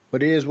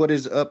What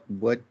is up?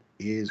 What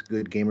is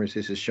good, gamers?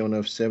 This is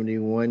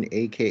Shonuff71,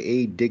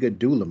 aka Digga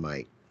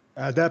Doolamite.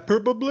 That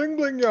purple bling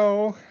bling,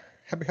 yo.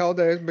 Happy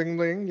holidays, bling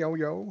bling, yo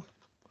yo.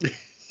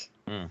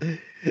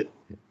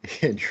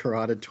 And your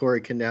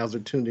auditory canals are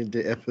tuned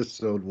into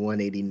episode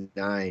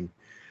 189,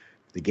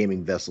 the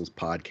Gaming Vessels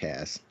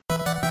podcast.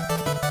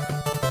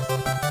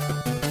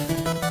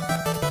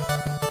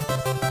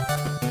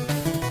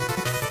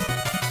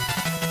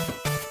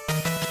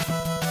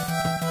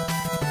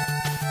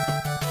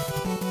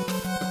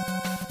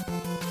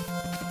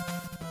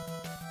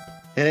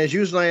 And as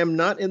usual, I am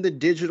not in the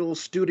digital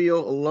studio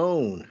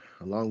alone.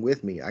 Along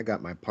with me, I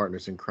got my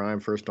partners in crime.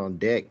 First on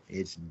deck,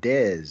 it's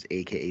Dez,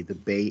 aka the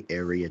Bay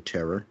Area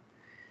Terror,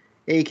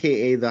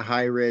 aka the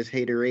High Res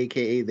Hater,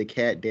 aka the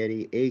Cat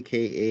Daddy,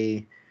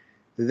 aka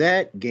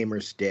that gamer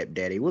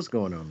stepdaddy. What's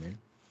going on, man?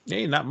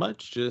 Hey, not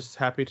much. Just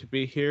happy to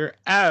be here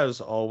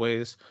as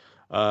always,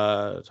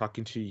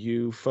 talking to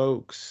you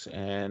folks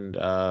and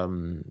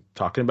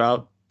talking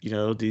about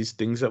these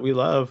things that we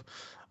love,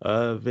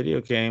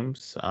 video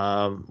games.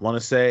 Want to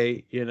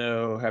say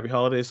happy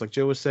holidays, like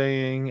Joe was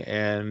saying,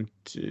 and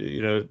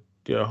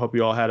hope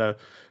you all had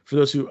for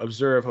those who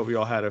observe, hope you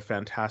all had a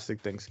fantastic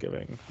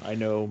Thanksgiving. I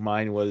know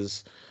mine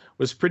was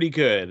pretty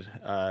good.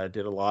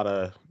 Did a lot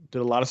of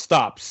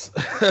stops,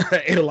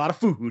 ate a lot of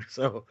food,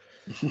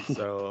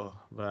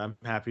 but I'm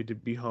happy to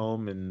be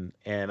home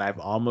and I've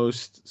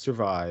almost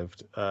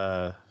survived,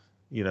 having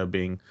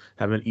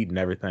eaten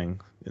everything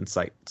in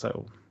sight.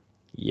 So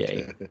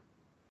yay.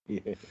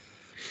 Yeah.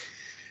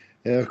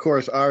 And of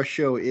course, our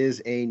show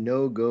is a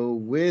no-go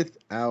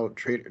without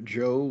Trader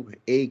Joe,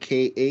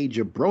 aka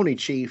Jabroni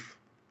Chief.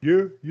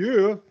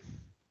 Yeah.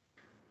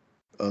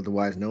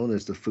 Otherwise known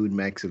as the Food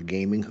Max of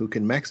gaming, who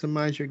can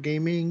maximize your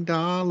gaming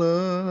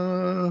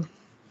dollar.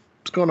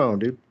 What's going on,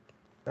 dude?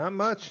 Not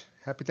much.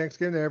 Happy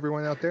Thanksgiving to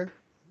everyone out there.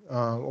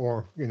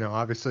 Or,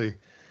 obviously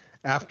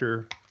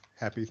after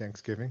Happy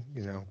Thanksgiving,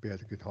 we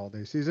had a good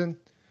holiday season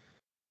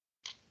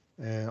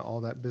and all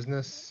that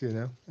business,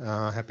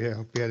 I hope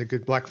you had a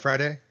good Black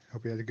Friday.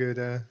 Hope you had a good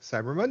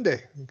Cyber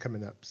Monday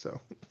coming up. So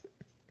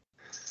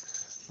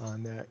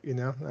on that,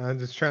 I'm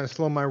just trying to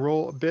slow my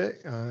roll a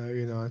bit.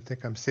 I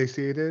think I'm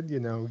satiated.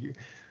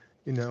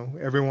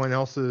 Everyone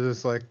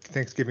else's like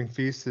Thanksgiving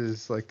feast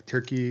is like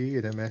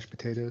turkey, mashed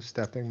potatoes,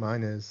 stuffing.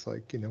 Mine is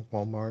like,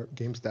 Walmart,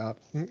 GameStop,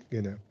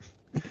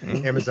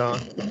 Amazon.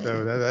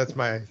 So that's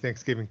my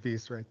Thanksgiving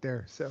feast right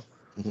there. So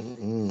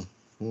you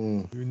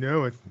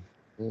know it.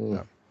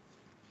 No.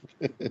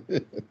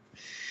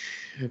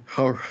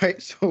 All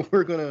right, so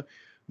we're gonna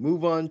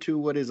move on to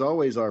what is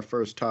always our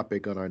first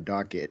topic on our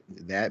docket,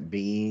 that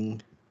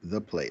being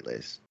the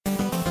playlist.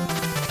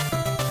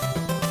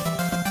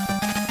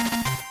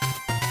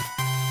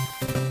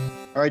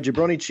 All right,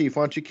 Jabroni Chief,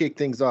 why don't you kick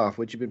things off?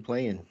 What you been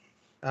playing?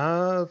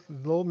 A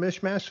little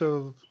mishmash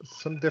of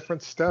some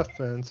different stuff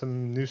and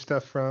some new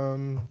stuff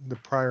from the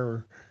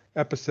prior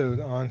episode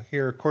on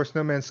here. Of course,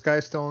 No Man's Sky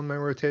is still in my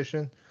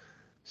rotation.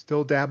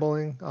 Still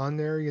dabbling on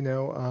there.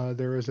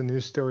 There is a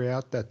news story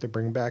out that they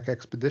bring back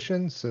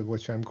Expeditions,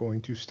 which I'm going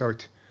to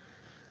start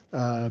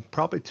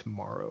probably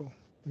tomorrow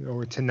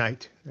or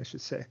tonight, I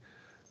should say,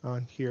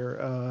 on here.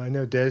 I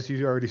know, Des,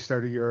 you already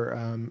started your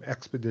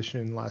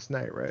Expedition last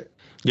night, right?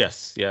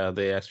 Yes, yeah.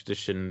 The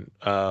Expedition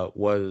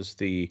was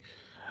the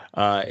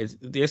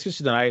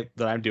Expedition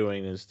that I'm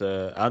doing is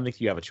I don't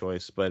think you have a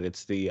choice, but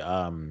it's the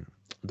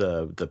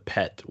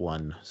pet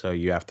one. So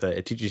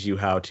it teaches you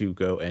how to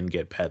go and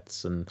get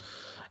pets and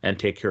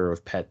take care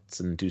of pets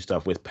and do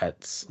stuff with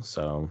pets.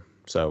 So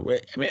I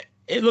mean,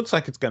 it looks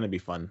like it's going to be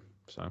fun.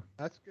 So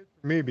that's good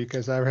for me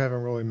because I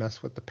haven't really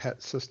messed with the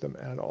pet system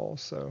at all.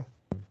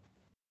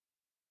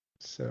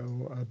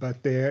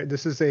 But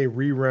this is a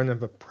rerun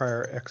of a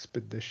prior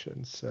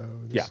Expedition. So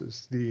this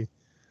is the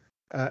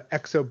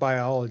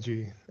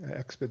Exobiology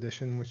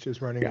Expedition, which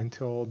is running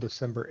until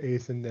December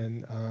 8th, and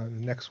then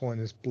the next one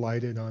is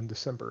Blighted on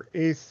December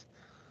 8th,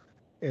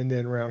 and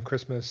then around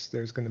Christmas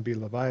there's going to be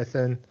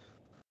Leviathan,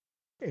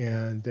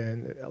 and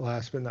then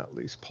last but not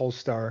least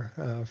Polestar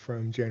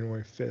from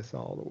January 5th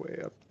all the way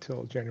up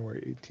till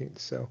January 18th.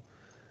 So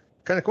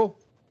kind of cool.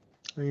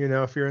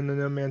 If you're in the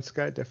No Man's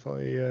Sky,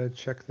 definitely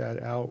check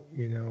that out.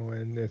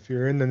 And if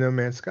you're in the No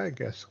Man's Sky,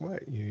 guess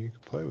what? You can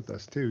play with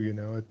us too.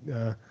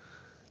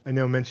 I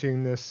know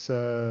mentioning this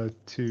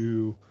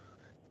to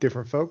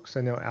different folks.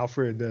 I know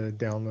Alfred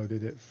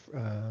downloaded it,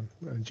 a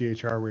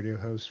GHR radio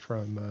host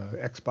from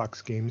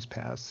Xbox Games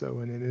Pass.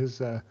 And it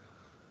is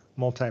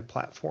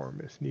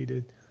multi-platform if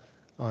needed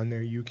on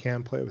there. You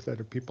can play with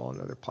other people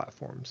on other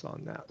platforms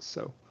on that.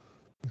 So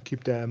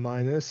keep that in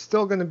mind. And it's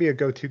still going to be a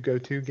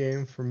go-to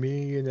game for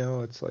me.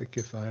 It's like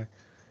if I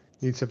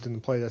need something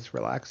to play that's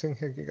relaxing,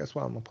 hey, guess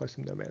what? I'm going to play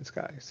some No Man's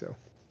Sky. So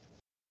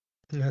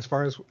as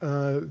far as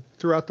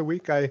throughout the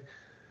week, I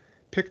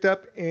picked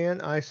up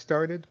and I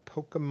started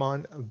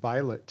Pokemon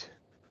Violet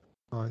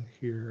on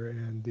here,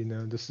 and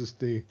this is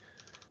the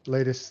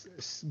latest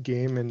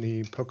game in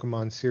the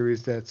Pokemon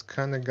series that's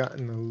kind of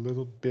gotten a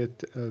little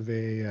bit of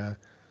a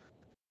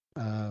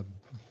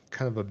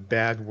kind of a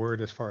bad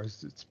word as far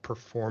as its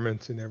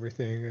performance and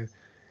everything.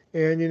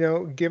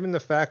 And given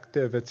the fact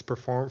of its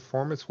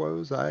performance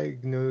woes, I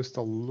noticed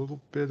a little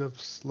bit of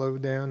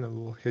slowdown, a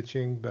little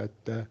hitching, but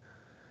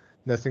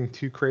nothing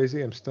too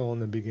crazy. I'm still in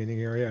the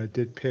beginning area. I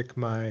did pick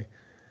my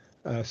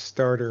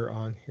starter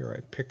on here.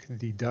 I picked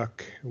the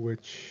duck,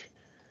 which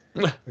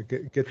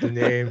get the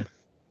name.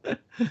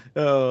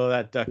 Oh,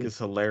 that duck is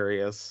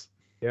hilarious.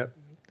 Yep,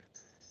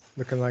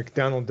 looking like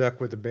Donald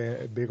Duck with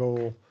a big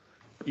old.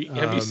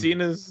 Have you seen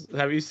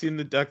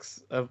the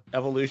duck's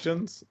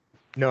evolutions?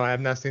 No, I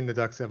have not seen the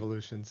duck's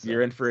evolutions. So.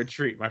 You're in for a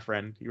treat, my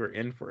friend. You are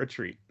in for a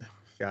treat.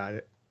 Got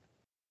it.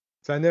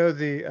 So I know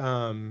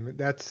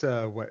that's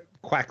what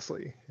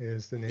Quaxley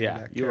is the name of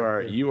that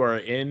character. You are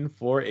in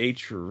for a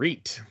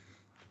treat.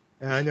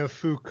 And I know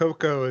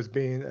Fuecoco is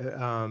being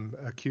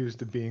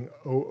accused of being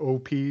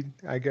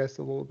OP'd, I guess,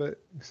 a little bit.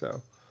 So,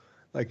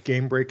 like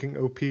game-breaking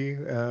OP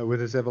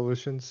with his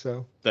evolutions.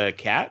 So the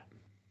cat?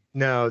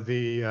 No,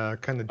 the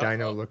kind of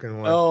dino-looking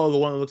one. Oh, the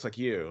one that looks like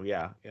you.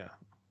 Yeah.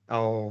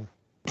 Oh.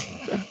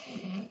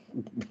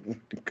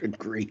 Good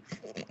grief.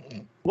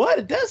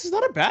 What? This is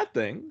not a bad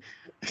thing.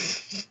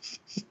 It's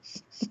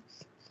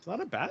not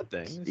a bad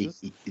thing.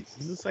 It's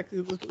just like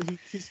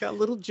he's got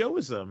little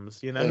Joisms,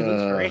 He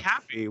looks very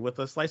happy with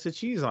a slice of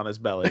cheese on his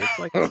belly. It's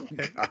like,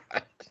 okay.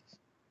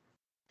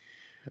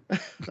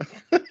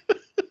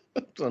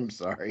 I'm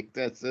sorry.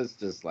 That's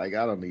just like,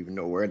 I don't even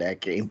know where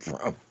that came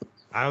from.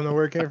 I don't know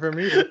where it came from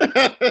either.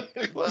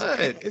 What?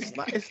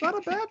 It's not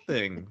a bad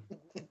thing.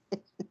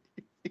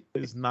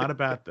 It's not a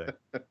bad thing.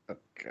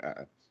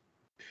 God.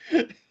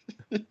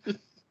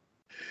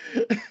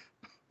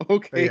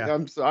 Okay, yeah.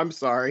 I'm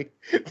sorry.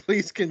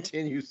 Please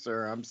continue,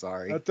 sir. I'm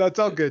sorry. That's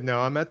all good. No,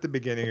 I'm at the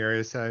beginning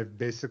area, so I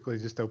basically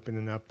just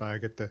opening up. I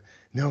get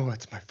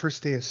it's my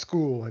first day of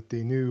school at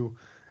the new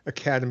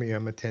academy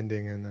I'm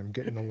attending, and I'm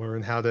getting to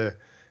learn how to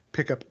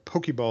pick up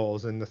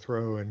Pokeballs and to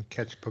throw and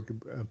catch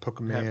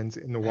Pokemans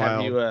in the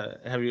wild.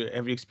 Have you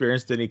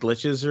experienced any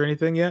glitches or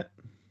anything yet?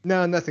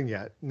 No, nothing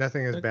yet.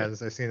 Nothing as bad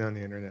as I've seen on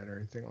the internet or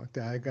anything like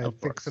that. I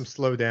think some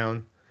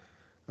slowdown.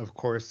 Of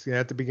course,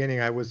 at the beginning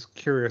I was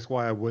curious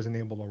why I wasn't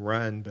able to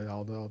run, but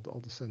all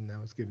of a sudden I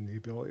was given the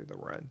ability to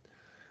run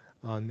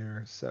on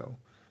there. So,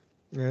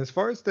 and as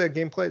far as the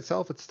gameplay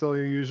itself, it's still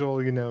your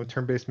usual,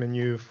 turn-based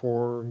menu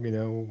for,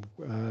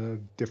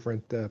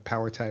 different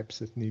power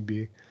types if need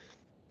be.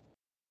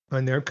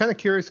 And there, I'm kind of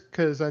curious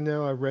because I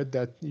know I read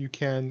that you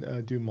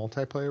can do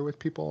multiplayer with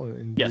people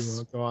and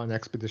yes. go on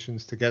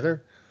expeditions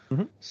together.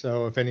 Mm-hmm.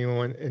 So if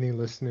any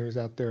listeners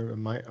out there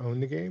might own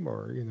the game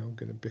or going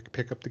to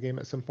pick up the game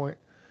at some point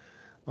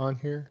on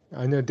here,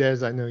 I know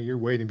Des, I know you're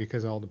waiting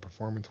because of all the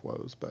performance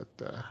woes, but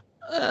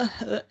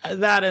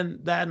that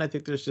and I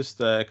think there's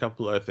just a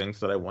couple other things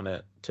that I want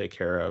to take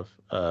care of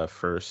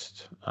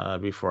first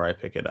before I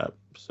pick it up.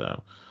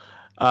 So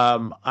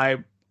I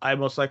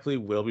most likely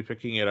will be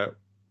picking it up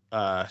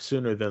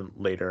sooner than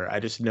later. I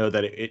just know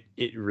that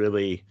it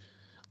really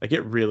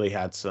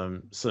had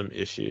some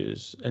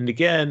issues, and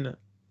again,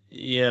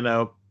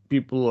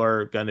 people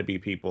are gonna be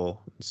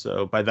people.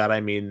 So by that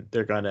I mean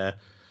they're gonna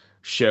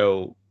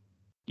show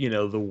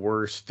the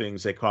worst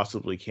things they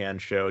possibly can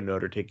show in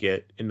order to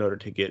get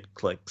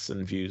clicks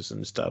and views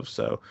and stuff.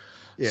 So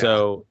yeah.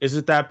 So is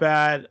it that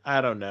bad? I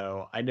don't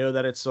know. I know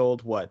that it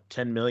sold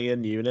 10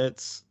 million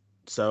units.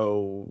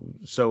 So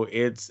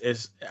it's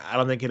I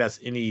don't think it has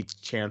any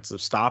chance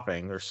of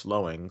stopping or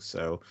slowing.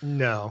 So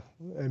no,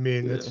 I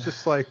mean it's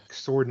just like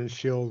Sword and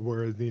Shield,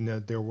 where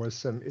there was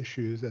some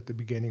issues at the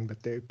beginning,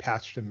 but they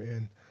patched them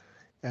in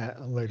at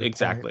a later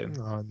point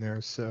on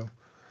there. So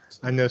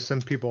I know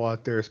some people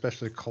out there,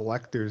 especially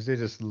collectors, they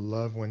just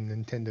love when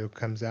Nintendo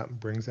comes out and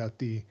brings out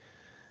the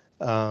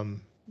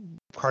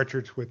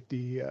cartridge with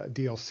the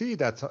DLC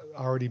that's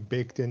already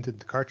baked into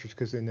the cartridge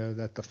because they know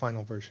that the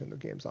final version of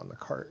the game's on the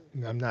cart.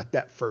 And I'm not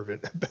that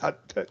fervent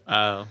about it.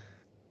 Oh.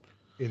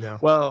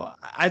 Well,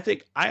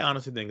 I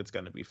honestly think it's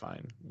going to be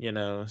fine,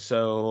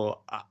 So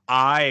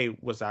I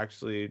was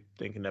actually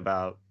thinking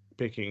about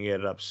picking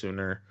it up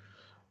sooner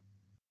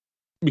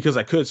because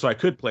I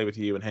could play with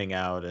you and hang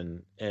out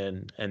and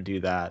do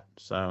that.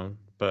 So,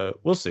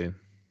 but we'll see.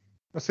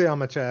 I'll see how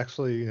much I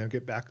actually,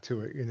 get back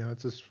to it.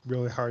 It's just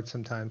really hard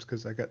sometimes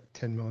because I got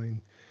 10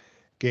 million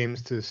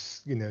games to,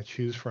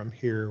 choose from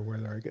here,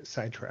 whether I get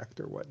sidetracked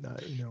or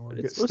whatnot, or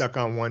get stuck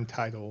on one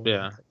title.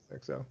 Yeah.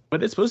 So.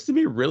 But it's supposed to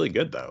be really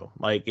good though.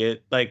 When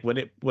it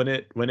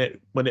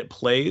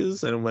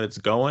plays and when it's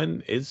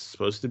going, it's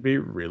supposed to be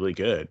really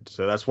good.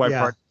 So that's why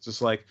part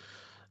just like,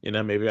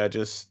 maybe I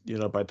just,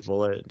 bite the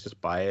bullet and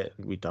just buy it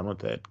and be done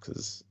with it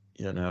because,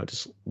 it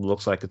just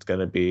looks like it's going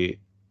to be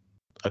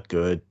a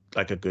good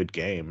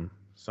game.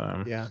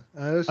 So yeah,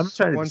 there's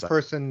one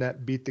person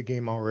that beat the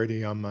game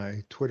already on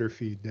my Twitter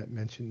feed that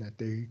mentioned that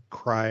they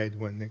cried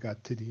when they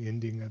got to the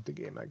ending of the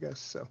game, I guess.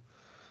 So,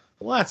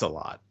 well, that's a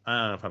lot. I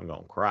don't know if I'm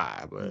going to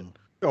cry, but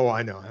oh,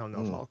 I know. I don't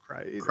know if I'll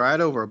cry either. Cried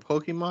over a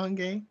Pokemon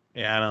game?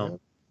 Yeah, I don't.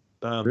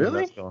 don't think Really?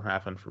 that's gonna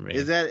happen for me.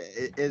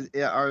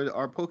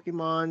 Are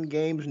Pokemon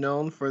games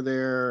known for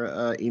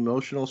their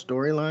emotional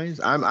storylines?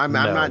 I'm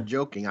not No.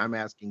 joking. I'm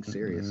asking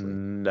seriously.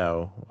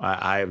 No,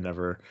 I have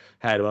never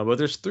had one, but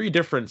there's three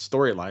different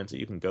storylines that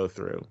you can go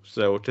through,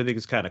 so which I think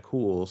is kind of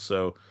cool.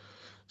 So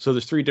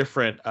there's three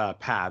different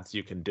paths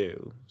you can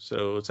do.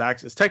 So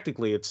it's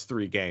technically it's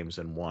three games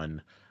in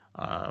one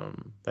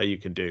that you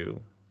can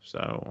do.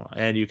 So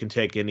and you can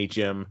take any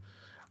gym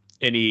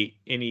any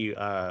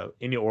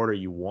order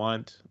you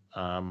want.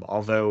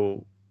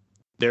 Although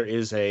there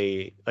is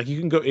a like you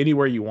can go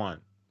anywhere you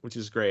want, which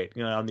is great.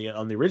 You know, on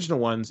the original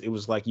ones, it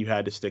was like you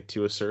had to stick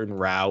to a certain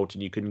route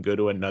and you couldn't go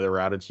to another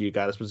route until you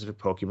got a specific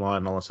Pokemon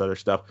and all this other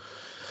stuff.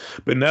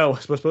 But no,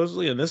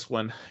 supposedly in this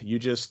one, you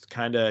just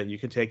kind of you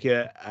can take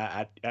it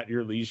at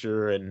your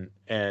leisure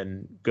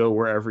and go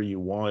wherever you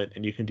want,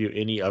 and you can do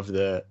any of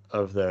the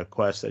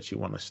quests that you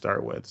want to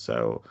start with.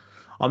 So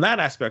on that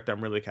aspect,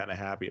 I'm really kind of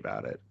happy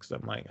about it because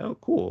I'm like, oh,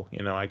 cool.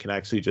 You know, I can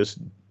actually just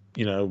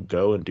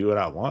go and do what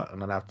I want and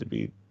not have to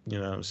be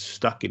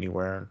stuck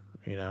anywhere.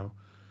 You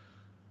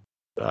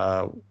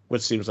know,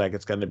 which seems like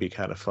it's going to be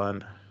kind of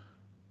fun.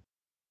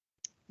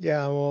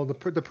 Yeah, well,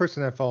 the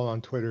person I follow on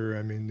Twitter,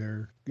 I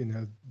mean,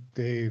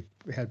 they've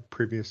had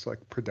previous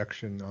like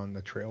production on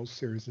the Trails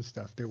series and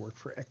stuff. They work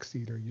for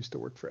Xseed or used to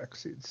work for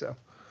Xseed, so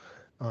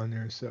on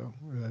there. So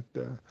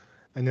that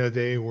I know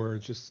they were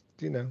just,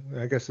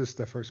 I guess this is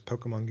the first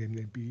Pokemon game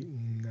they beat,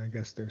 and I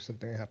guess there's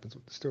something that happens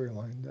with the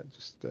storyline that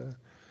just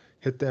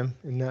hit them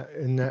in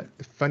that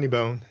funny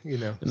bone,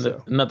 Not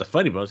the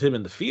funny bones, him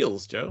in the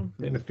fields, Joe.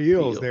 In the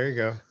fields, there you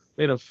go.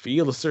 Made him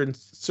feel a certain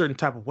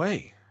type of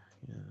way.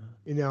 Yeah.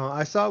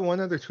 I saw one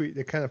other tweet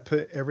that kind of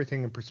put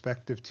everything in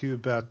perspective too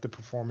about the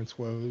performance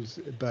woes,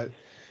 but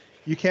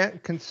you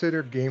can't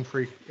consider Game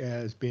Freak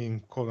as being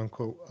quote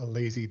unquote a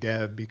lazy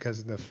dev because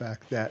of the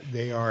fact that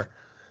they are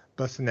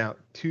busting out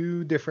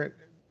two different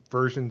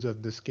versions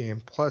of this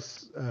game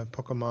plus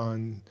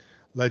Pokemon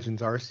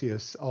Legends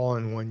Arceus all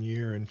in 1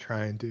 year and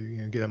trying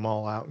to get them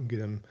all out and get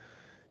them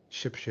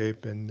ship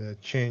shape and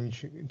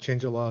change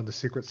a lot of the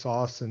secret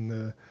sauce and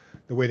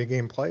the way the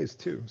game plays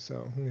too.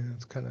 So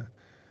it's kind of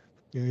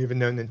even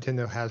though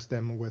Nintendo has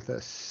them with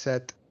a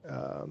set,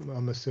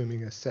 I'm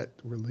assuming a set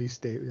release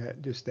date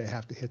that just they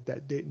have to hit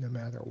that date no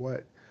matter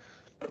what.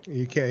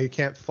 You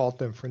can't fault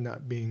them for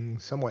not being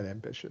somewhat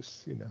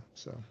ambitious,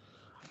 So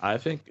I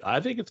think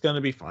it's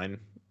gonna be fine,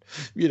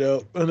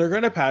 and they're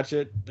gonna patch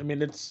it. I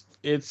mean,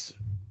 it's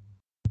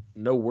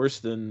no worse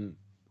than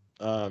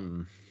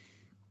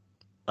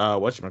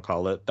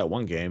whatchamacallit, that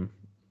one game.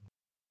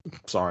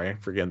 Sorry, I'm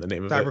forgetting the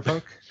name of it.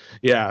 Cyberpunk?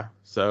 Yeah.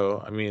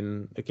 So, I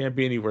mean, it can't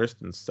be any worse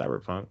than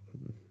Cyberpunk.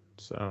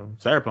 So,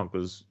 Cyberpunk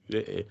was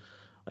it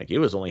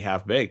was only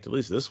half baked. At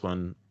least this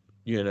one,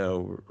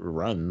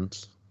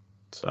 runs.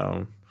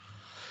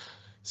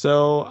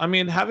 So I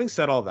mean, having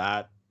said all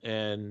that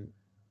and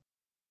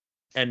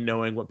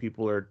knowing what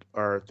people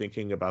are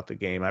thinking about the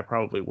game, I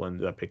probably will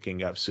end up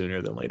picking up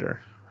sooner than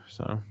later.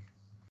 So,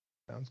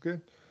 sounds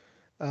good.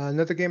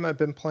 Another game I've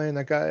been playing,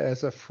 I got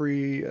as a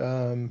free,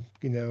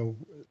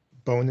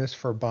 bonus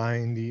for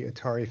buying the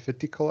Atari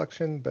 50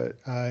 collection, but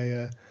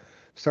I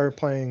started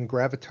playing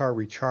Gravitar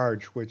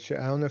Recharge, which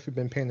I don't know if you've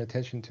been paying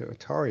attention to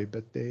Atari,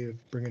 but they're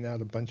bringing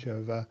out a bunch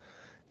of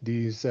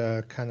these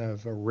kind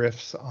of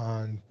riffs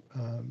on,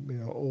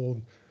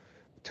 old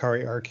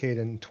Atari Arcade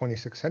and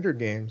 2600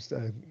 games.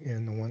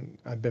 And the one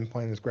I've been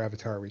playing is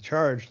Gravitar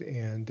Recharged,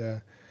 and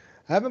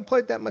I haven't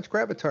played that much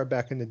Gravitar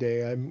back in the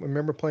day. I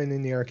remember playing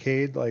in the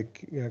arcade a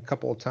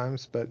couple of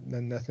times, but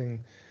then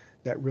nothing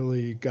that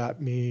really got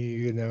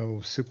me,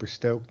 super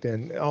stoked.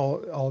 And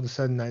all of a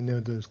sudden, I know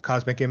the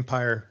Cosmic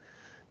Empire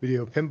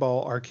Video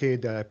Pinball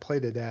Arcade that I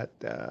played it at,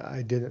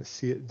 I didn't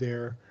see it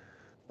there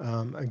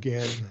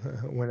again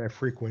when I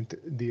frequent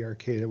the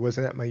arcade. It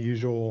wasn't at my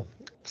usual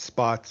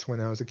spots when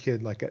I was a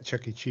kid, like at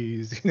Chuck E.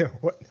 Cheese,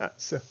 whatnot.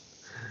 So,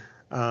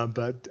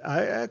 but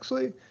I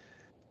actually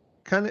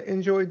kind of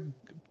enjoyed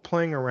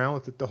playing around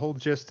with it. The whole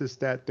gist is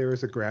that there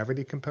is a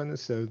gravity component,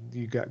 so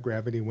you got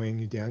gravity weighing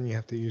you down. You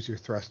have to use your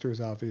thrusters,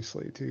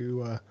 obviously,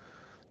 to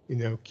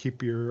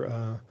keep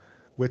your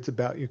wits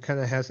about you.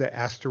 Kind of has that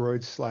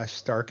asteroid /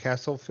 star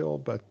castle feel,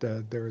 but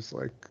there's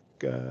like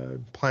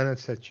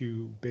planets that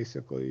you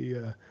basically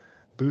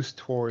boost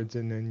towards,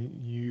 and then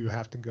you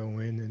have to go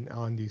in and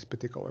on these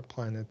particular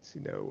planets,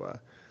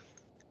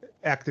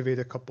 activate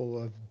a couple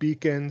of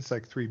beacons,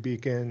 like 3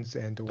 beacons,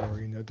 and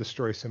or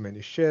destroy so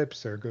many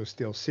ships or go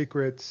steal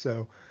secrets.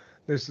 So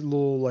there's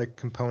little like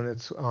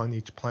components on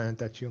each planet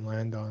that you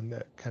land on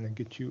that kind of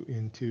get you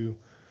into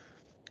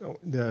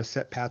the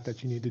set path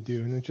that you need to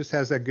do. And it just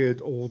has that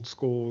good old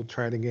school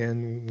try it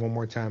again one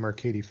more time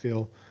arcadey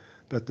feel.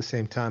 But at the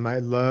same time, I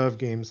love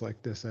games like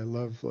this. I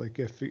love I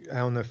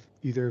don't know if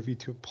either of you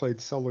two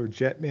played Solar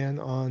Jetman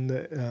on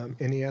the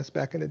NES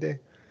back in the day.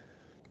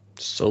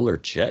 Solar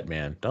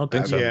Jetman, don't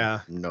think so. Yeah,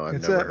 no, I've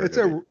never heard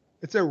of it.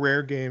 It's a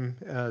rare game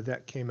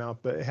that came out,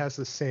 but it has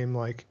the same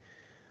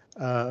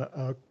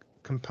a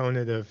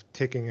component of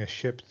taking a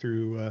ship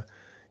through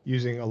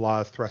using a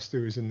lot of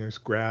thrusters and there's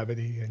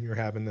gravity and you're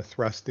having to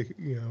thrust to,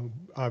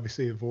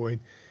 obviously avoid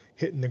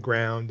hitting the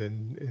ground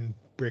and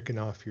breaking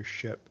off your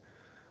ship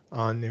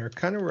on there.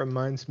 Kind of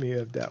reminds me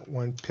of that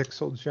one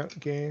Pixel Junk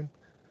game,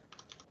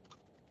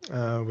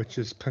 which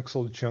is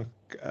Pixel Junk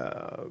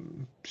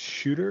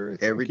Shooter.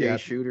 Everyday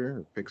Shooter,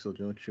 or Pixel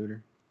Junk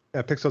Shooter.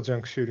 Pixel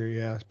Junk Shooter,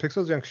 yeah.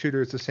 Pixel Junk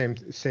Shooter is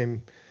the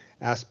same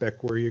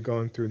aspect where you're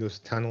going through those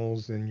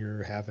tunnels and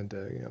you're having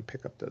to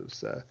pick up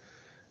those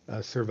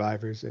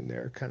survivors in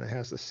there. Kind of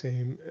has the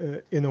same,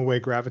 in a way,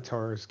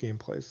 Gravitar's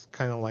gameplay is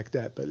kind of like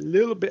that, but a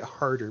little bit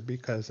harder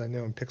because I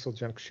know in Pixel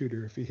Junk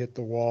Shooter, if you hit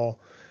the wall,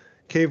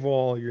 cave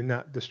wall, you're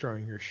not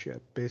destroying your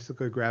ship.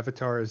 Basically,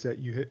 Gravitar is that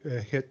you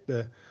hit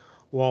the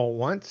wall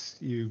once,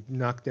 you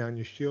knock down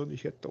your shield, you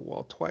hit the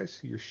wall twice,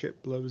 your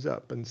ship blows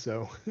up, and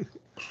so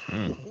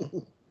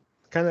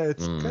kind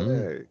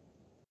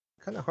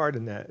of hard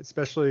in that,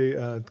 especially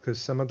because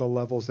some of the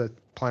levels that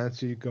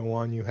planets you go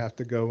on, you have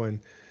to go and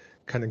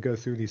kind of go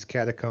through these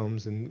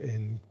catacombs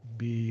and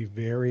be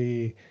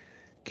very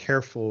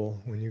careful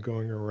when you're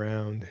going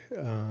around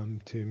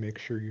to make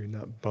sure you're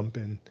not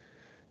bumping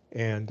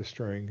and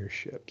destroying your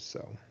ship.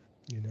 So,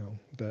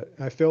 but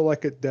I feel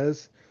like it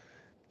does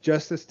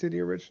justice to the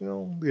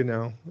original,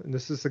 and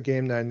this is a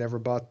game that I never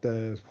bought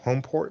the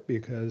home port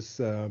because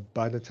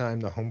by the time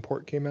the home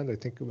port came out, I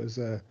think it was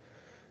a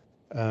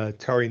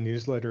Atari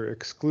newsletter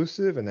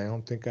exclusive, and I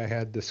don't think I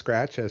had the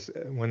scratch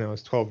when I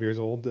was 12 years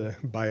old to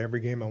buy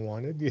every game I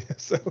wanted.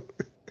 So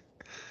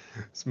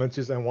as much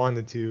as I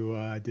wanted to,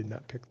 I did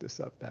not pick this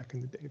up back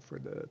in the day for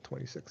the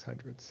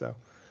 2600. So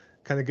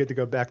kind of good to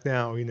go back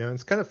now.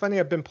 It's kind of funny.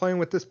 I've been playing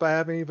with this, but I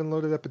haven't even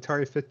loaded up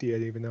Atari 50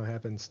 yet, even though I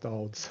have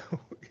installed. So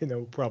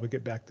we'll probably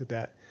get back to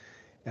that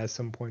at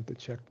some point to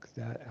check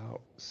that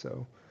out.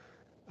 So.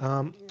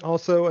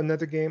 Also,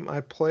 another game I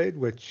played,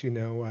 which,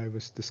 I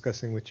was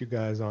discussing with you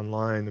guys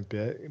online a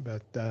bit,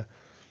 but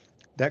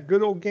that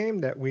good old game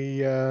that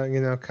we,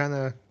 kind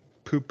of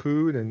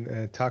poo-pooed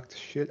and talked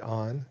shit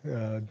on,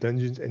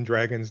 Dungeons and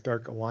Dragons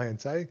Dark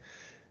Alliance. I,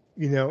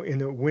 in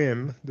a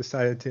whim,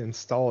 decided to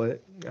install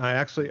it. I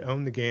actually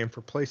own the game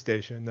for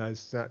PlayStation.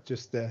 It's not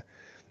just the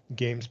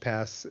Games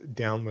Pass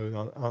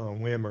download on a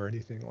whim or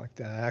anything like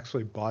that. I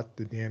actually bought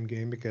the damn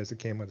game because it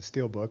came with a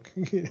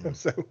steelbook,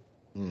 so...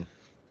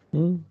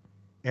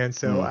 And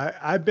so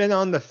I've been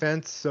on the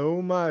fence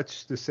so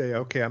much to say,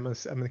 okay, I'm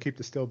gonna keep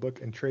the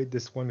steelbook and trade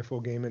this wonderful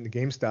game into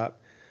GameStop.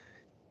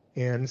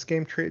 And this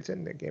game trades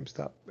into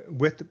GameStop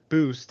with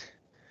Boost,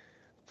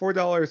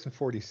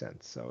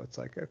 $4.40. So it's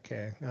like,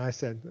 okay. And I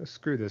said,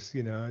 screw this.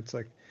 It's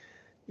like,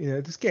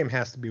 this game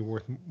has to be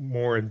worth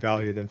more in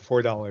value than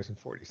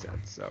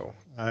 $4.40. So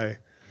I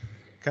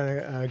kind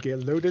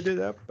of loaded it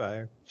up.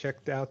 I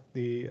checked out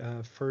the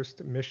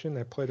first mission.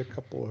 I played a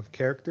couple of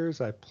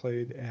characters. I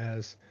played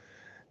as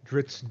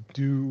Dritz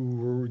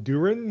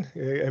Durin.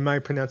 Am I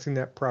pronouncing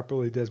that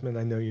properly, Desmond?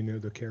 I know you know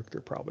the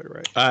character probably,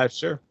 right?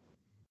 Sure.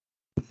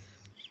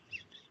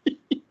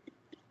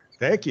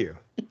 Thank you.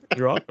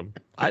 You're welcome.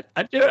 I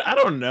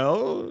don't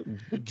know.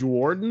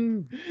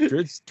 Jordan?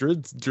 Dritz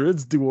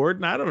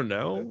Duorden? I don't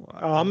know.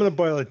 Oh, I'm going to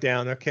boil it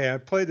down. Okay, I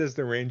played as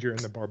the Ranger and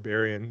the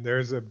Barbarian.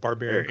 There's a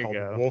Barbarian called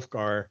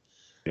Wolfgar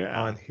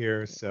on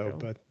here. So,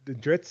 but the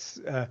Dritz,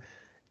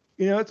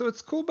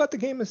 what's cool about the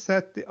game is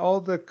that all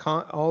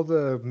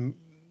the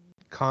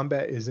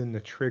combat is in the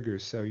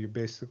triggers, so you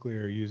basically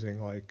are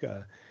using like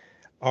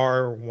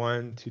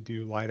R1 to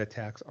do light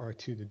attacks, R2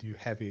 to do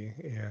heavy,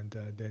 and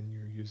then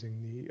you're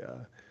using the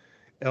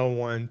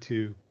L1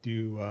 to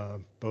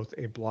do both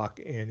a block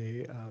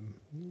and a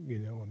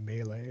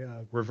melee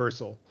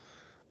reversal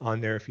on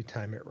there if you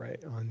time it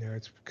right on there.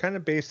 It's kind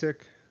of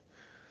basic.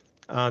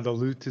 The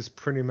loot is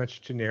pretty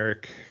much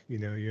generic.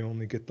 You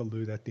only get the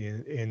loot at the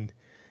end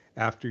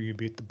after you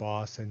beat the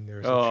boss, and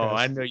there's a chest.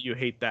 I know you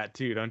hate that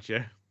too, don't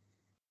you?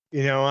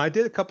 I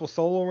did a couple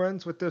solo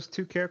runs with those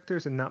two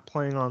characters and not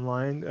playing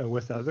online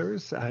with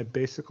others. I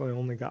basically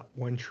only got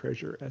one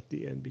treasure at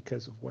the end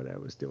because of what I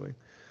was doing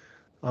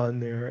on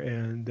there.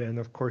 And then,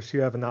 of course,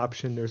 you have an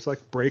option. There's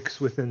like breaks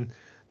within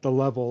the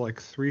level,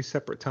 like 3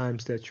 separate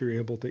times that you're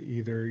able to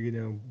either,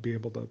 be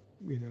able to,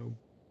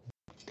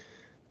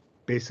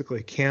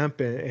 basically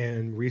camp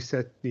and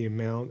reset the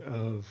amount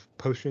of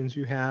potions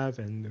you have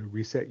and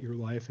reset your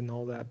life and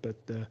all that.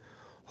 But the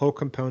whole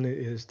component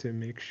is to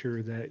make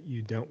sure that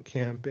you don't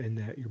camp and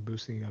that you're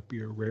boosting up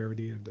your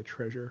rarity of the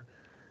treasure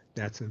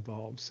that's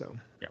involved. So,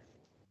 yeah.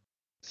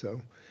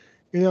 So,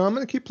 I'm going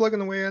to keep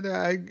plugging away at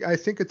it. I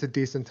think it's a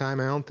decent time.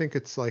 I don't think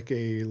it's like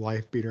a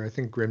life beater. I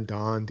think Grim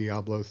Dawn,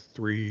 Diablo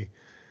 3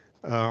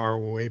 are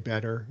way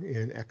better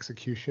in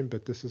execution,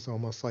 but this is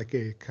almost like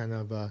a kind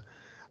of a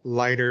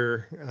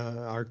lighter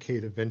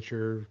arcade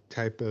adventure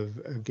type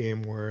of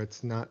game where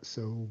it's not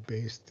so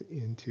based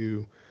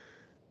into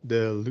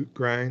the loot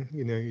grind.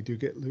 You do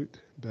get loot,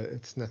 but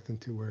it's nothing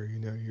to where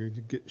you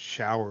get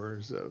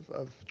showers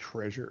of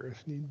treasure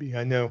if need be.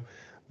 I know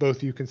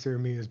both you consider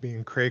me as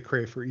being cray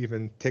for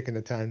even taking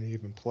the time to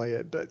even play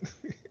it, but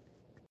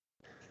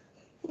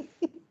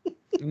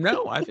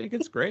No, I think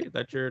it's great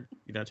that you're,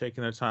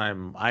 taking the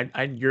time.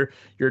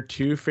 Your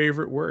two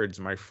favorite words,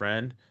 my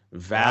friend,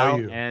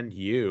 value and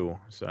you.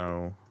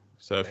 So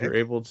if you're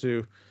able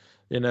to,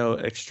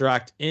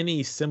 extract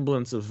any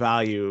semblance of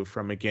value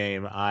from a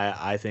game,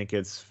 I think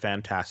it's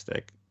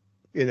fantastic.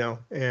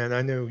 And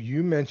I know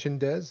you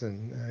mentioned Des,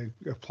 and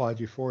I applaud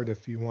you for it.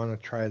 If you want to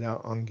try it out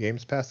on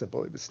Games Pass, I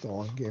believe it's still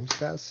on Games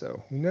Pass.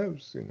 So who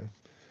knows?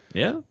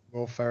 Yeah,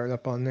 we'll fire it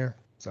up on there.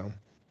 So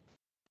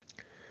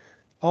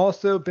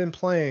also been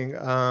playing.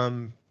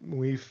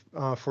 We've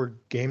for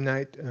game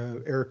night,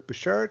 Eric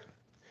Bouchard,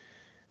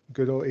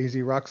 good old AZ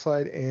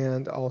Rockslide,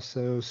 and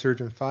also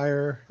Surge and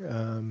Fire.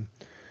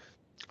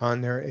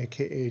 On there,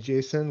 aka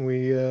Jason,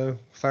 we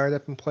fired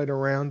up and played a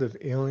round of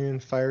Alien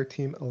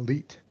Fireteam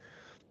Elite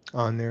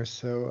on there.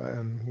 So,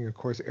 of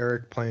course,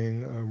 Eric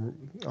playing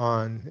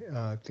on,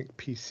 I think,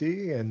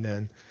 PC, and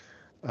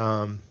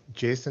then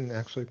Jason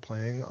actually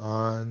playing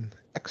on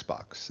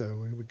Xbox.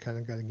 So we kind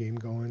of got a game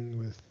going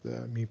with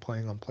me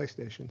playing on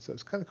PlayStation. So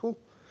it's kind of cool.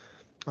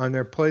 On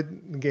there,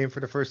 played the game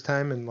for the first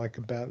time in like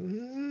about,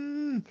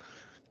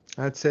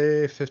 I'd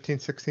say 15,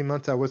 16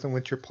 months. I wasn't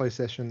with your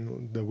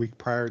PlayStation the week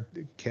prior,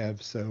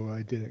 Kev, so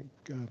I didn't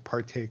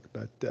partake,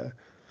 but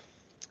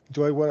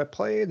enjoyed what I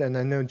played. And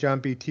I know John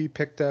BT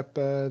picked up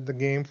the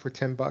game for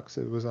 $10.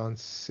 It was on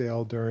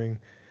sale during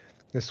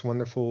this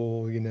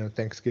wonderful,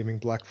 Thanksgiving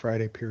Black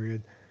Friday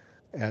period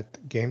at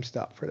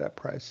GameStop for that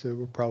price. So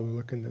we're probably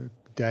looking to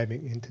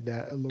diving into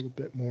that a little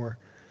bit more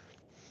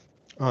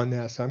on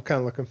that. So I'm kind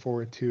of looking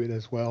forward to it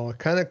as well. It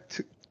kind of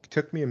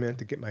took me a minute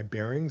to get my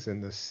bearings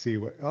and to see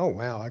oh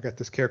wow, I got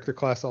this character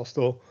class all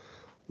still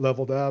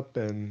leveled up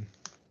and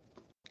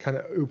kind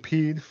of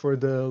OP'd for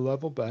the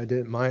level, but I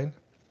didn't mind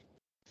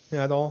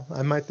at all.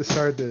 I might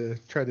decide to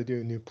try to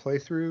do a new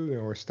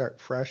playthrough or start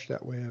fresh.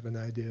 That way I have an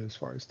idea as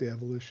far as the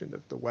evolution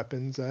of the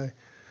weapons I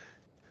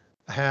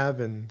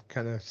have and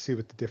kind of see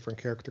what the different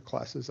character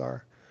classes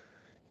are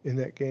in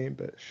that game,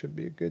 but it should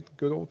be a good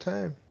old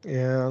time.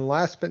 And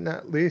last but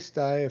not least,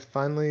 I have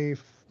finally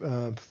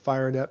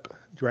fired up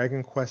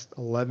Dragon Quest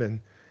XI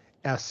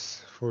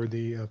S for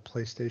the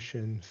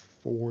PlayStation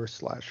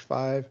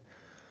 4/5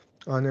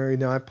 on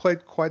there. I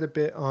played quite a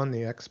bit on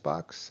the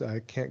Xbox.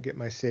 I can't get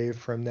my save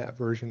from that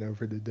version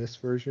over to this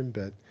version,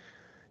 but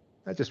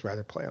I'd just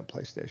rather play on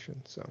PlayStation.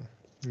 So,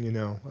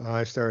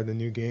 I started a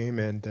new game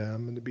and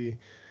I'm going to be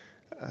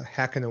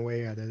hacking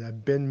away at it.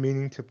 I've been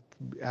meaning to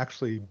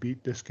actually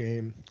beat this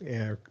game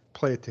and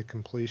play it to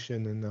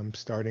completion, and I'm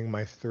starting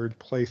my third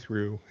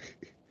playthrough.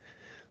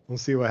 We'll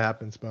see what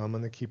happens, but I'm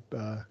gonna keep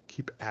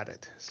at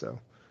it. So,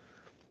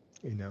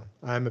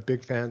 I'm a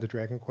big fan of the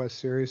Dragon Quest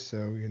series.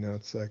 So,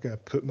 it's like I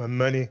put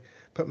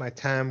my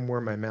time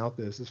where my mouth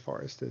is, as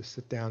far as to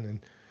sit down and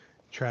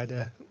try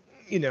to,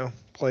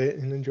 play it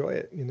and enjoy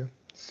it.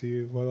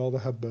 See what all the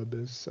hubbub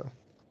is. So,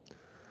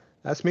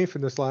 that's me for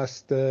this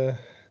last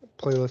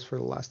playlist for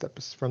the last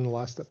episode from the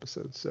last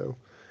episode. So,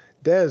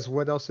 Des,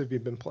 what else have you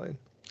been playing?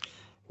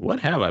 What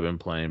have I been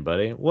playing,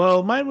 buddy?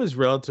 Well, mine was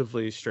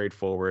relatively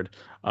straightforward.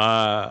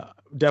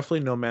 Definitely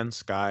No Man's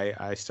Sky.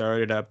 I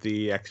started up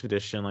the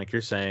expedition, like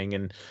you're saying,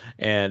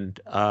 and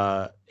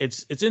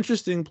it's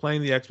interesting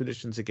playing the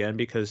expeditions again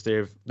because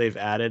they've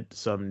added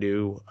some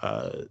new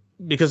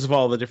because of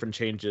all the different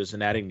changes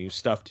and adding new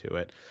stuff to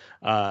it,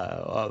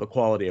 the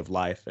quality of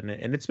life, and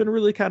it's been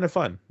really kind of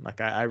fun.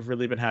 Like I've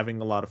really been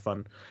having a lot of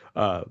fun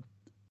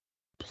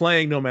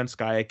playing No Man's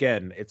Sky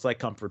again. It's like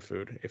comfort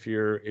food. If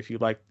you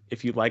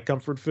like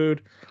comfort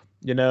food,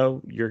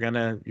 you're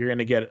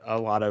gonna get a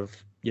lot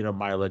of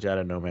mileage out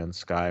of No Man's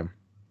Sky.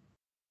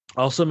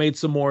 Also made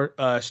some more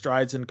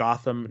strides in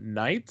Gotham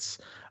Knights.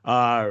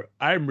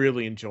 I'm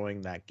really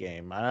enjoying that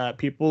game.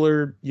 People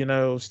are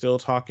still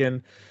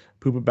talking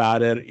poop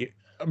about it.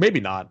 Maybe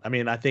not. I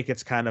mean, I think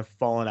it's kind of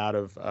fallen out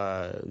of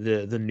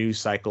the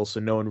news cycle, so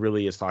no one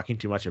really is talking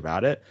too much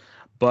about it.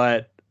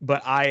 But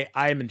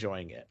I'm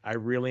enjoying it. I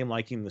really am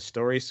liking the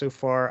story so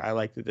far. I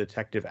like the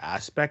detective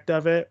aspect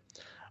of it.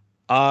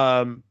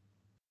 And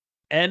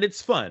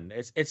it's fun.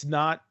 It's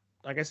not,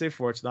 like I said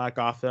before, it's not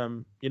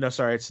Gotham.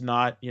 It's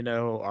not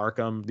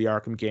Arkham, the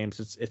Arkham games.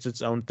 It's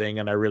its own thing,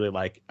 and I really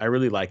like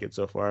it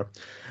so far.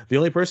 The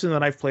only person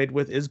that I've played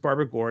with is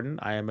Barbara Gordon.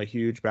 I am a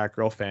huge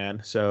Batgirl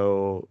fan,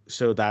 so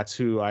that's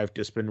who I've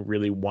just been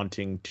really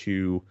wanting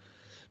to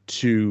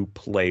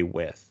play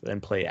with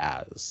and play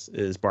as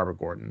is Barbara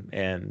Gordon,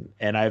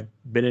 and I've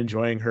been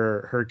enjoying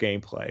her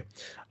gameplay.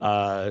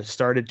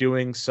 Started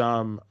doing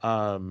some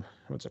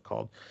what's it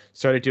called?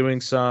 Started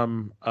doing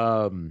some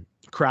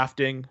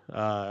crafting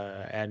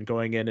and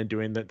going in and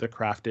doing the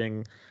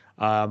crafting.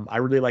 I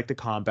really like the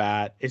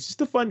combat. It's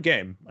just a fun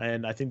game,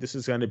 and I think this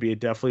is going to be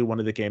definitely one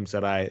of the games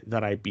that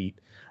I beat.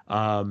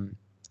 And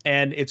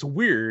it's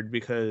weird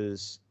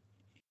because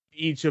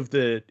each of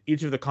the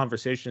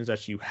conversations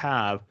that you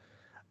have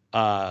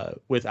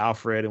with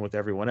Alfred and with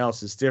everyone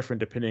else is different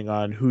depending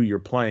on who you're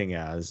playing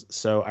as.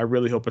 So I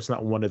really hope it's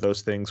not one of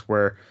those things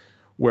where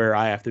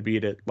I have to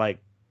beat it like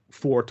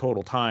 4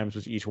 total times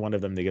with each one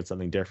of them to get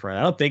something different.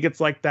 I don't think it's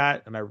like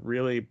that, and I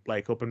really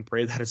hope and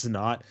pray that it's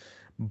not.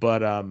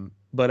 But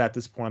but at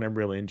this point, I'm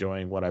really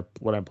enjoying what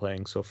I'm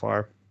playing so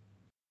far.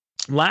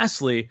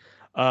 Lastly,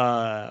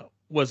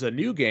 was a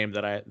new game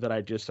that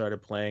I just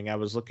started playing. I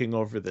was looking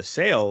over the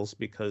sales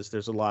because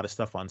there's a lot of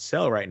stuff on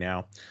sale right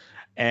now,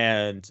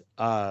 and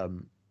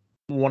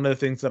one of the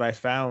things that I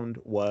found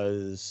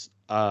was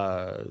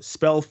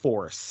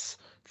Spellforce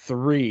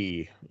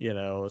 3. You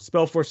know,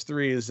 Spellforce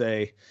 3 is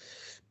a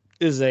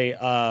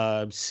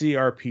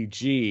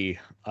CRPG.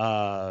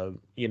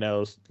 You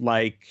know,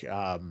 like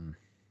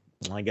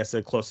I guess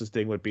the closest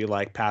thing would be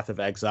like Path of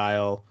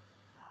Exile,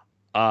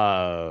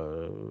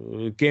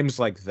 games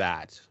like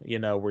that, you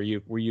know, where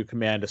you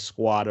command a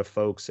squad of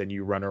folks and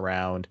you run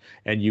around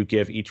and you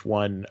give each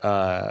one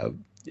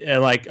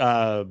like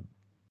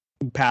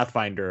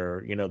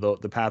Pathfinder, you know,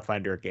 the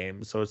Pathfinder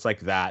game. So it's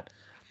like that.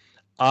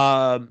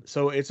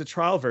 So it's a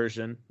trial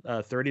version,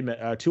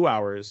 2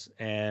 hours,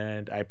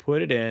 and I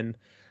put it in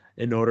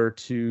order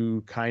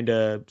to kind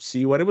of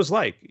see what it was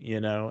like, you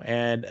know.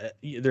 And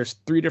there's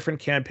 3 different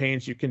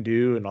campaigns you can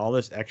do and all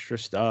this extra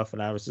stuff,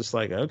 and I was just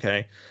like,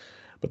 okay.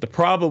 But the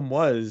problem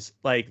was,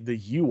 like, the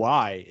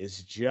UI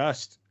is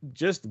just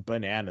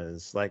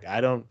bananas. Like, I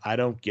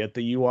don't get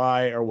the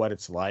UI or what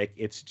it's like.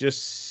 It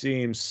just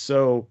seems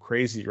so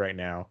crazy right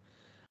now.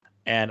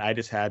 And I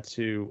just had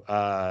to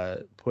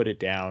put it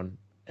down.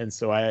 And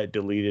so I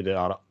deleted it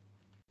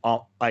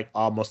like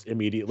almost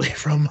immediately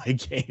from my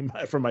game,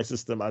 from my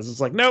system. I was just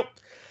like, nope,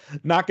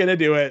 not gonna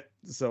do it.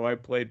 So I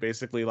played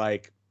basically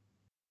like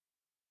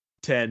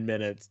 15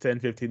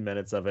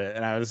 minutes of it,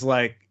 and I was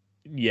like,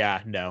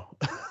 yeah, no,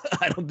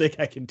 I don't think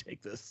I can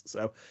take this.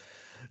 So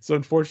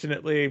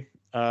unfortunately,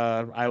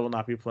 I will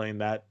not be playing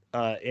that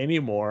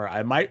anymore.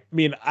 I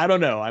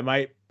don't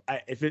know.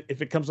 If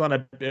it comes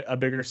on a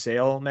bigger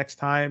sale next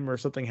time or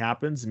something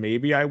happens,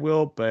 maybe I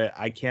will, but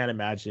I can't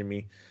imagine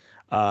me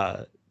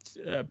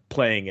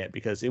playing it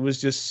because it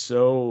was just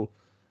so,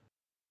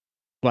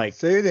 like,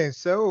 say it ain't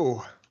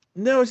so.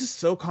 No, it's just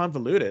so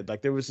convoluted.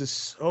 Like, there was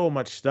just so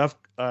much stuff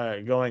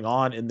going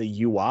on in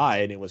the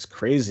UI, and it was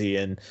crazy.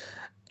 And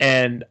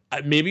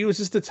maybe it was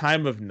just the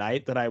time of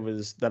night that I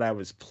was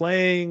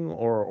playing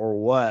or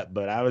what,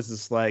 but I was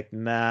just like,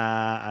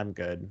 nah, I'm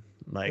good.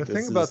 Like, the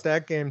thing about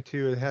that game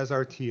too, it has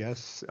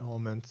RTS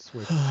elements,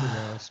 which, you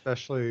know,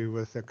 especially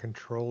with a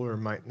controller,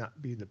 might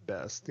not be the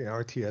best. You know,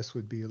 RTS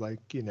would be like,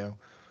 you know,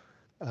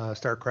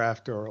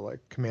 StarCraft or like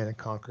Command and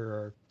Conquer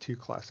are 2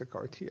 classic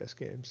RTS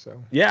games.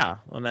 So yeah,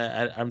 and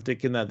I'm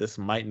thinking that this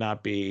might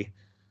not be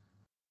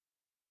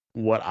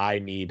what I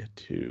need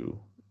to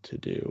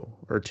do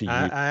or to use.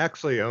 I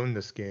actually own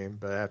this game,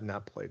 but I have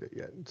not played it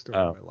yet. It's still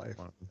in my life.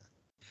 Wow.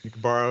 You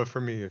can borrow it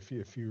from me if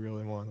you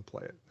really want to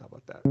play it. How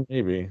about that?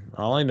 Maybe.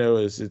 All I know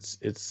is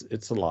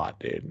it's a lot,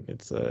 dude.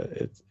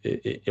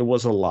 It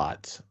was a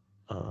lot.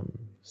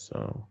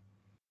 So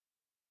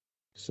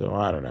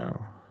I don't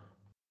know.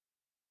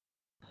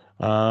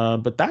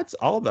 But that's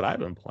all that I've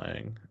been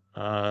playing.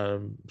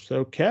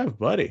 So Kev,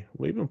 buddy,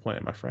 what have you been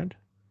playing, my friend?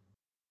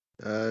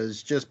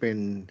 It's just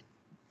been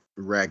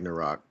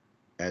Ragnarok.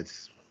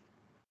 That's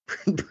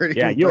pretty.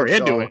 Yeah, you're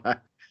into it.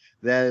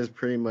 That is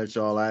pretty much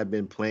all I've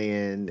been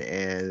playing,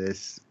 and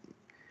it's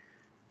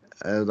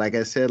like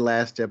I said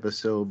last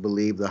episode.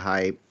 Believe the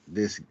hype.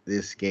 This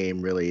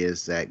game really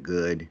is that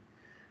good.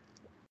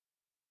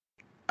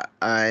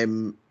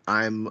 I'm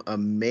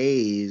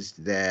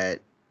amazed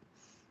that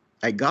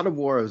God of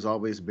War has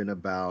always been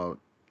about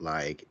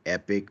like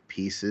epic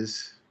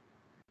pieces.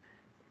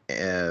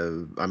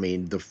 I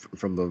mean,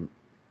 from the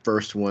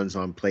first ones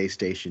on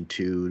PlayStation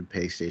 2,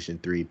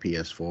 PlayStation 3,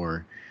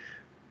 PS4.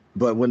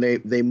 But when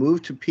they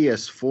moved to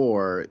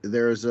PS4,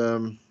 there's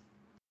or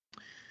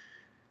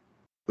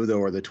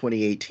the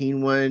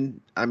 2018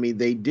 one. I mean,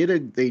 they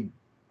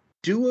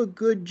do a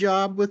good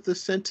job with the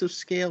sense of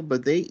scale,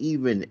 but they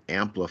even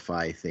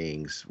amplify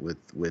things with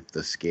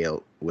the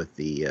scale, with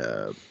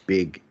the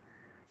big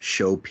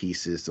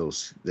showpieces,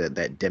 those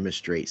that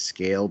demonstrate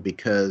scale,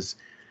 because,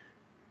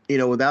 you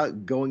know,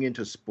 without going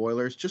into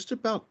spoilers, just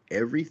about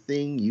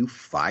everything you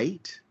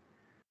fight,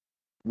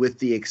 with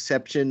the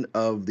exception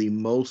of the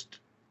most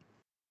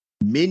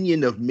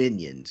minion of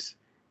minions,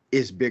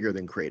 is bigger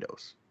than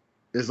Kratos.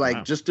 It's like,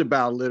 wow, just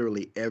about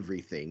literally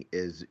everything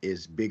is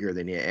bigger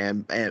than it,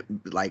 and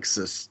like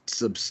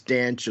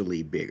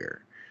substantially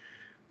bigger.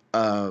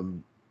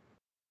 And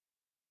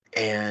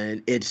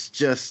it's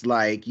just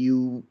like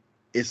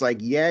it's like,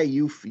 yeah,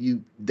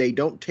 they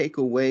don't take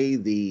away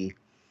the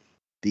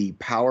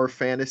power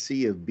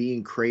fantasy of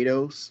being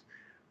Kratos,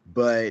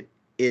 but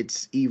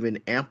it's even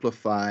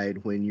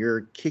amplified when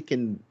you're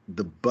kicking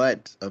the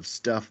butt of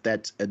stuff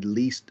that's at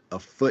least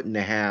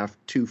 1.5 feet,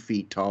 2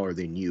 feet taller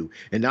than you,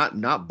 and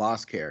not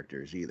boss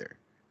characters either.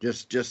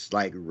 Just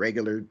like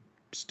regular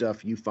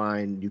stuff you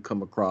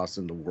come across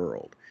in the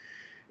world.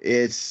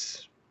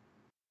 It's,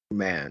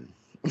 man.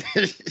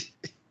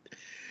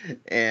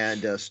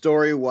 And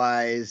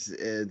story-wise,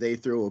 they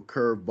threw a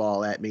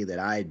curveball at me that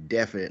I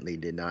definitely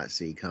did not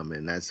see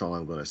coming. That's all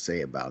I'm going to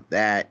say about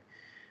that.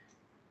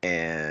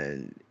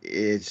 And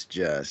it's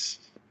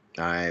just,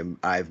 I'm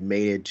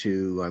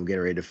getting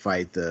ready to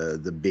fight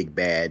the big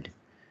bad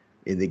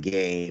in the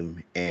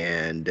game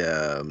and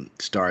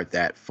start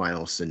that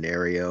final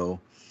scenario.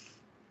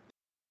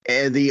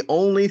 And the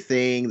only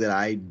thing that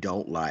I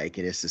don't like,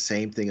 and it's the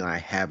same thing I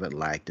haven't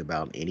liked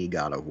about any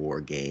God of War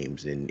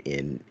games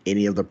in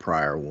any of the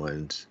prior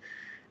ones,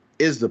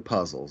 is the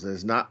puzzles. And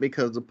it's not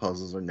because the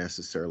puzzles are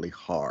necessarily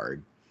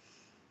hard.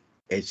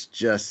 It's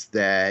just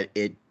that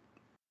it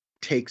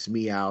takes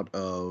me out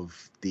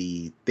of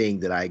the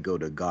thing that I go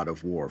to God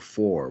of War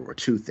for, or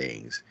two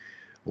things.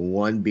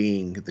 One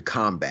being the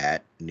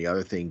combat, and the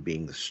other thing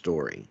being the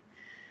story.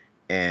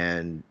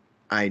 And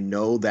I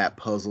know that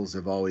puzzles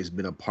have always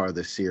been a part of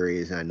the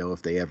series. And I know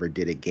if they ever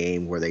did a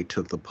game where they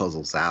took the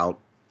puzzles out,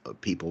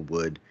 people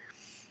would,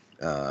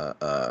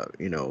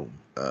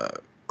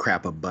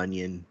 crap a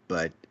bunion.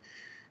 But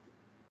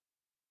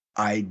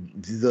I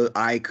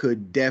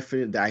could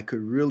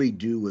really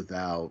do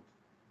without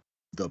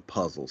the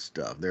puzzle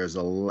stuff. There's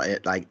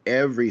like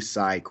every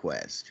side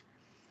quest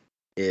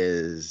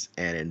is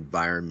an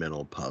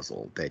environmental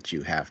puzzle that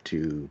you have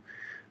to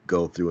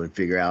go through and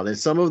figure out. And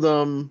some of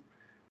them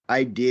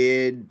I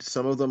did,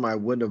 some of them I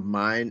wouldn't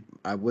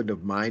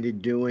have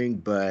minded doing,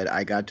 but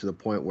I got to the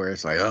point where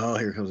it's like, oh,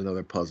 here comes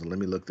another puzzle. Let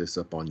me look this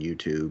up on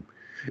YouTube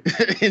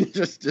and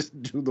just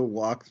do the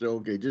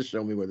walkthrough. Okay, just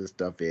show me where this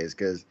stuff is,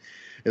 because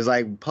it's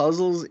like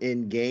puzzles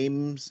in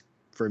games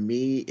for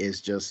me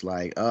is just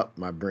like,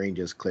 my brain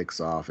just clicks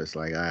off. It's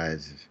like I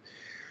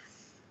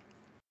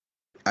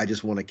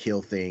just want to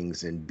kill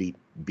things and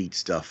beat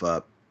stuff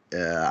up.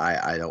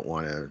 I don't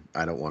want to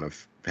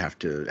have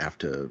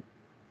to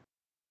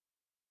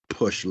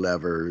push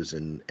levers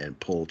and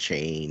pull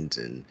chains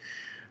and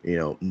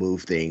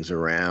move things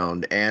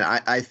around. And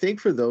I think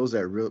for those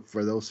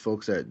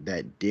folks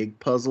that dig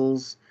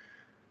puzzles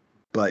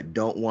but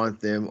don't want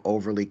them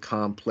overly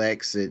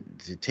complex to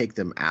take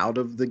them out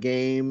of the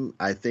game,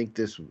 I think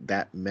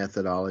that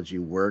methodology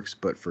works.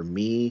 But for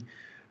me,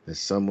 as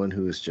someone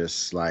who's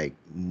just like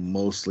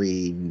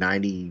mostly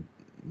 95%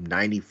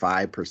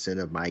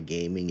 of my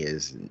gaming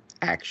is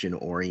action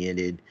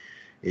oriented,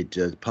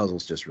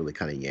 puzzles just really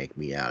kind of yank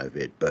me out of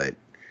it. But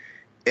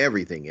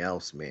everything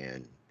else,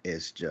 man,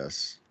 is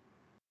just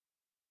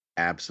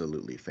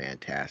absolutely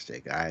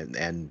fantastic.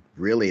 And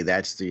really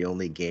that's the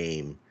only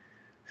game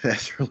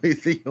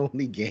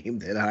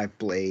that I've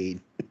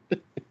played.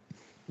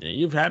 Yeah,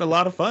 you've had a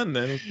lot of fun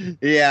then.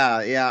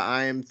 Yeah,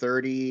 I am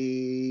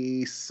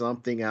 30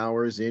 something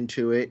hours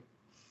into it.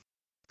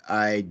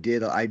 I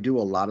do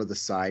a lot of the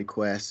side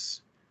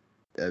quests.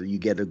 You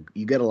get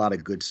a lot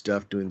of good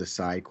stuff doing the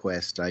side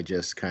quest. I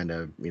just kind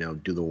of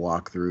do the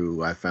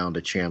walkthrough. I found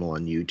a channel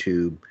on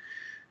YouTube,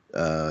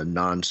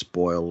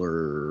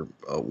 non-spoiler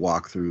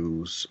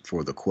walkthroughs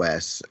for the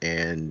quests,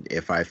 and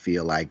if I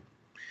feel like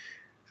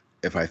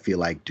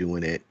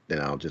doing it,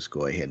 then I'll just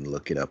go ahead and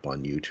look it up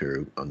on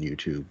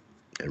YouTube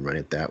and run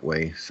it that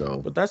way. So,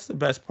 but that's the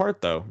best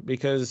part though,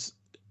 because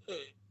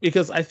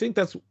I think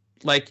that's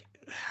like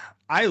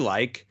I'm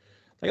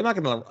not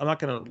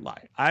gonna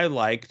lie. I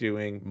like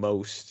doing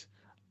most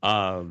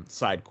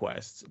side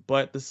quests,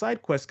 but the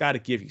side quests got to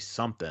give you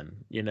something.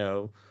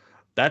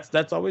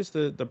 That's always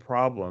the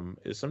problem,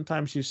 is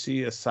sometimes you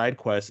see a side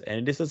quest and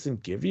it just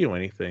doesn't give you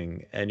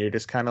anything, and you're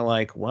just kind of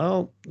like,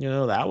 well,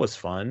 that was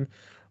fun,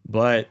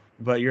 but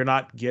you're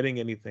not getting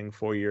anything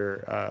for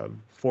your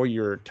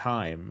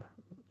time,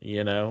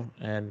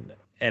 and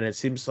it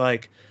seems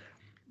like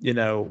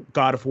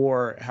God of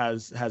War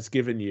has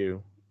given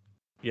you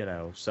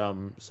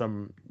some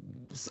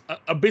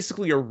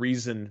basically a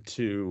reason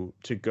to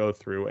go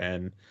through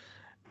and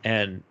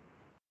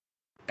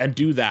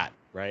do that,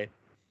 right?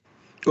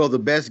 Well, the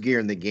best gear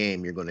in the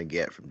game you're going to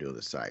get from doing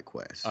the side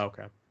quests.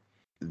 Okay.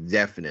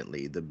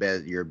 Definitely the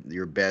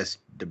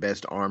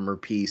best armor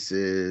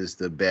pieces,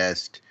 the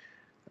best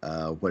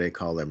what do they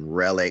call them,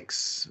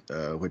 relics,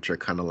 which are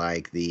kind of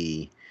like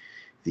these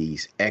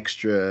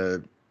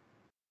extra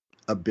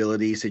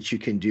abilities that you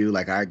can do.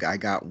 Like I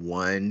got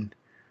one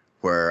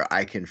where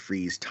I can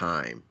freeze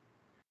time.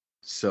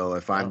 So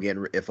if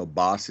if a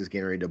boss is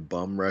getting ready to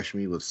bum rush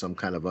me with some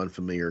kind of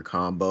unfamiliar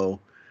combo,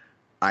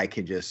 I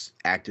can just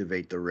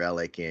activate the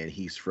relic and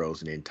he's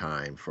frozen in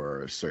time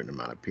for a certain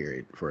amount of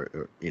period,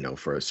 for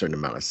a certain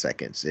amount of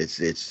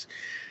seconds.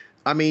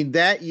 I mean,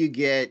 that you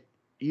get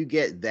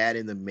that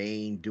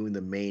in doing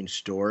the main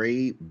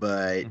story,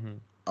 but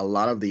a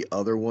lot of the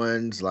other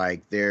ones,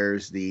 like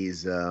there's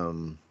these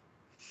and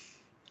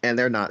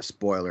they're not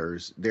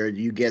spoilers.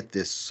 You get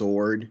this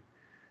sword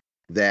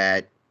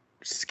that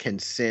can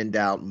send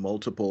out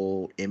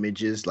multiple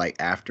images, like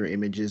after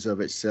images of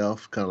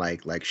itself, kind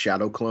of like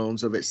shadow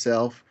clones of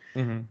itself,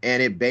 and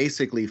it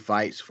basically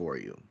fights for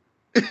you.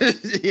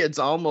 It's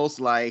almost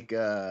like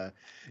a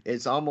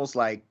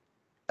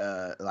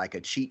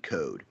cheat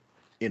code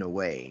in a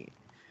way,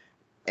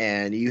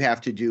 and you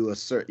have to do a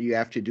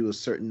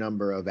certain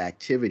number of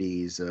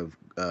activities of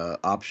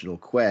optional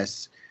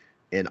quests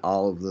in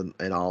all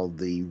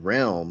the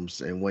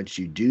realms, and once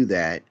you do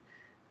that,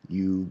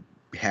 you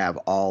have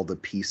all the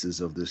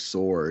pieces of the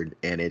sword,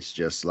 and it's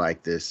just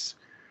like this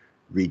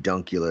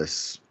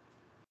redunculous,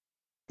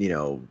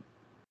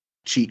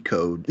 cheat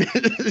code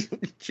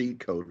cheat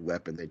code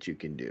weapon that you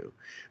can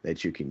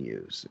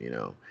use,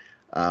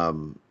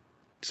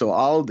 so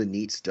all the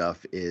neat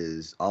stuff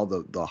is all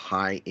the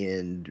high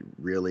end,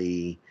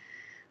 really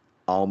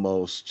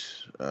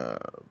almost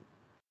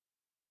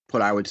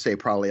what I would say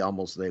probably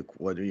almost like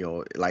what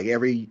like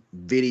every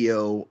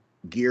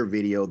gear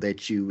video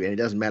and it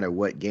doesn't matter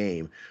what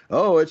game.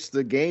 Oh, it's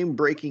the game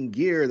breaking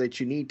gear that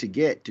you need to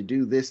get to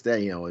do this,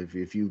 that,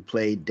 if you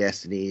played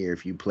Destiny, or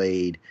if you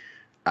played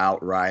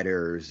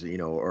Outriders,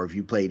 or if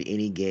you played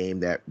any game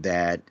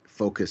that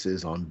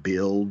focuses on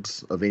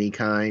builds of any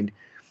kind,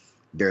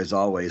 there's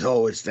always,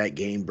 it's that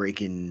game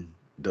breaking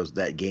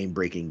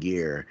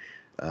gear.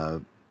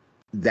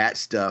 That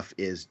stuff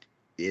is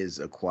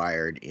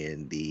acquired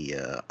in the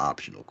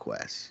optional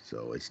quest,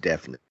 so it's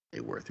definitely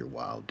worth your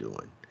while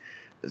doing.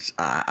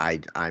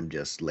 I'm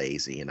just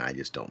lazy, and I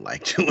just don't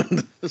like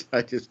doing this.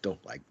 I just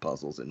don't like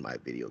puzzles in my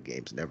video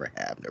games. Never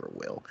have, never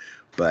will.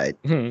 But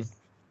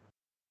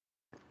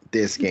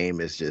this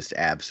game is just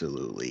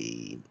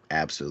absolutely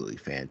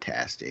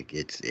fantastic.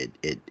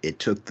 It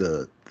took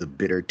the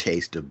bitter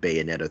taste of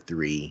Bayonetta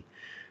 3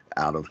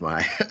 out of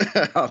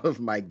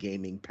my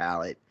gaming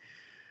palate,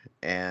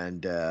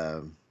 and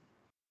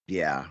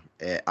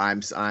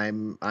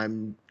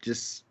I'm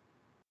just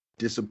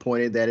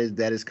disappointed that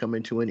is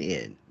coming to an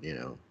end.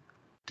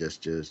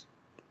 Just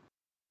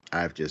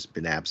I've just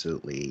been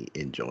absolutely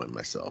enjoying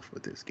myself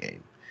with this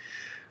game.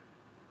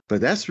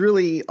 But that's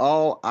really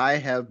all I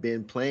have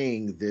been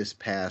playing this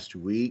past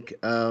week.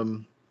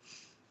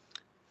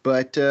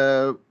 But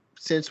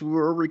since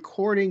we're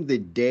recording the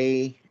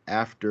day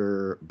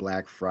after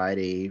Black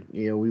Friday,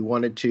 we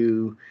wanted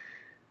to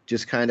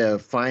just kind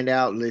of find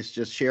out, let's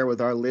just share with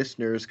our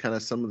listeners kind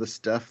of some of the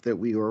stuff that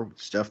we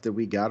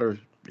got, or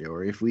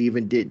if we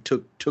even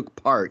took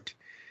part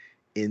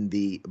in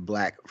the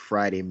Black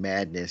Friday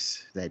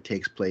madness that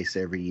takes place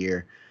every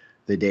year,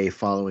 the day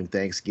following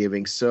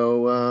Thanksgiving.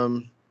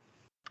 So,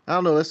 I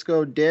don't know. Let's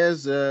go,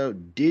 Des.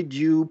 Did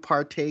you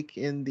partake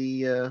in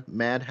the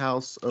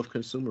madhouse of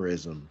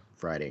consumerism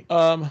Friday?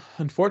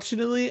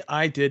 Unfortunately,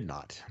 I did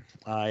not.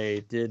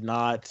 I did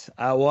not.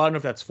 Well, I don't know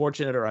if that's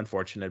fortunate or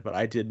unfortunate, but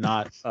I did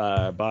not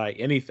buy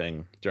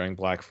anything during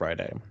Black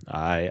Friday.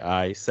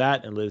 I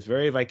sat and lived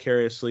very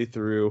vicariously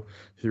through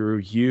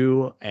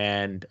you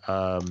and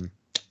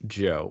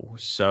Joe.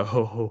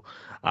 So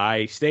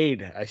I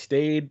stayed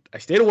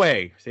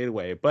away.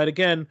 But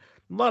again,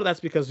 a lot of that's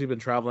because we've been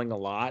traveling a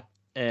lot,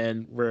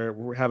 and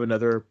we have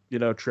another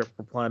trip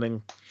we're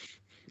planning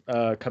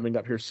coming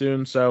up here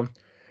soon. So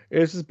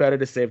it's just better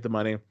to save the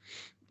money.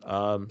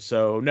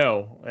 So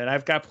no, and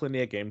I've got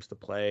plenty of games to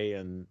play,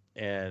 and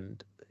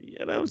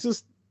it's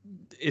just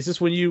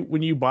when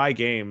you buy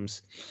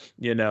games,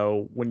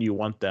 when you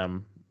want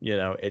them,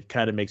 it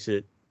kind of makes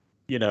it,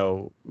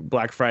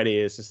 Black Friday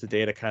is just the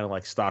day to kind of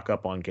like stock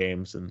up on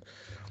games, and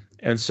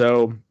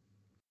so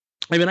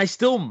I mean, I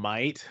still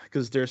might,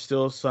 because there's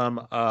still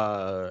some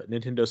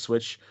Nintendo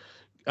Switch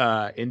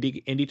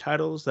indie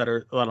titles that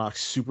are on like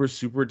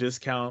super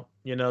discount,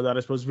 that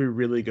are supposed to be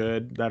really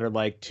good, that are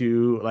like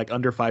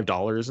under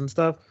 $5 and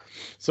stuff.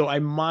 So I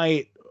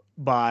might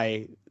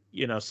buy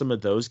some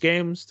of those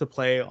games to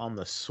play on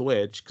the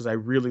Switch, because I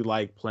really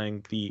like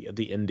playing the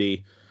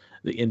indie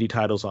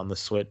titles on the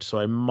Switch. So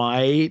I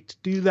might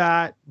do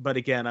that, but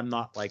again, I'm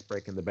not like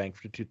breaking the bank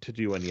to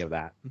do any of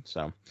that.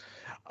 So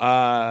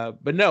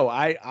but no,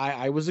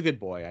 I was a good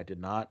boy. I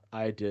did not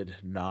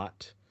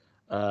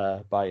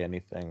buy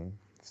anything.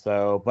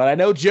 So, but I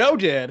know Joe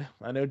did.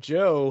 I know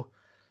Joe,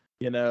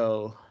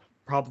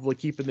 probably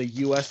keeping the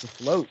U.S.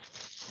 afloat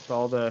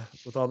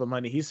with all the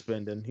money he's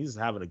spending. He's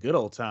having a good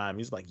old time.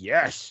 He's like,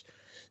 yes,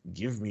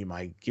 give me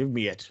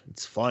it.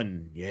 It's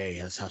fun.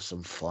 Yay, let's have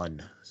some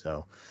fun.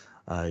 So,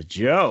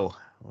 Joe,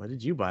 what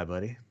did you buy,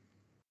 buddy?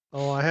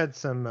 Oh, I had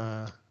some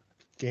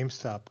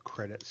GameStop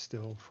credit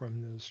still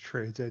from those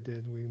trades I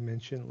did. We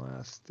mentioned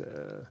last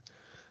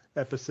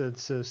episode.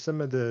 So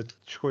some of the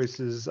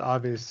choices,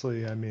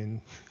 obviously, I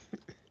mean,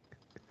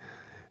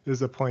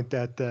 there's a point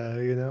that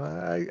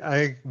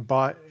I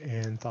bought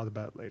and thought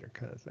about it later,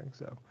 kind of thing.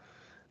 So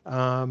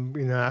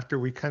after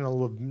we kind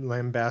of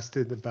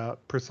lambasted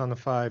about Persona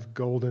 5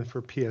 Golden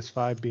for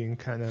PS5 being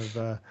kind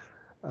of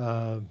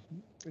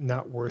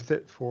not worth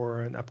it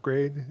for an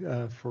upgrade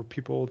for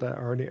people that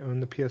already own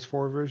the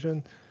PS4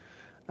 version,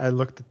 I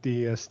looked at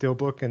the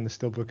Steelbook, and the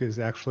Steelbook is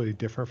actually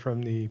different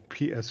from the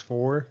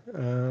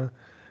PS4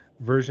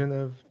 version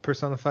of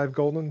Persona 5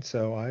 Golden,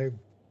 so I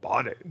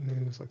bought it.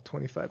 It was like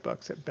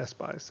 $25 at Best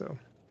Buy, so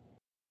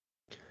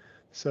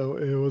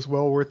it was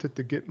well worth it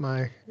to get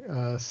my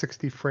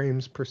 60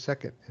 frames per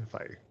second if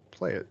I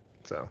play it.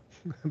 So,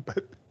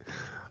 but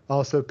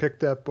also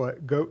picked up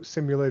Goat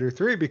Simulator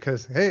 3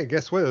 because, hey,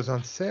 guess what? It was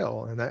on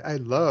sale, and I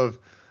love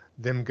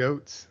them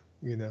goats,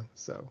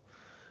 so.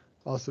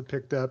 Also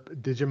picked up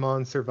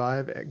Digimon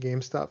Survive at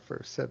GameStop for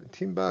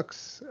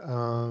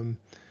 $17.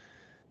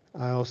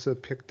 I also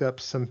picked up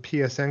some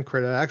PSN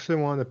credit. I actually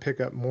wanted to pick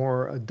up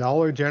more.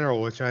 Dollar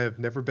General, which I have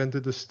never been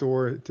to the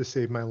store to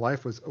save my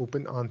life, was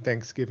open on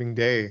Thanksgiving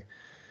Day.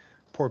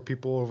 poor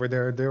people over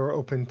there. They were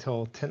open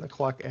till 10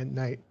 o'clock at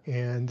night,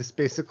 and this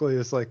basically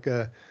is like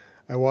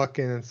I walk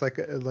in, and it's like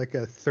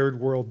a third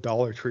world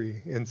Dollar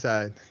Tree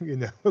inside.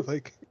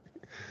 Like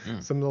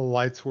some of the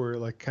lights were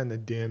like kind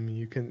of dim.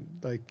 You can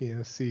like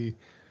see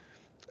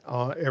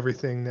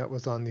everything that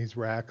was on these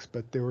racks,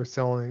 but they were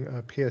selling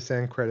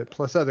PSN credit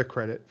plus other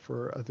credit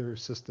for other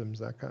systems,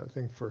 that kind of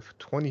thing, for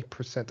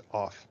 20%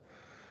 off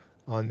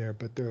on there.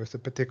 But there was a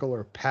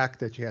particular pack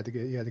that you had to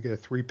get. You had to get a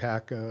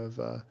 3-pack of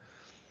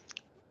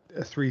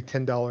three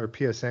 $10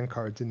 PSN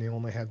cards, and they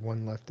only had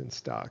one left in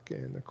stock.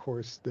 And of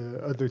course,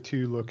 the other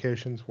 2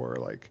 locations were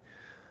like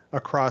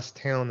across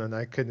town, and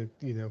I couldn't,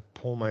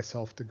 pull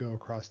myself to go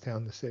across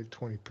town to save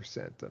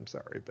 20%. I'm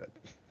sorry, but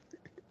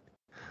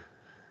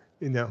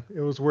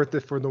it was worth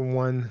it for the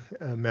one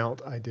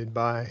amount I did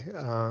buy.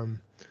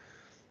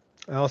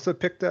 I also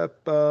picked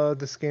up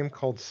this game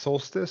called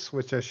Solstice,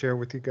 which I shared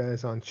with you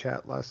guys on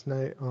chat last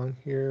night on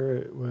here.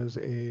 It was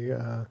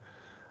a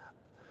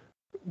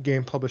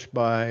game published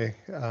by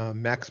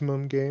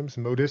Maximum Games,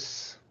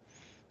 Modus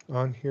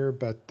on here,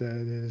 but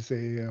it is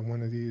a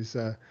one of these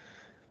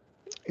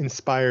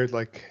inspired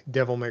like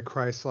Devil May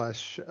Cry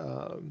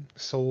 /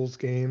 Souls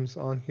games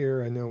on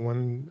here. I know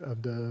one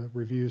of the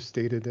reviews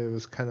stated it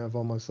was kind of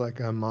almost like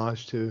a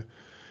homage to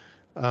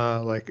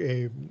like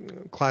a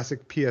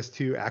classic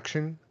PS2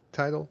 action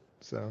title.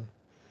 So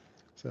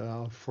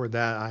for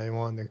that, I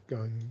wanted to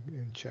go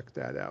and check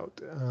that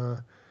out.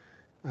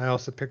 I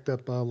also picked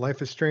up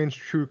Life is Strange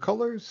True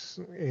Colors,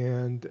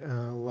 and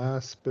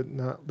last but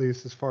not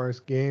least, as far as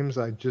games,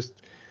 I just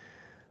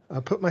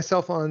put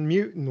myself on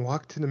mute and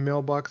walked to the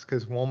mailbox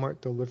because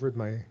Walmart delivered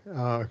my,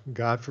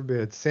 God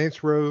forbid,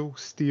 Saints Row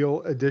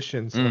Steel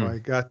Edition. So I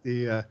got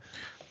the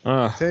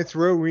Saints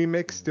Row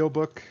Remake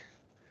Steelbook.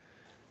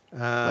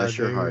 Bless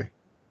your heart.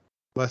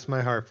 Bless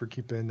my heart for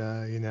keeping,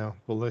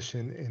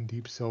 Volition and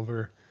Deep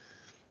Silver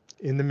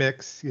in the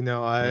mix.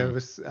 I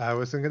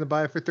wasn't gonna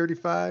buy it for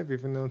 $35,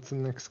 even though it's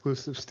an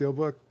exclusive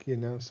Steelbook.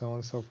 So on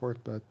and so forth.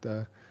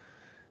 But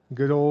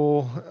good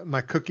old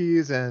my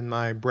cookies and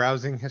my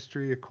browsing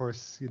history, of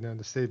course,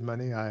 to save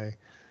money, I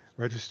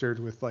registered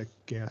with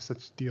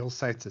such deal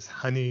sites as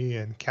Honey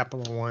and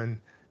Capital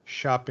One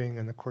Shopping,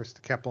 and of course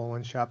the Capital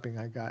One Shopping,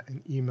 I got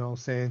an email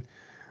saying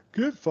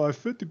get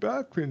 $5.50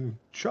 back in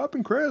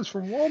shopping credits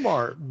from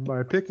Walmart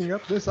by picking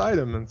up this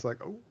item, and it's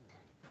like, oh,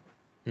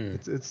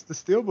 it's the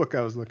Steelbook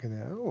I was looking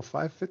at. Oh,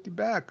 $5.50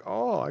 back.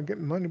 Oh, I get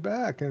money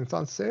back, and it's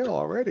on sale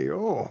already.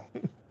 Oh,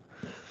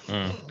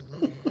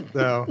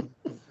 so.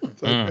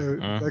 It's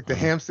like the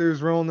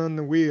hamster's rolling on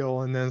the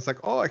wheel, and then it's like,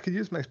 oh, I could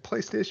use my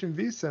PlayStation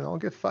Visa, and I'll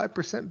get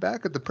 5%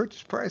 back at the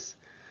purchase price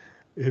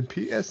in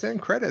PSN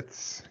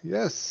credits.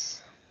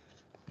 Yes.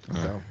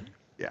 So,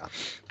 yeah.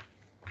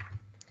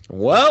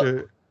 Well,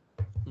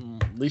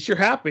 at least you're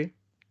happy.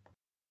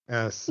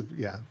 Yes.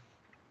 Yeah.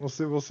 We'll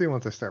see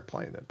once I start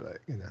playing it, but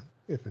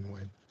if and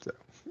when. So.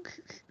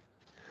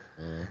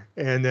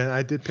 And then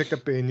I did pick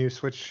up a new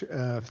Switch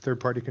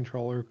third-party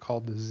controller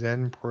called the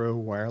Zen Pro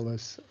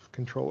Wireless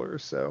controller.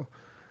 So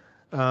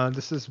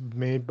this is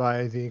made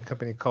by the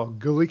company called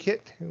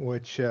GuliKit,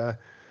 which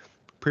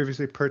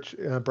previously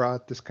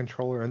brought this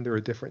controller under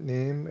a different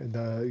name. And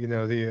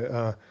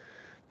the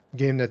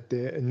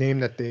name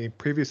that they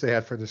previously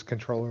had for this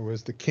controller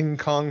was the King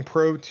Kong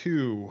Pro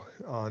 2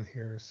 on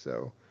here.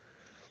 So.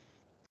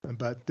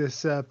 But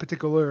this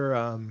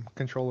particular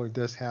controller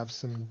does have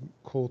some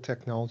cool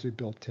technology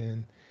built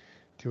in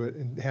to it.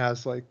 It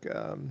has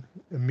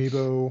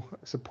Amiibo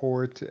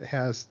support. It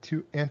has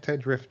 2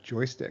 anti-drift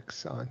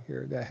joysticks on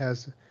here that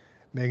has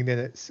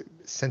magnetic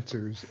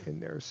sensors in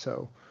there.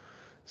 So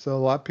a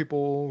lot of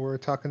people were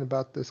talking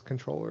about this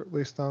controller, at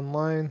least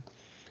online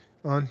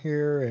on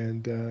here,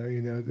 and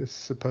this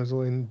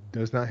supposedly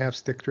does not have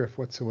stick drift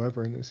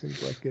whatsoever, and it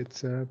seems like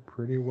it's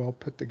pretty well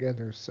put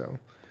together. So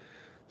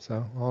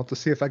I'll have to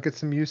see if I get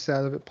some use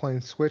out of it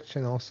playing Switch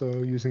and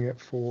also using it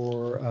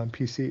for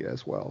PC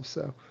as well.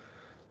 So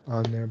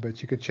on there,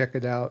 but you could check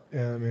it out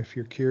if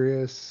you're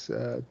curious.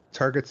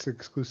 Target's the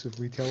exclusive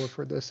retailer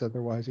for this.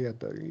 Otherwise, you have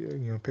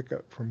to pick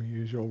up from your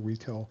usual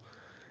retail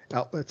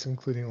outlets,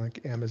 including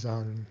like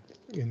Amazon.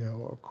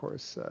 Of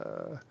course,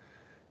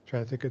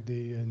 trying to think of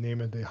the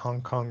name of the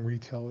Hong Kong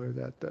retailer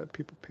that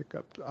people pick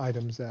up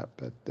items at,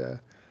 but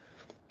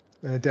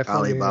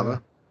definitely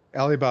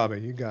Alibaba.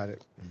 You got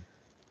it.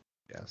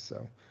 Yeah,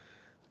 so,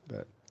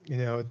 but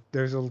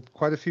there's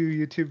quite a few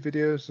YouTube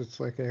videos. It's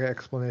like an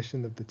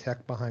explanation of the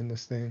tech behind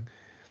this thing.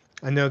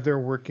 I know they're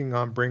working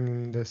on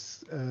bringing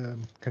this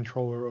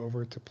controller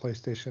over to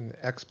PlayStation and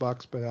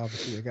Xbox, but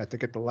obviously they got to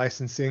get the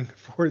licensing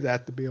for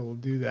that to be able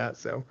to do that.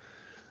 So,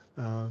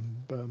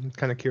 but I'm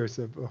kind of curious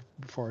as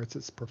far as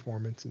its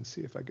performance and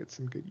see if I get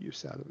some good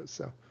use out of it.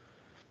 So,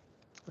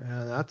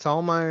 that's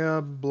all my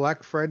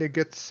Black Friday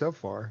gets so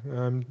far.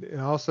 I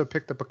also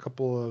picked up a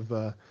couple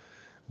of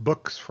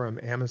books from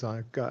Amazon.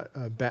 I've got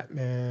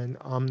Batman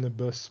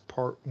Omnibus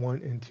Part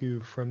 1 and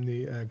 2 from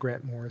the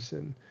Grant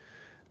Morrison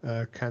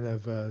kind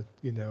of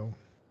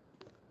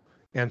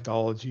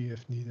anthology,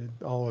 if needed.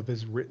 All of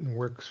his written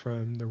works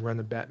from the run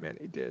of Batman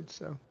he did.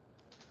 So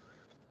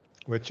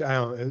which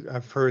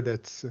I've heard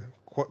that's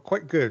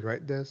quite good,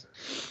 right, Des?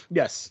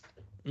 Yes.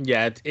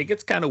 Yeah, it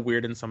gets kind of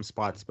weird in some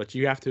spots, but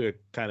you have to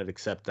kind of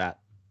accept that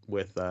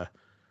with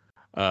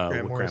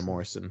Grant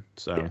Morrison.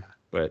 So, Yeah.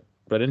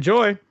 but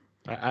enjoy.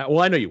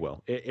 I know you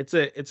will. It's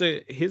a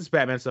his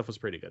Batman stuff was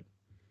pretty good.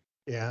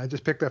 Yeah, I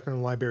just picked up in the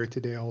library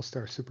today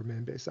All-Star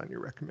Superman based on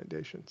your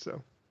recommendation.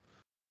 So,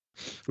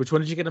 which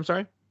one did you get? I'm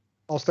sorry.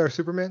 All-Star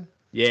Superman.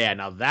 Yeah,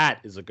 now that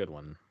is a good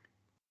one.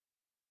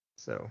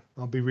 So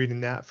I'll be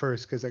reading that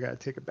first because I got to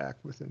take it back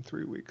within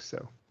 3 weeks.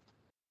 So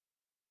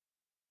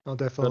I'll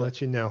definitely let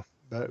you know.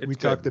 But we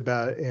talked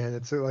about it, and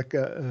it's like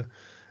a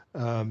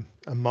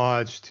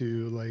homage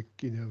to, like,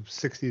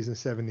 60s and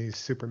 70s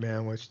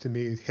Superman, which to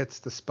me hits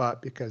the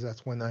spot because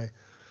that's when I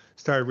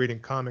started reading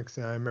comics,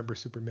 and I remember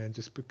Superman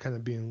just kind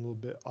of being a little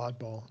bit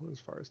oddball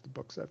as far as the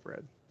books I've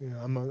read.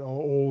 I'm an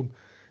old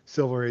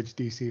Silver Age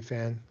DC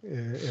fan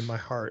in my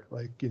heart,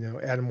 like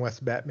Adam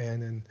West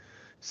Batman and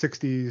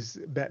 60s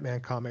Batman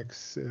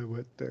comics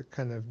with the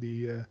kind of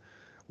the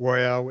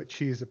Royale with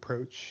cheese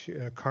approach,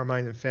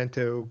 Carmine and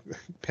Fanto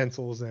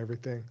pencils and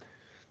everything.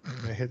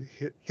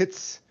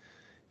 Hits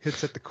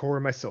at the core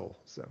of my soul.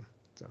 So.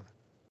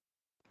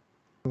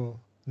 Cool.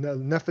 No,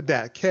 enough of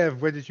that. Kev,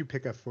 what did you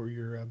pick up for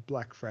your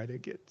Black Friday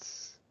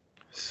gets?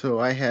 So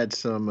I had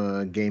some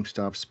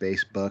GameStop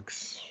Space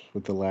Bucks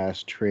with the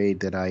last trade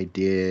that I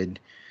did.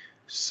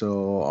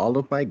 So all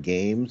of my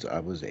games I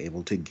was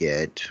able to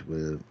get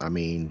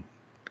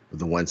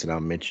the ones that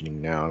I'm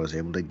mentioning now, I was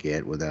able to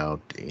get without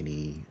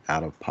any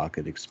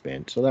out-of-pocket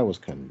expense. So that was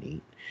kind of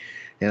neat.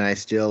 And I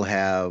still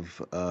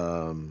have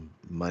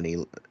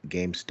money,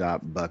 GameStop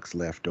bucks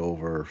left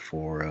over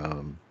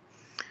for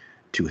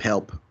to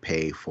help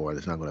pay for.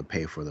 It's not going to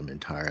pay for them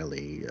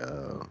entirely.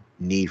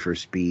 Need for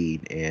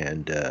Speed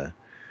and that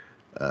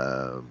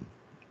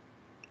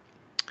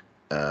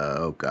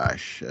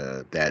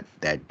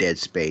Dead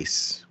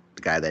Space.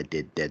 The guy that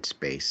did Dead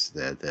Space,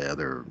 the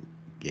other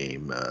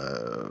game.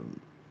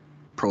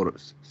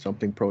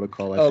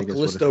 Protocol. I think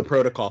Callisto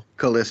Protocol.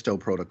 Callisto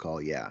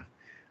Protocol, yeah.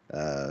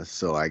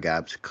 So I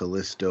got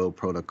Callisto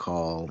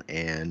Protocol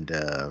and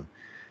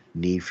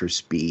Need for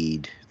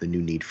Speed, the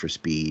new Need for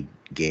Speed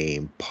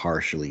game,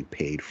 partially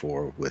paid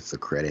for with the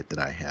credit that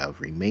I have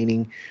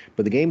remaining.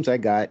 But the games I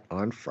got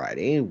on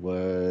Friday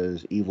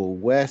was Evil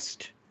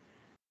West,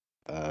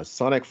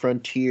 Sonic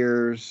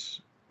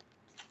Frontiers,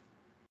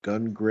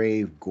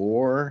 Gungrave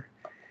Gore,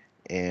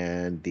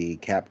 and the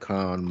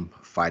Capcom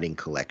Fighting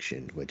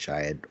Collection, which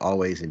I had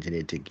always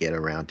intended to get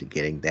around to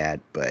getting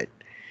that, but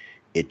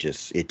it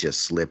just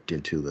slipped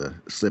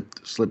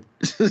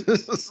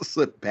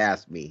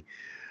past me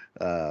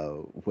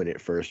when it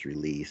first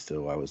released.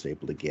 So I was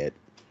able to get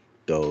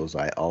those.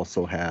 I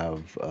also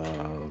have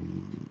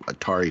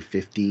Atari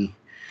 50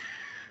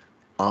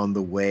 on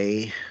the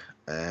way,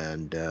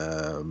 and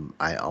they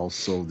had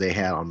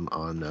on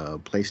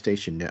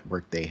PlayStation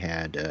Network, they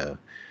had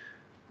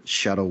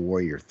Shadow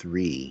Warrior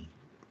 3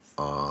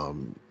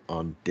 on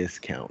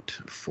discount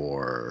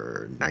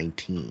for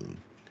 $19.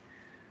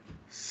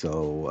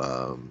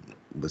 So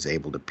was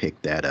able to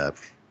pick that up.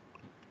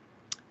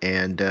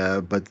 And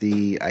but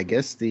I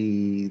guess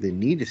the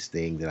neatest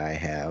thing that I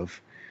have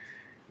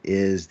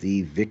is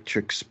the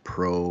Victrix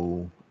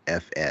Pro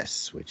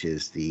FS, which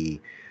is the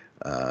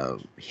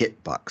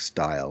hitbox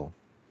style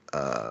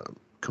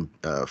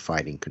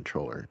fighting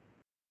controller.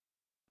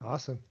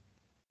 Awesome.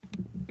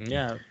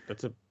 Yeah,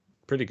 that's a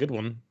pretty good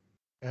one.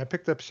 I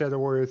picked up Shadow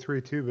Warrior 3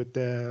 too, but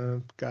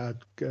there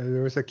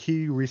was a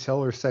key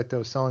reseller site that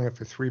was selling it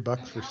for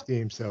 $3 for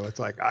Steam, so it's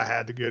like I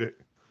had to get it.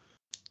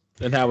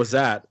 And how was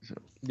that?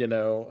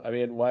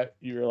 What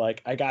you were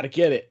like, I gotta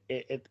get it.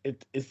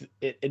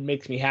 It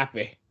makes me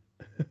happy.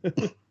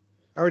 I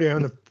already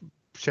own the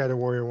Shadow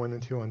Warrior 1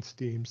 and 2 on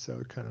Steam, so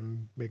it kind of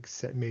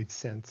made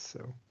sense.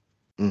 So.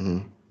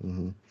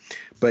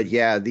 But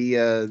yeah,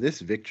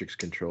 this Victrix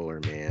controller,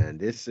 man,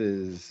 this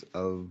is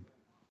of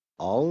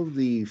all of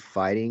the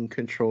fighting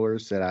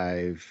controllers that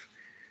I've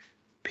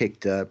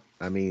picked up.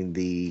 I mean,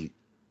 the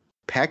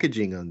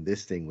packaging on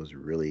this thing was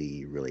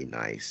really, really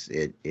nice.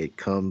 It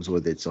comes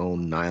with its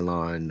own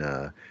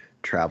nylon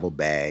travel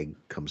bag,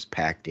 comes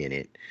packed in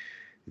it.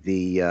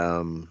 It's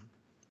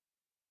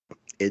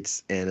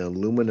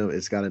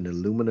got an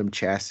aluminum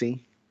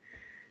chassis,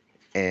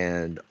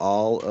 and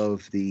all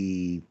of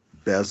the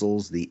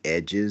bezels, the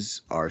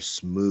edges are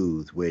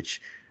smooth,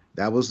 which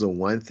that was the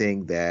one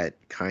thing that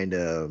kind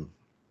of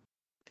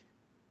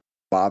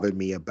bothered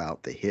me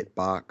about the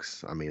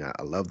hitbox. I mean,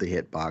 I love the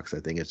hitbox. I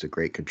think it's a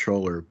great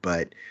controller,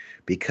 but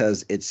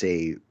because it's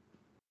a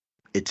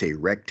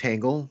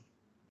rectangle,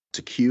 it's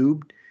a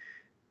cube,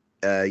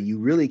 you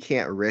really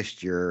can't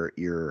rest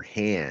your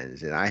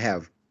hands. And I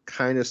have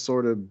kind of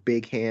sort of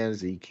big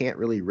hands, and you can't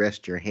really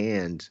rest your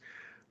hands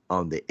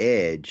on the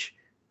edge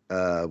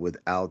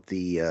without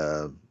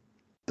the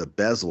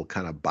bezel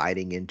kind of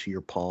biting into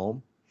your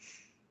palm.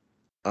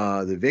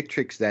 The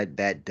Victrix that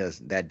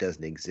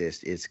doesn't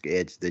exist.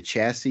 It's the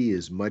chassis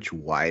is much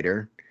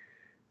wider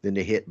than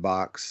the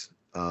hitbox,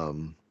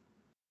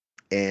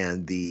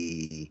 and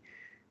the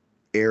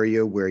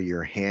area where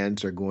your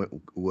hands are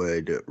going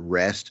would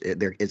rest.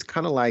 It's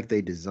kind of like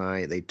they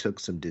took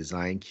some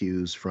design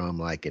cues from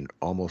like an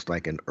almost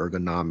like an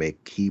ergonomic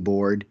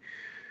keyboard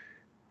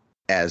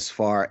as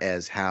far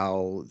as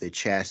how the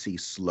chassis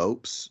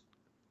slopes,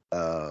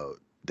 the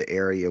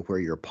area where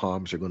your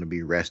palms are going to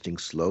be resting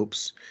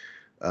slopes.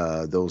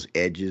 Those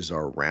edges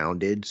are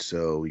rounded,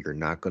 so you're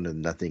not going to,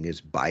 nothing is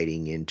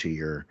biting into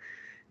your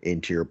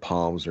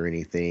palms or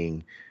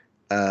anything.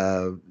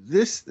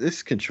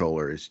 This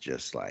controller is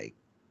just like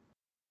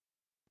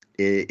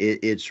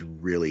it's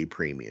really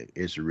premium.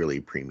 It's really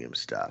premium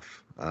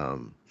stuff.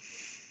 And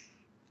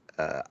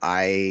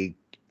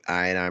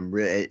I'm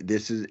really,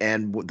 this is,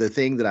 and the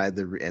thing that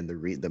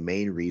the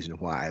main reason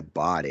why I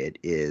bought it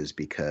is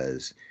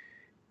because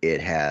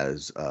it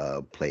has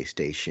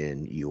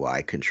PlayStation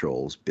UI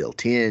controls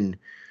built in,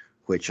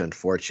 which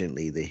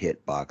unfortunately the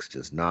Hitbox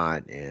does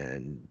not.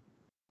 And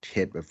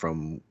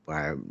from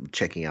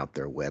checking out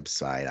their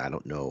website, I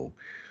don't know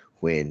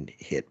when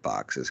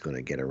Hitbox is going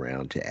to get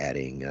around to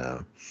adding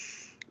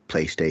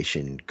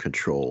PlayStation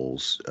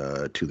controls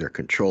to their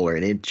controller,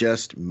 and it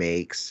just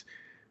makes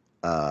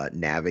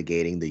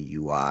navigating the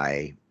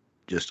UI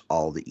just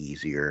all the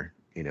easier.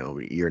 You know,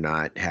 you're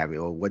not having,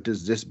 oh, what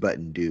does this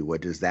button do? What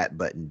does that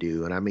button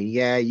do? And I mean,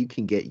 yeah, you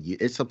can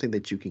it's something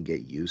that you can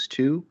get used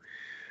to,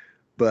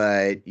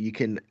 but you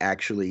can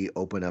actually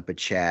open up a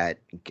chat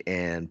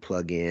and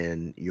plug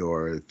in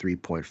your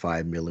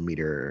 3.5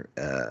 millimeter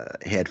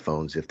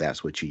headphones, if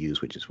that's what you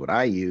use, which is what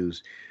I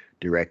use,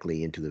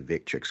 directly into the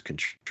Victrix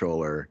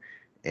controller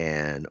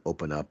and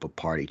open up a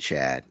party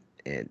chat,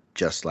 and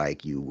just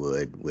like you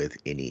would with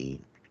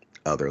any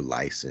other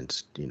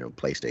licensed,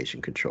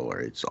 PlayStation controller.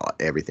 It's all,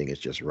 everything is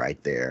just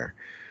right there.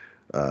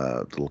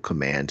 Little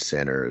command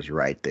center is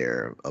right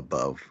there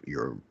above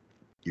your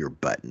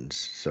buttons.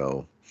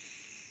 So,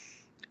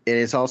 and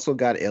it's also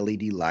got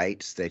LED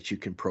lights that you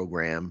can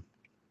program,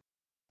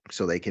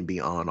 so they can be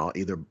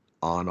either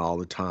on all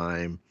the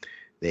time.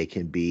 They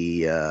can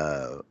be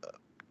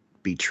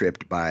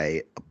tripped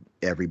by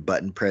every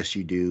button press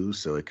you do,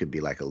 so it could be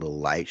like a little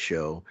light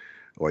show,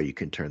 or you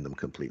can turn them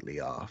completely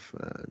off.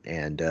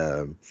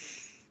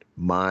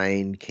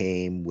 Mine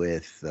came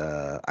with,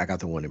 I got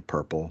the one in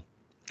purple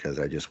because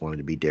I just wanted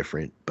to be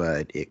different,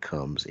 but it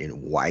comes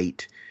in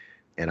white,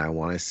 and I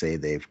want to say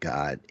they've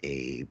got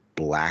a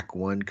black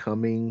one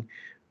coming,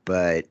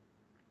 but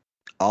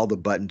all the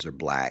buttons are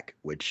black,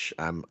 which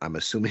I'm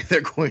assuming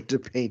they're going to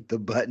paint the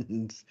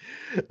buttons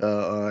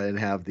and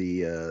have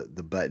the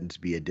buttons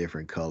be a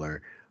different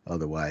color.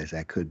 Otherwise,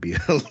 that could be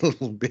a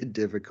little bit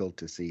difficult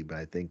to see. But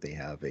I think they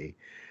have a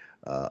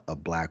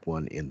black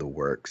one in the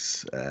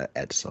works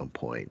at some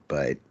point.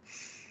 But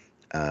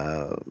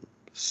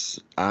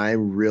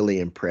I'm really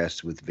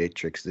impressed with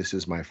Victrix. This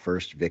is my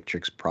first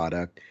Victrix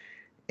product,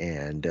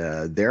 and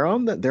they're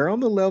on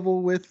the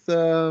level with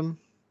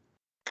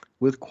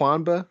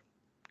Quanba,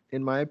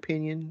 in my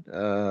opinion.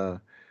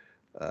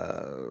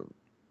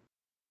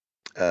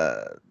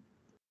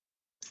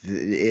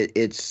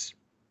 It's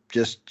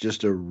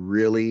just a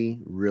really,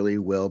 really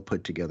well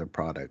put together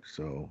product.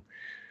 So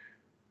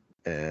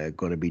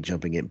going to be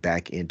jumping it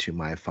back into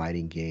my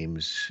fighting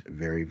games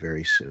very,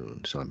 very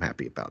soon. So I'm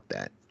happy about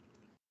that.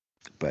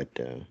 But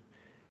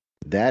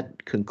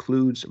that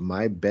concludes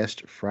my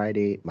Black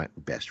Friday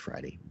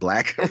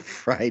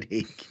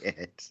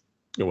get.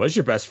 It was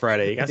your best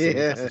Friday. You got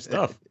some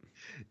stuff.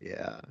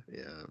 Yeah.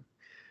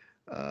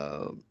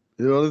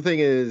 The other thing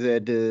is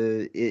that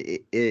the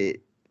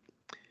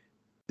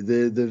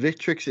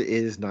Victrix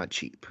is not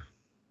cheap.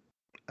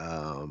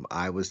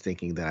 I was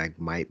thinking that I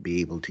might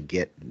be able to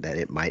get that.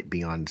 It might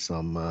be on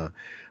some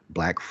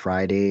Black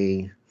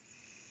Friday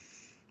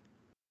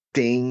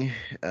thing,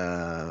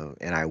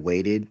 and I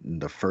waited.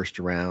 The first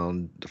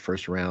round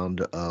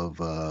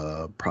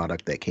of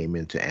product that came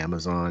into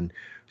Amazon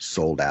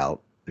sold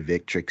out. The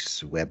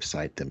Victrix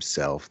website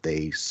themselves,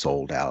 they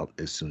sold out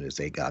as soon as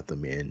they got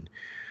them in.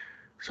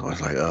 So I was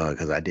like,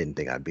 because I didn't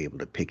think I'd be able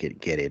to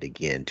get it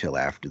again till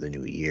after the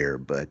new year.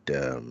 But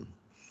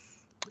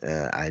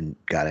I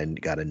got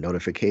a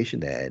notification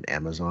that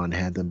Amazon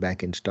had them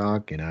back in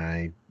stock, and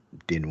I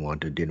didn't want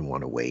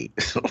to wait,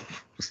 so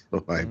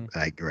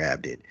I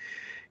grabbed it.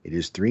 It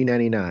is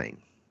 $3.99.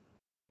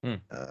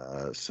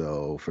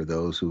 So for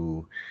those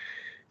who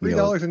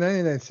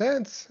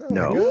 $3.99. Oh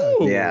no,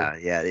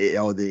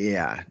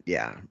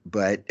 yeah.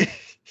 But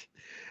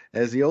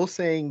as the old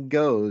saying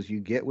goes, you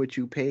get what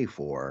you pay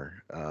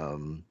for.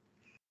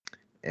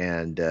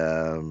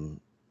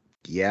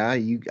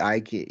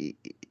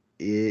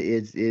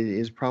 It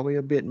is probably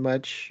a bit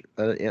much.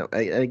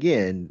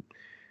 Again,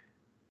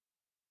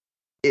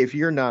 if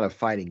you're not a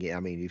fighting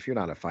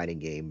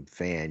game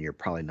fan, you're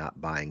probably not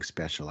buying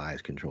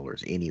Specialized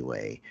controllers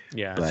anyway.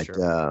 Yeah, but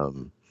sure.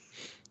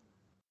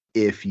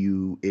 If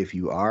you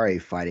are a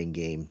fighting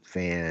game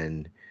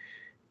fan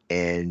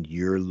and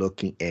you're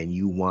looking and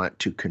you want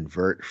to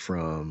convert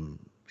from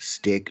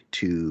stick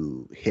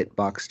to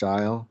hitbox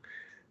style,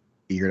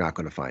 you're not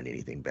going to find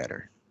anything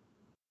better.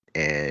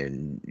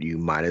 and you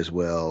might as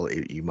well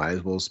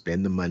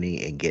spend the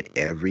money and get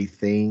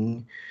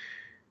everything.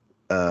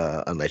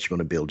 Unless you want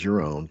to build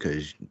your own,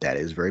 because that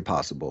is very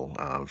possible.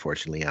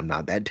 Unfortunately, I'm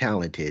not that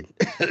talented.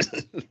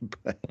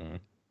 but,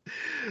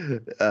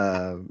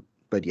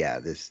 but yeah,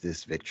 this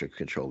Victrix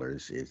controller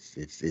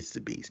it's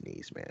the bee's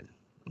knees, man.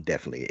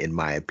 Definitely, in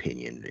my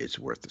opinion, it's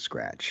worth the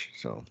scratch.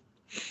 So,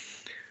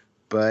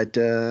 but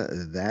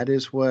that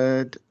is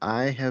what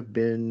I have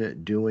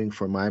been doing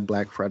for my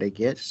Black Friday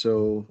get.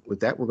 So, with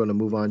that, we're going to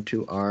move on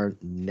to our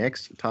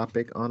next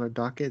topic on our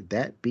docket.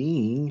 That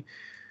being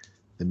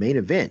the main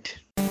event.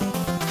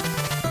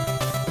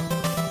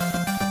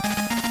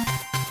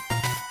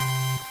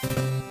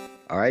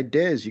 All right,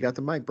 Dez, you got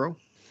the mic, bro.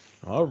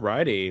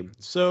 Alrighty.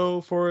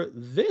 So for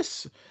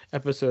this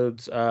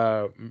episode's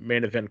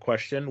main event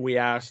question, we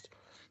asked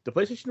the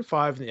PlayStation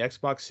 5 and the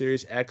Xbox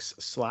Series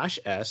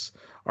X/S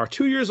are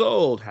 2 years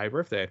old. Happy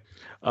birthday.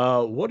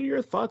 What are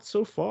your thoughts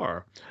so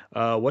far?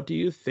 What do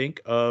you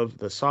think of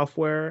the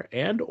software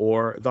and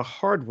or the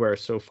hardware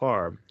so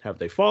far? Have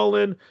they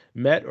fallen,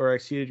 met, or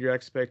exceeded your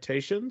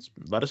expectations?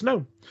 Let us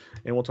know,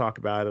 and we'll talk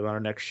about it on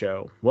our next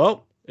show.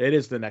 Well, it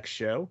is the next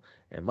show,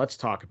 and let's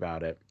talk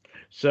about it.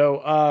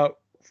 So,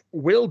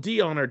 Will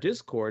D on our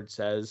Discord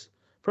says,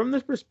 from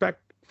the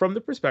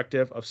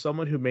perspective of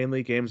someone who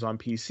mainly games on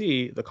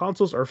PC, the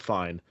consoles are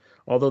fine,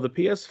 although the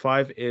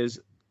PS5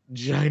 is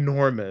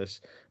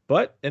ginormous.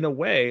 But in a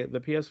way, the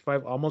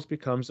PS5 almost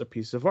becomes a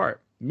piece of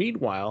art.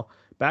 Meanwhile,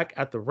 back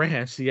at the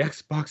ranch, the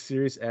Xbox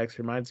Series X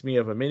reminds me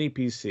of a mini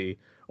PC.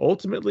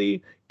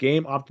 Ultimately,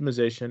 game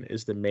optimization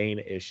is the main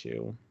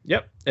issue.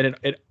 Yep, and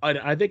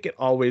I think it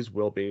always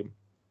will be.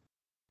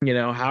 You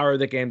know, how are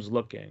the games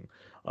looking?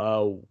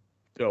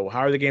 So how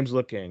are the games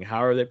looking?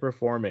 How are they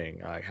performing?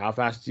 How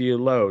fast do you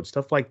load?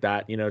 Stuff like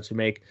that, you know, to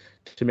make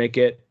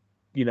it,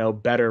 you know,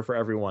 better for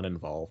everyone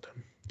involved.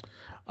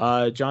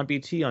 John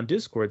BT on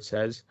Discord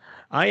says,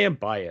 I am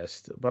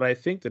biased, but I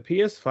think the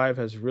PS5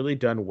 has really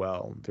done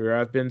well. There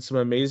have been some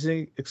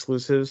amazing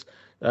exclusives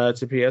to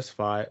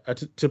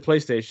PS5 to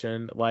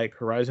PlayStation, like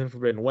Horizon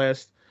Forbidden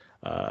West,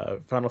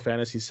 Final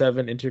Fantasy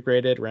VII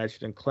Integrated,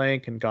 Ratchet and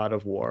Clank, and God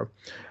of War.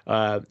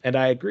 And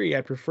I agree.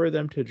 I prefer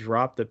them to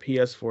drop the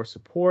PS4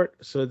 support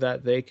so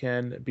that they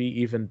can be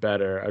even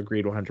better.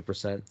 Agreed,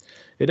 100%.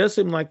 It does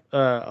seem like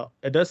the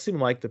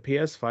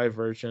PS5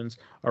 versions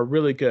are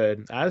really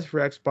good. As for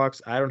Xbox,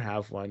 I don't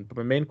have one, but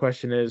my main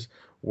question is,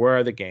 where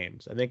are the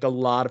games? I think a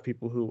lot of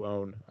people who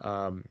own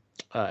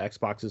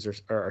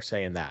Xboxes are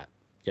saying that,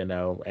 you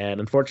know,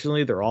 and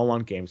unfortunately, they're all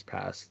on Games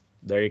Pass.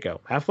 There you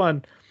go. Have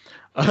fun.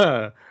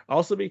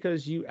 Also,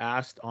 because you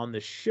asked on the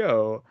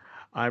show,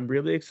 I'm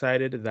really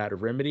excited that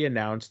Remedy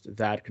announced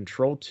that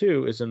Control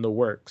 2 is in the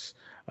works,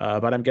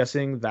 but I'm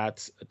guessing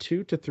that's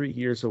 2 to 3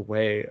 years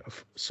away.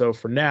 So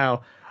for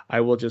now, I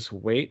will just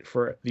wait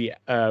for the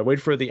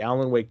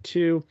Alan Wake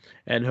 2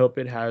 and hope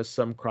it has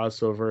some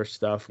crossover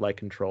stuff like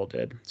Control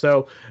did.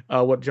 So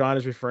what John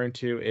is referring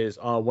to is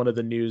one of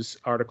the news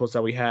articles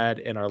that we had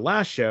in our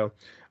last show.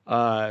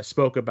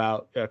 Spoke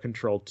about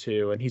Control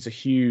 2, and he's a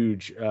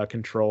huge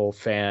Control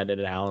fan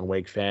and an Alan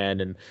Wake fan,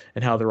 and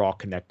how they're all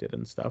connected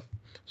and stuff.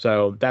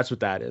 So that's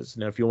what that is.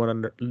 Now, if you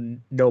want to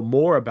know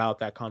more about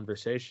that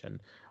conversation,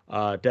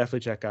 definitely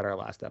check out our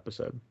last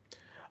episode.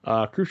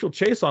 Crucial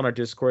Chase on our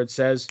Discord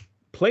says,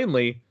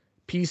 plainly,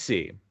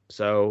 PC.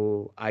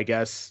 So I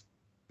guess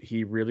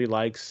he really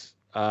likes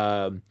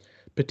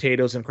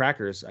potatoes and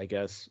crackers, I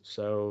guess.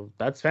 So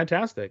that's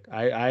fantastic.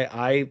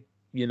 I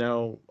you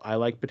know, I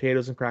like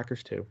potatoes and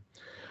crackers too.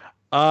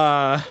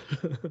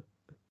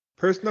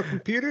 Personal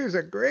computers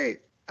are great.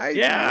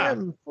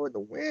 IGM for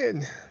the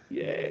win.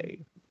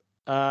 Yay.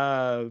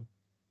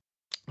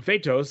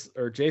 Phaetos,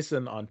 or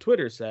Jason on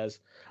Twitter, says,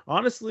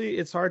 honestly,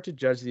 it's hard to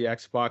judge the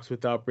Xbox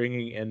without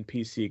bringing in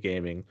PC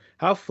gaming.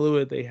 How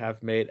fluid they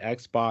have made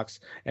Xbox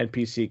and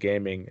PC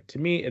gaming. To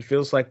me, it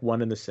feels like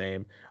one and the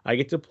same. I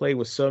get to play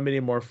with so many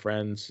more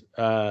friends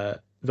the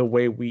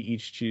way we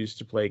each choose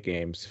to play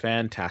games.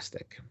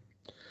 Fantastic.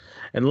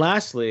 And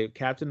lastly,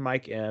 Captain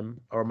Mike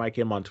M, or Mike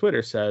M on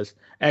Twitter, says,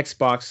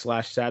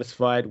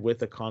 Xbox/satisfied with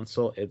the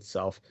console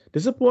itself.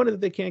 Disappointed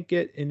that they can't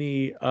get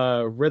any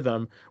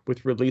rhythm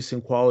with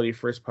releasing quality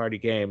first-party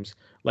games,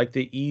 like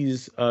the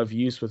ease of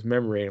use with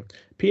memory.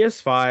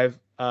 PS5,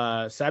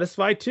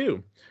 satisfied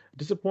too.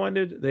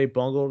 Disappointed they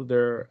bungled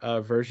their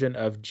version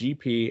of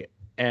GP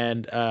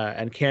and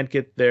can't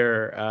get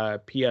their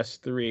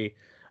PS3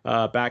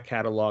 back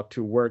catalog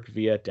to work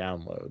via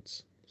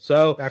downloads.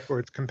 So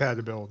backwards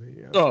compatibility.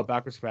 Yeah. Oh,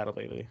 backwards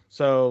compatibility.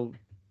 So,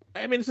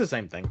 I mean, it's the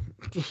same thing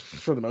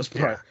for the most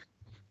part.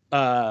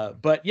 Yeah.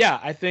 But yeah,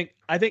 I think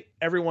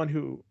everyone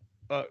who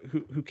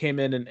came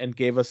in and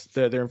gave us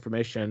their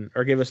information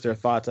or gave us their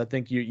thoughts, I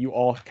think you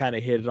all kind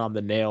of hit it on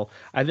the nail.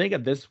 I think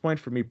at this point,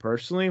 for me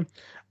personally,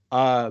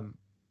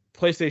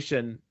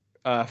 PlayStation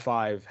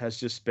 5 has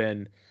just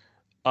been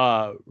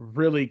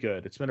really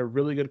good. It's been a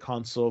really good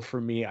console for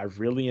me. I've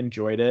really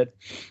enjoyed it.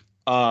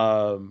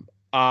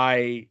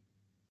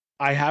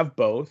 I have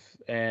both,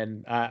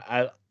 and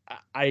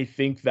I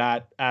think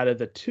that out of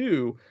the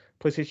two,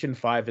 PlayStation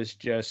 5 is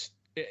just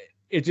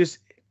it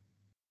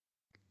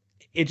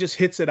just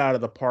hits it out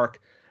of the park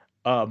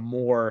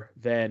more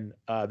than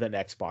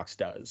Xbox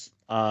does.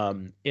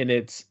 In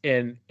its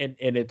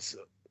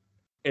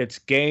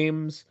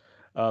games,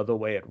 the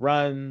way it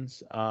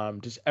runs,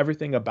 just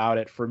everything about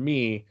it for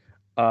me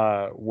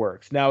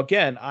works. Now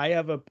again, I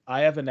have an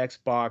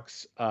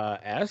Xbox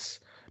S,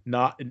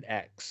 not an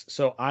X,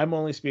 so I'm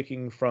only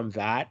speaking from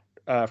that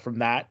from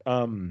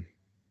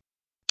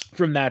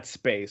that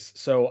space.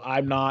 So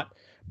I'm not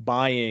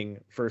buying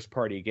first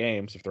party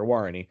games, if there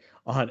were any,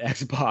 on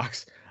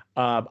Xbox.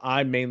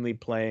 I'm mainly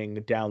playing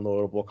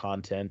downloadable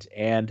content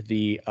and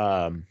their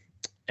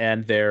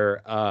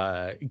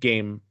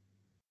Game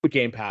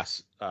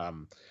Pass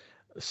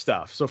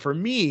stuff. So for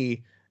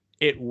me,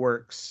 it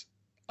works.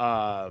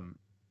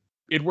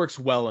 It works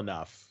well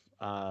enough.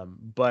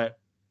 But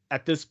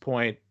at this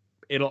point,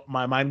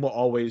 my mind will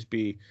always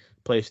be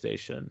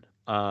PlayStation.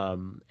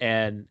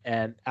 And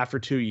after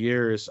 2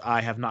 years,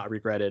 I have not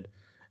regretted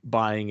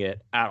buying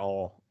it at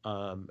all.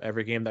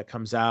 Every game that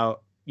comes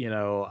out,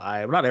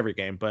 not every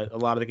game, but a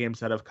lot of the games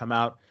that have come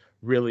out,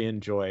 really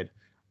enjoyed.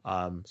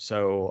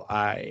 So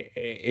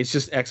it's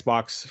just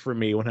Xbox for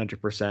me,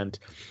 100%.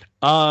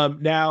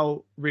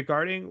 Now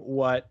regarding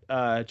what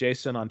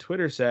Jason on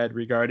Twitter said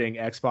regarding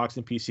Xbox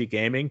and PC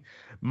gaming,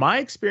 my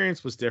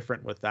experience was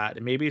different with that,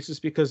 and maybe it's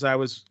just because I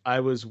was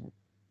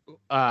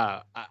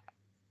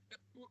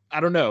I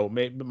don't know,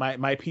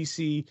 my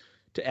PC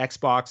to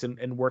Xbox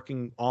and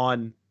working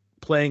on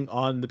playing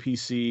on the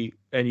PC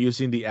and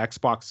using the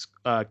Xbox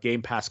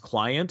Game Pass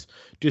client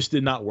just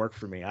did not work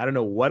for me. I don't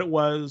know what it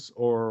was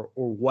or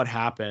what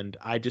happened.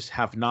 I just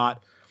have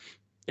not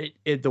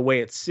the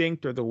way it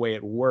synced or the way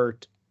it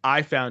worked.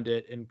 I found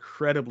it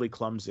incredibly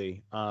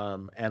clumsy,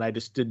 and I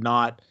just did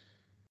not.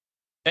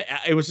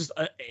 It was just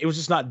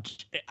not.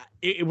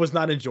 It was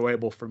not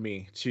enjoyable for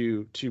me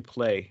to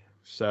play.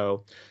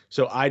 So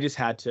I just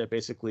had to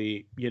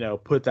basically,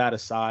 put that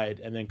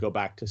aside and then go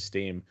back to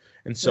Steam.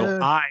 And so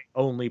I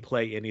only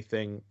play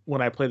anything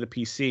when I play the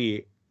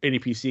PC, any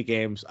PC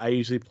games, I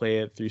usually play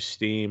it through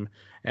Steam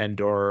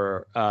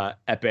or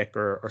Epic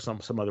or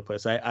some other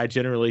place. I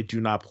generally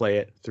do not play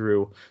it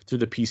through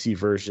the PC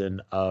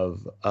version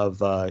of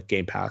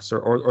Game Pass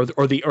or the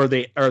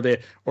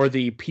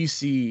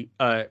PC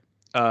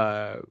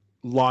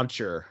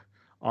launcher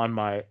on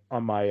my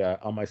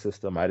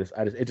system.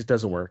 It just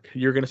doesn't work.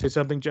 You're gonna say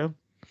something, Joe?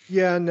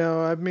 Yeah,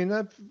 no, I mean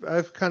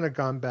I've kind of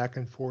gone back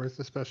and forth,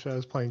 especially I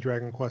was playing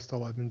Dragon Quest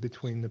XI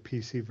between the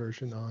PC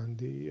version on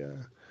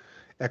the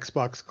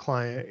Xbox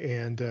client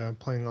and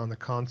playing on the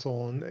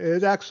console, and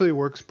it actually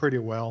works pretty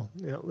well,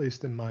 at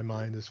least in my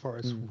mind, as far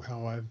as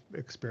how I've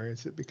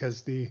experienced it,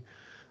 because the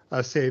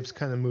saves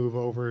kind of move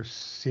over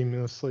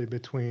seamlessly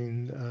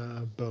between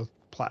both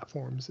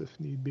platforms if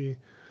need be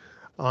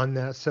on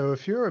that. So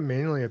if you're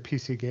mainly a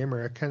PC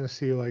gamer, I kind of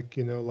see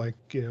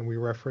we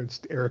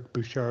referenced Eric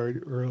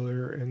Bouchard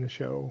earlier in the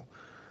show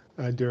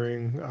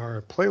during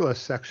our playlist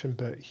section,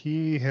 but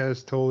he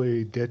has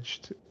totally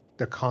ditched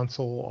the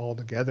console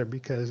altogether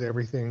because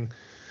everything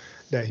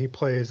that he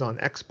plays on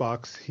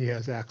Xbox, he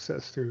has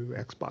access through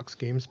Xbox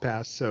Games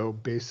Pass. So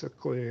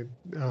basically,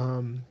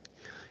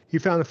 he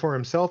found it for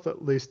himself,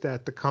 at least,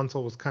 that the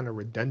console was kind of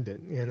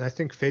redundant. And I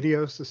think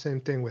Fidios, the same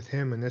thing with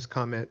him in this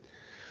comment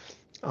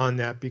on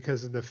that,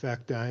 because of the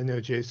fact that I know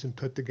Jason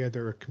put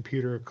together a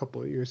computer a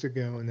couple of years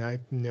ago, and I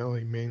know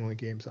he mainly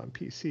games on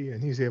PC,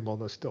 and he's able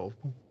to still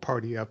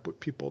party up with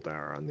people that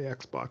are on the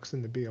Xbox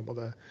and to be able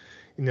to,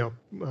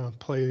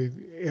 play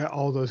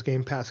all those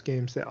Game Pass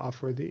games that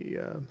offer the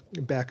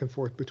back and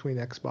forth between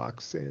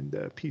Xbox and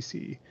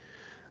PC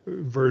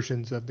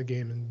versions of the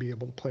game and be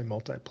able to play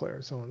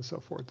multiplayer, so on and so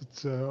forth.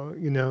 It's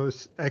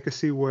I could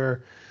see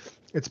where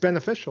it's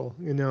beneficial,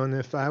 and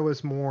if I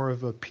was more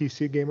of a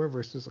PC gamer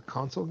versus a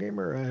console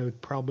gamer, I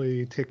would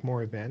probably take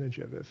more advantage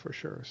of it for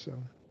sure.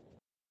 So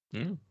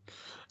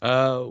that's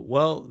a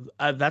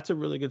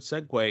really good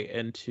segue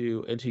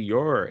into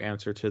your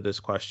answer to this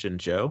question,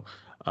 Joe.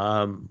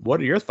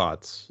 What are your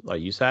thoughts? Are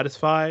you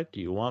satisfied?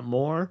 Do you want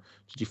more?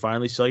 Did you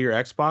finally sell your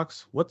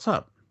Xbox? What's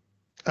up?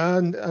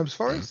 And as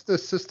far as the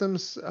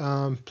systems,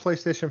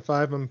 PlayStation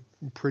 5, I'm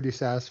pretty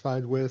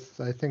satisfied with.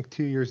 I think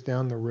 2 years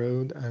down the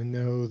road, I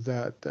know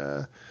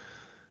that,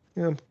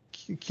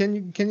 can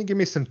you give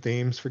me some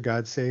themes for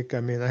God's sake? I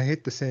mean, I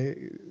hate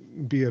to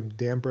be a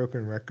damn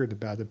broken record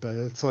about it, but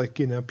it's like,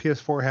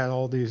 PS4 had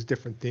all these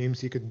different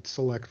themes you could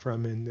select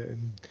from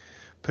and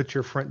put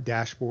your front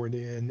dashboard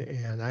in,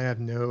 and I have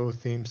no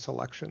theme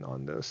selection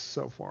on this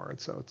so far. And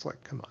so it's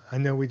like, come on. I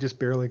know we just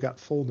barely got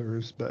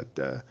folders, but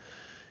at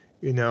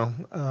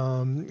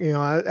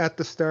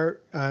the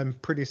start, I'm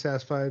pretty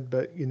satisfied,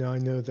 but, I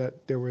know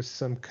that there was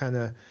some kind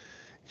of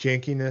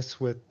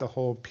jankiness with the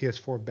whole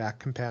PS4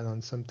 back compat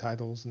on some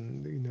titles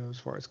and, as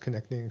far as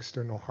connecting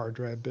external hard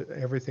drive, but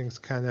everything's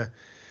kind of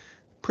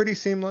pretty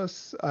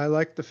seamless. I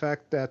like the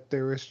fact that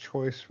there is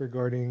choice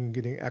regarding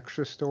getting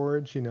extra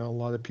storage. A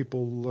lot of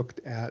people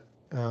looked at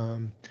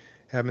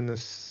having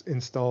this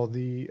install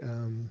the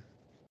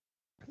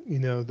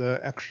the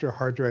extra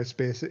hard drive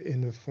space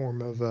in the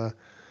form of a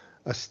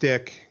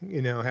stick,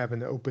 having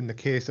to open the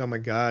case. Oh my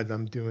God,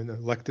 I'm doing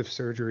elective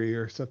surgery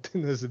or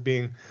something as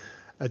being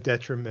a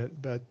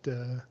detriment. But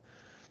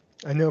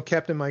I know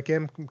Captain Mike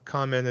M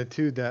commented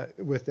too that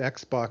with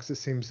Xbox, it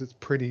seems it's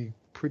pretty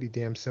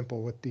damn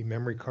simple with the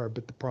memory card,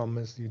 but the problem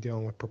is you're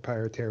dealing with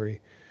proprietary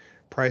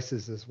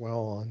prices as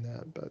well on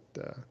that. But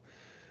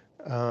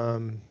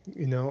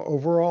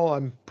overall,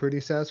 I'm pretty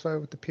satisfied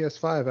with the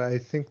PS5. I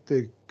think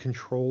the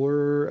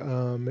controller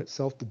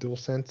itself, the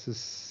DualSense, is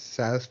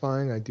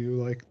satisfying. I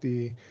do like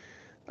the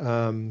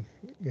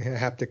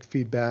haptic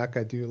feedback.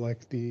 I do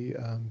like the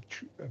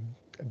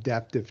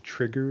adaptive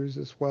triggers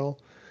as well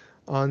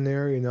on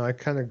there. I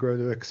kind of grow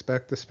to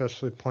expect,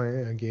 especially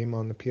playing a game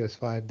on the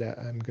PS5, that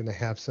I'm going to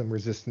have some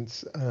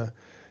resistance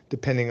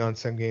depending on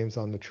some games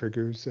on the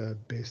triggers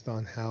based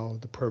on how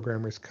the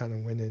programmers kind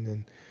of went in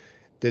and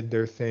did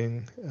their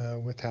thing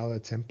with how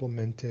it's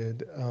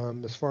implemented.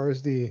 As far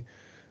as the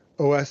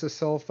OS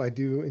itself, I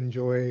do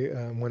enjoy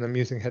when I'm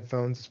using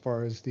headphones, as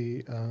far as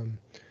the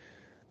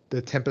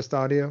Tempest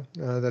audio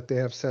that they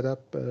have set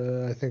up.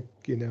 I think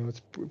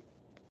it's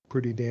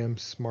pretty damn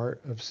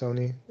smart of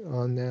Sony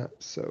on that.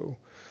 So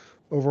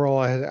overall,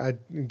 I'd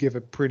give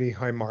it pretty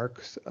high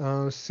marks.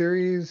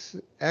 Series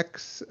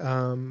X,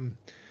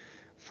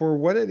 for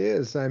what it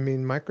is, I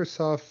mean,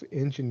 Microsoft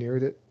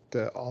engineered it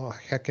all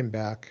heck and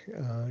back.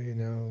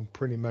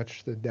 Pretty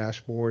much the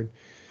dashboard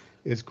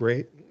is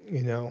great.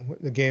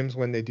 The games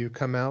when they do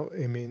come out,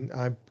 I mean,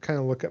 I kind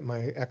of look at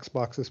my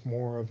Xbox as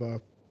more of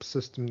a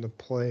system to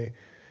play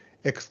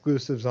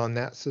exclusives on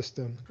that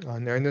system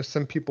on there. I know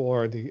some people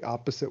are the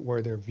opposite,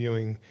 where they're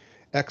viewing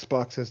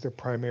Xbox as their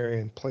primary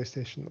and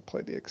PlayStation to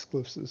play the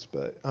exclusives,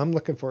 but I'm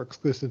looking for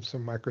exclusives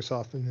from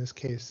Microsoft in this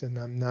case, and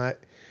I'm not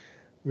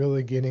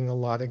really getting a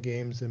lot of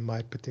games in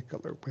my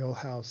particular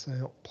wheelhouse. I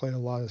don't play a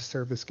lot of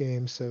service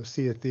games, so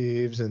Sea of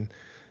Thieves and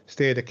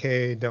State of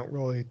Decay don't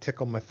really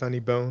tickle my funny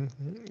bone.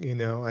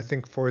 I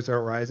think Forza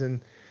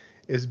Horizon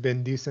has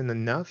been decent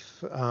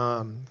enough.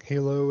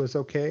 Halo is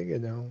okay,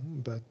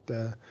 but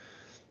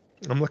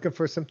I'm looking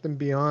for something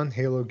beyond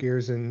Halo,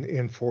 Gears,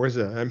 and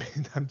Forza. I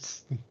mean, I'm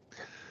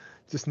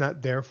just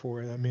not there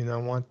for it. I mean, I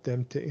want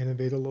them to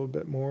innovate a little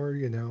bit more.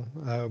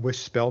 I wish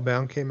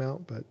Spellbound came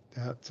out, but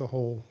that's a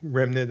whole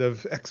remnant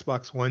of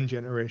Xbox One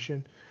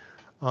generation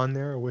on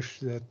there. I wish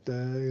that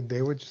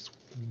they were just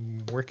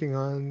working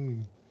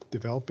on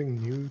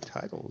developing new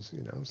titles.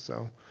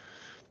 So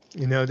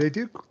they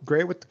do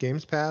great with the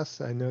Games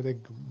Pass. I know they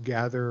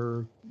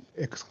gather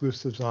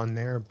exclusives on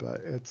there,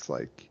 but it's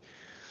like,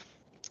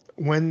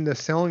 when the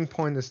selling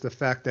point is the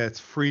fact that it's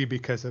free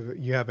because of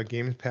you have a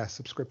Game Pass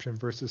subscription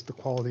versus the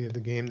quality of the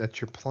game that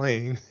you're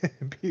playing,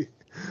 it'd be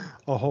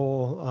a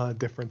whole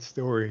different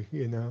story,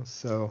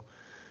 So,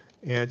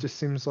 and it just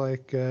seems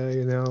like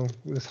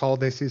this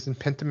holiday season,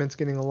 Pentiment's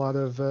getting a lot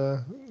of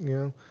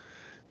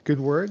good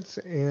words,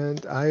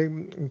 and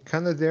I'm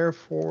kind of there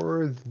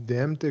for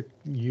them to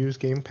use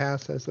Game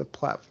Pass as a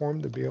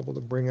platform to be able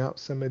to bring out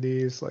some of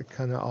these like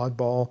kind of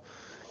oddball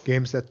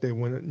games that they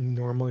wouldn't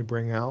normally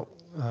bring out.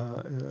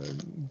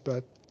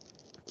 But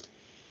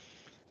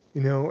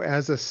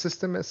as a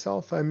system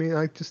itself, I mean,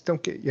 I just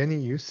don't get any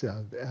use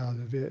out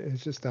of it.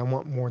 It's just I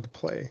want more to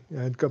play.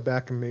 I'd go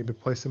back and maybe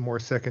play some more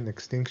Second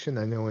Extinction.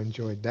 I know I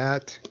enjoyed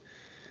that.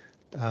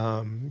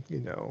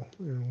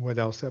 What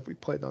else have we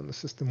played on the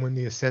system? When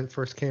the Ascent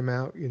first came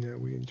out,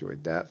 we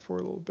enjoyed that for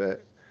a little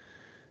bit.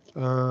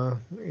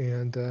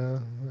 And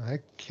I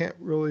can't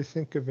really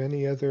think of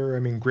any other. I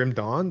mean, Grim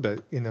Dawn,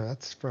 but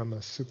that's from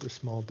a super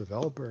small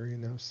developer.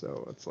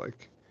 So it's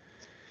like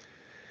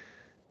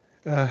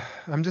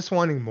I'm just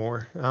wanting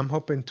more. I'm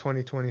hoping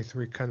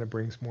 2023 kind of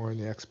brings more on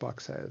the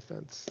Xbox side of the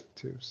fence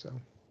too. So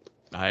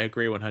I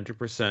agree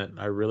 100%.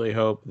 I really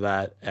hope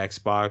that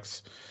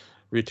Xbox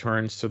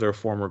returns to their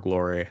former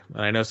glory.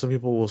 And I know some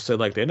people will say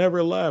like they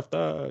never left.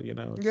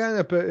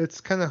 Yeah, but it's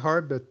kind of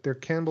hard. But they're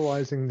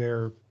cannibalizing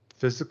their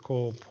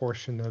physical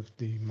portion of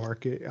the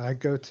market. I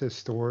go to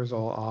stores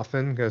all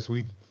often because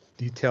we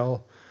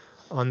detail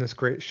on this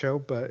great show,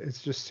 but it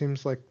just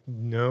seems like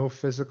no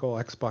physical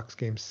Xbox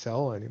games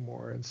sell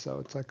anymore, and so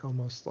it's like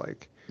almost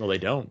like, well, they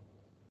don't.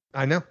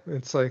 I know,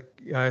 it's like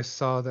I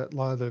saw that a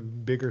lot of the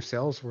bigger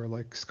sales were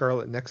like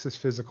Scarlet Nexus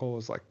physical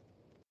was like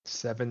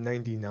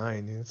 $7.99,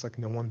 and it's like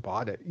no one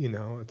bought it.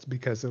 It's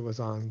because it was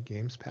on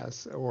Games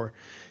Pass, or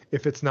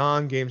if it's not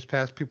on Games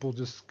Pass, people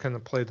just kind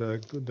of play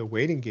the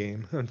waiting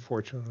game,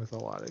 unfortunately, with a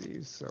lot of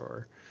these.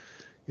 Or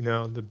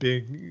the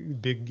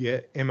big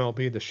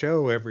MLB The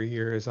Show every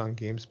year is on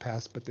Games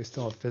Pass, but they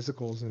still have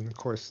physicals, and of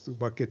course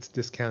what gets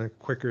discounted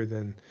quicker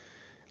than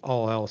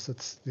all else,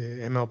 it's the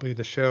MLB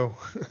The Show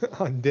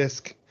on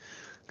disc.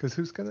 Because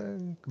who's gonna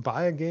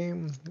buy a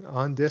game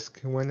on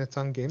disc when it's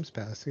on Games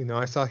Pass?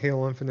 I saw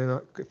Halo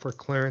Infinite for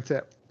clearance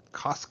at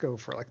Costco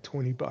for like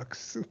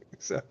 $20.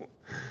 So,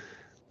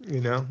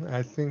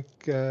 I think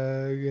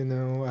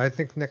I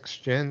think next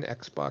gen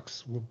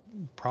Xbox will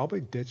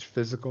probably ditch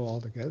physical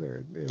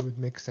altogether. It would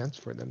make sense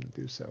for them to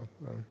do so.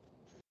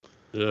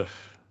 Ugh.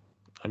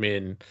 I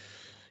mean,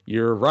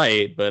 you're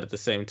right, but at the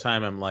same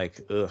time, I'm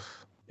like, ugh,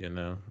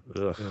 ugh.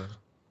 Yeah.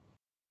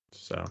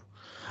 So,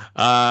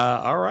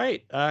 all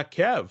right,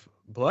 Kev,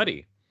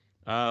 Bloody,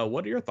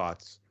 what are your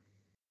thoughts?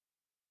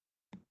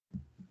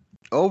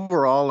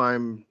 Overall,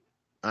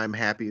 I'm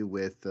happy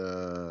with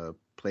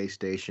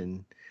PlayStation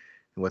and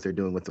what they're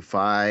doing with the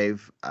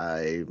 5.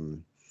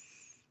 I'm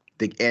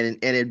and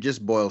it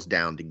just boils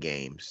down to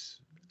games.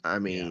 I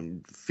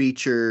mean,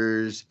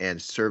 features and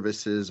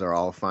services are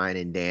all fine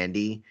and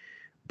dandy,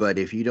 but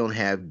if you don't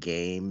have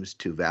games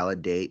to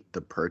validate the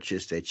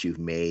purchase that you've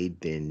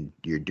made, then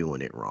you're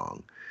doing it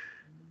wrong.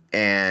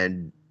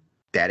 And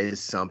that is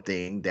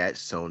something that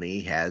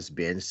Sony has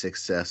been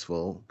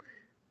successful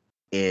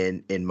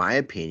in my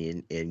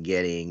opinion, in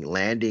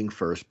landing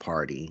first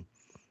party,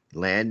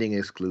 landing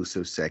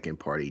exclusive second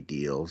party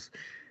deals,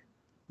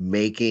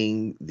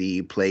 making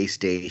the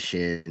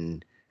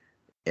PlayStation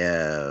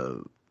uh,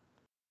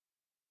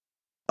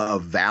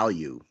 of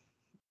value.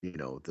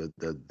 The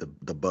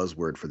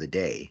buzzword for the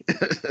day,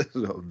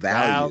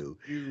 value,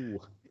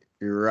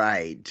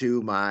 right,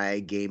 to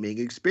my gaming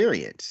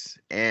experience.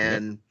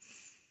 And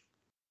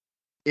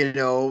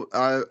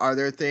are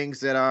there things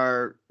that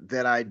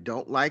I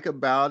don't like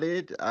about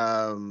it?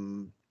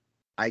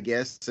 I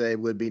guess it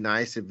would be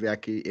nice if I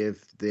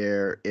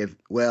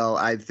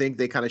think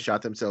they kind of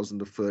shot themselves in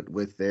the foot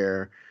with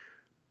their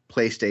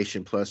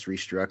PlayStation Plus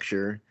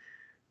restructure.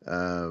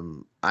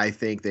 I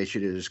think they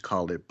should have just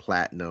called it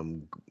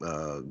Platinum,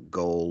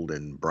 Gold,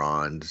 and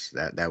Bronze.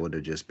 That would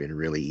have just been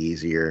really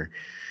easier.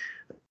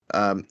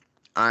 I'm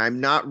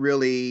not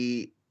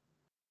really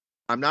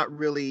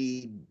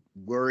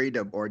worried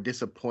or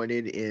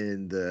disappointed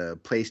in the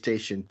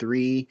PlayStation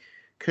 3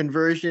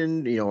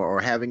 conversion,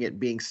 or having it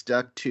being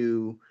stuck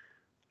to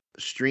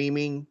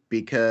streaming,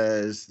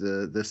 because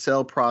the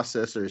cell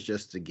processor is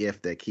just a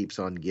gift that keeps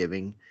on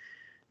giving,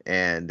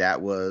 and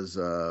that was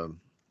a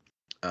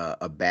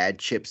bad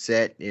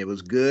chipset. It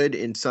was good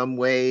in some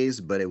ways,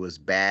 but it was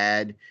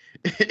bad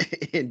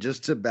in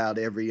just about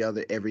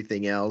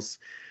everything else.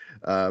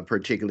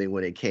 Particularly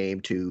when it came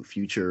to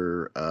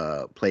future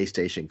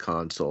PlayStation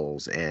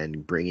consoles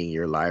and bringing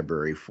your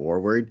library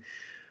forward.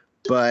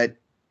 But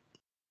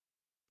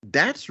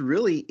that's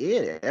really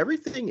it.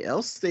 Everything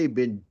else they've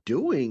been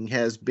doing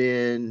has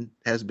been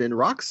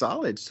rock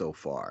solid so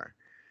far.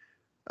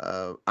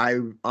 I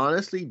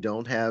honestly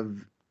don't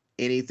have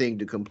anything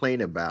to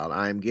complain about.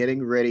 I'm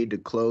getting ready to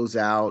close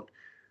out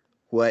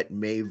what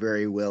may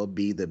very well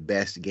be the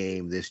best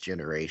game this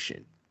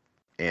generation.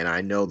 And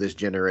I know this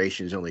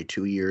generation is only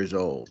 2 years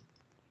old,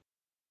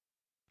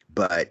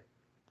 but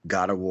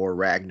God of War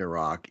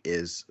Ragnarok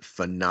is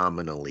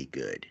phenomenally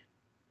good.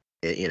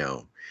 It's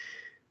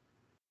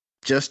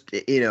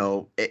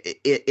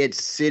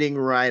sitting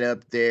right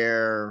up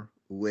there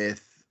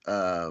with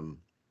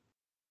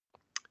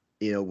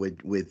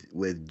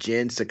with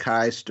Jin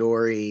Sakai's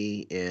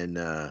story in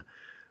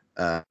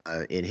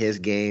his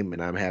game,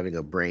 and I'm having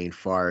a brain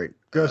fart.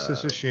 Ghost of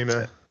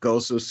Tsushima.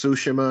 Ghost of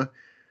Tsushima.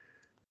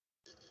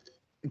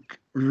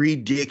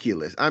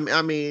 Ridiculous. I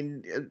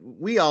mean,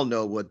 we all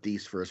know what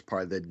these first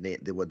party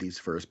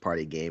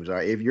games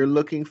are. If you're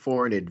looking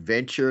for an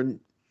adventure,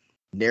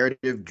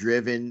 narrative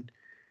driven,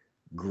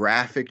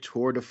 graphic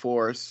tour de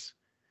force,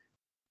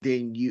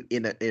 then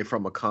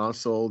from a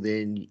console,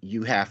 then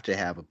you have to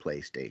have a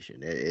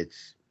PlayStation.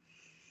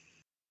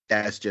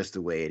 That's just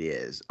the way it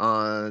is.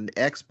 On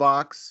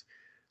Xbox,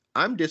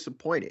 I'm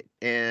disappointed,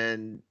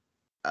 and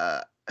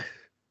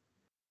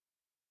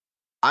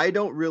I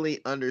don't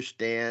really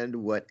understand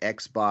what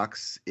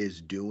Xbox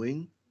is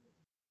doing.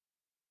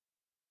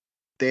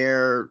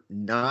 They're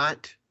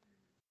not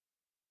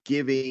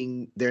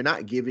giving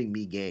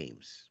me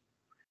games.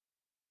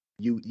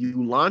 You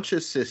launch a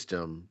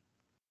system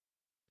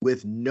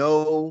with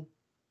no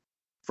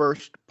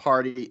first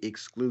party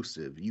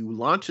exclusive. You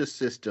launch a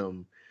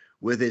system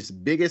with its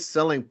biggest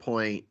selling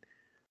point.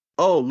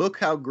 Oh, look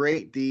how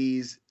great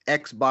these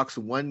Xbox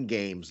One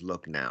games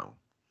look now.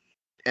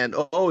 And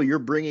you're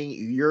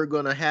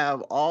going to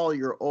have all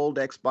your old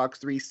Xbox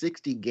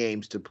 360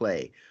 games to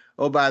play.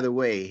 Oh, by the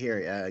way,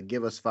 here,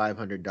 give us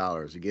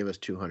 $500 or give us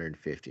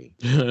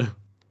 $250.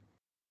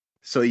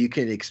 So you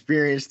can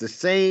experience the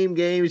same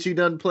games you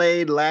done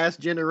played last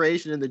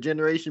generation and the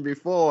generation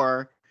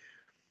before,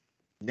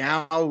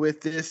 now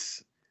with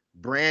this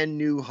brand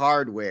new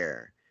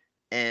hardware.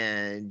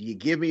 And you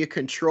give me a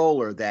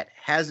controller that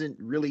hasn't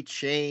really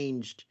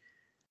changed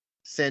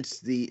since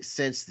the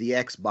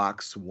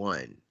Xbox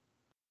One.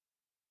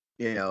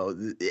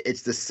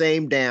 It's the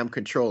same damn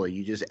controller.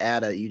 You just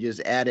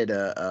added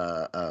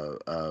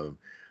a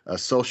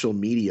social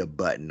media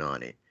button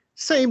on it.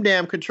 Same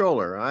damn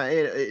controller.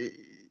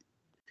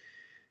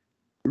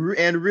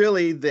 And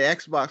really, the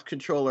Xbox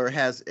controller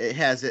has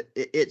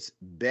its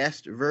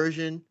best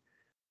version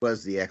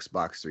was the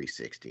Xbox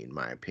 360, in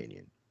my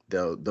opinion.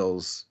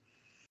 Those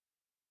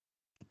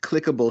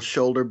clickable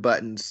shoulder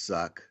buttons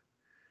suck.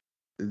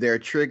 Their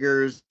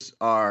triggers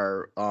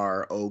are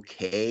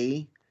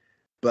okay,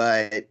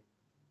 but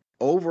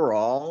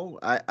overall,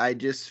 I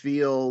just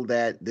feel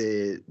that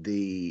the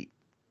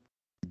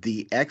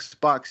the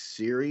Xbox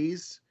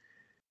Series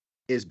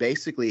is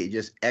basically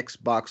just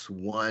Xbox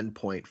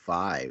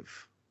 1.5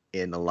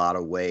 in a lot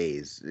of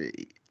ways.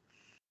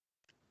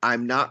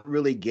 I'm not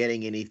really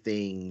getting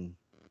anything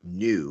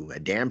new. I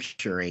damn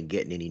sure ain't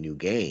getting any new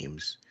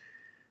games,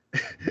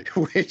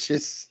 which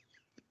is,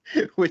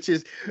 which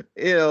is,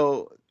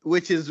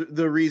 which is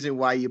the reason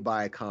why you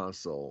buy a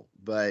console.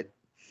 But,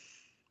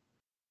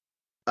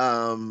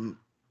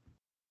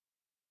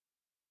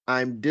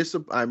 I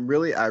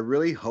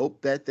really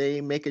hope that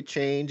they make a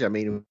change. I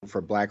mean,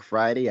 for Black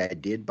Friday, I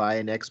did buy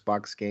an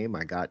Xbox game.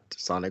 I got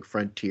Sonic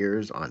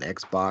Frontiers on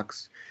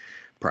Xbox,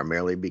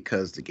 primarily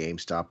because the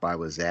GameStop I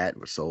was at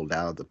was sold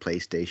out of the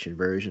PlayStation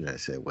version. I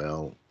said,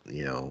 well,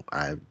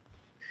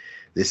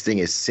 this thing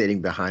is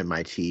sitting behind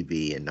my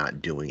TV and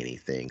not doing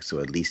anything, so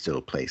at least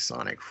it'll play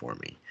Sonic for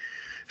me.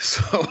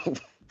 So,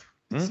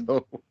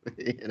 so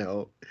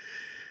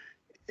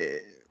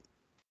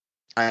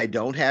I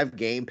don't have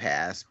Game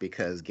Pass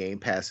because Game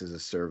Pass is a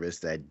service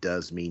that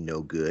does me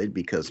no good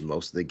because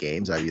most of the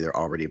games I've either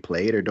already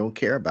played or don't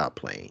care about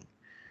playing.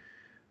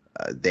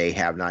 They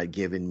have not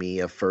given me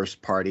a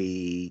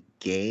first-party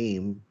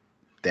game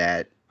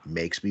that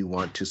makes me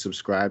want to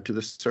subscribe to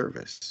the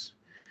service.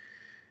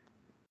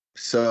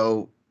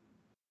 So,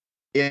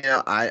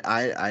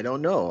 I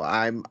don't know.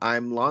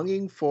 I'm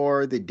longing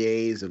for the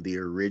days of the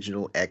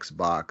original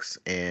Xbox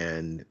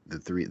and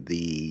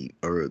the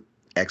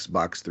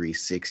Xbox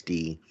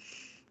 360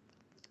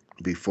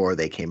 before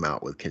they came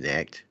out with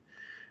Kinect.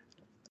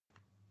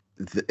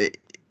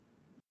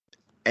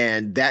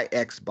 And that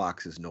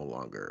Xbox is no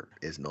longer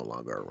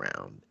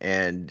around.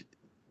 And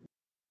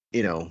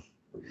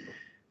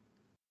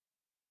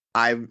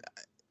I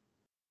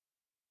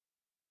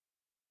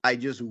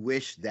just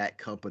wish that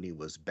company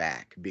was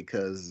back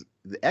because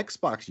the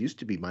Xbox used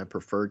to be my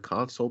preferred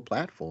console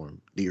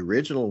platform. The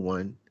original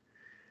one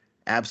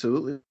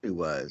absolutely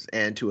was,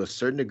 and to a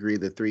certain degree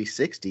the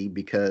 360,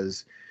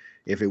 because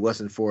if it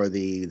wasn't for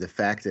the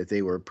fact that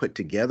they were put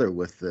together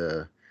with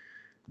the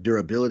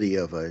durability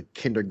of a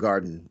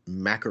kindergarten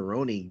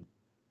macaroni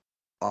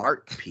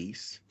art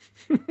piece.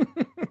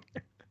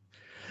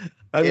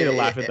 I didn't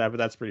laugh at that, but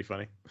that's pretty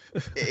funny.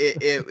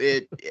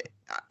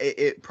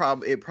 it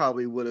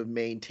probably would have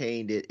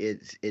maintained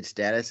its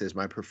status as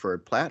my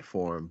preferred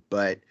platform,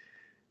 but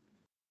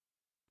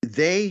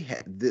they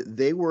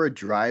were a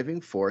driving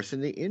force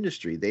in the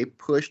industry. They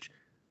pushed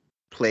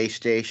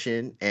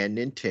PlayStation and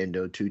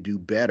Nintendo to do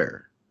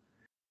better.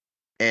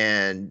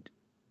 And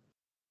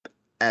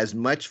as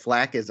much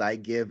flack as I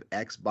give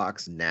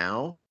Xbox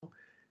now,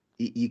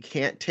 you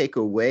can't take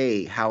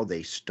away how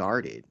they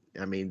started.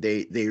 I mean,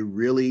 they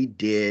really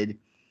did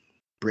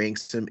bring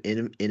some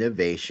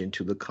innovation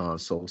to the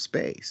console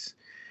space.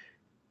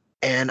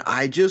 And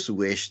I just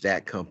wish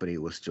that company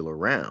was still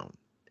around.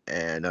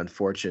 And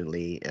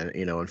unfortunately,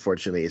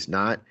 it's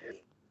not.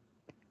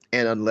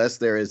 And unless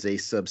there is a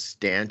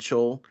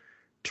substantial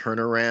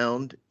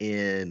turnaround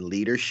in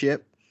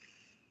leadership,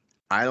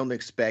 I don't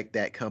expect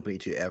that company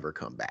to ever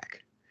come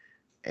back.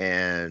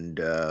 And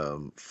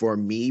for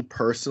me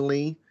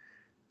personally,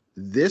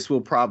 this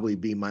will probably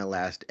be my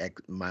last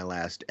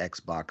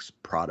Xbox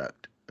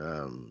product.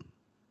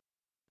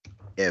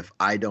 If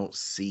I don't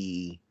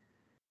see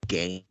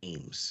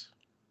games,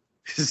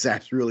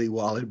 that's really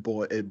all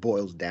it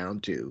boils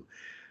down to.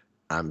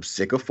 I'm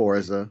sick of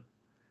Forza.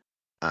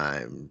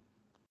 I'm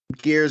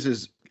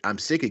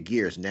sick of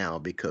Gears now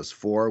because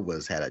 4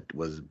 was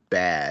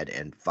bad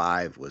and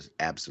 5 was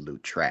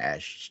absolute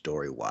trash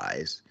story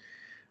wise.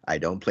 I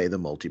don't play the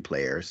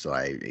multiplayer,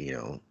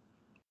 so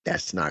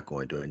that's not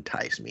going to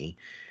entice me.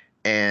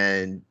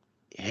 And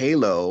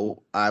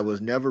Halo, I was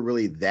never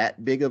really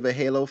that big of a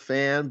Halo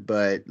fan,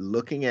 but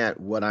looking at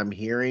what I'm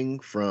hearing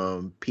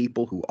from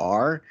people who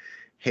are,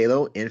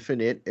 Halo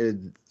Infinite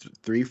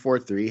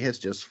 343 has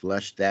just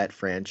flushed that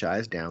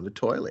franchise down the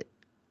toilet.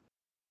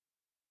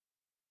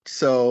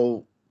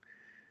 So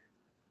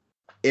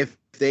if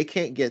they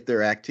can't get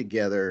their act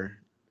together,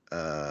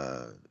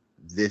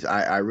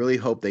 I really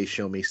hope they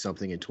show me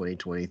something in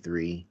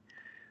 2023.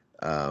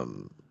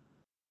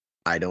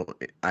 I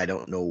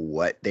don't know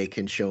what they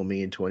can show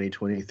me in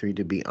 2023,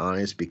 to be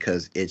honest,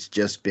 because it's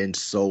just been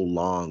so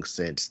long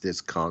since this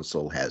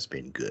console has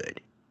been good.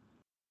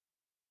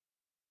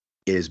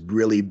 It has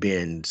really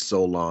been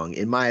so long,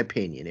 in my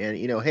opinion. And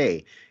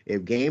hey,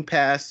 if Game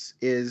Pass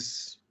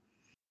is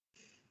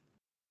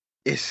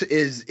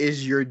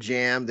your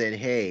jam, then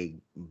hey,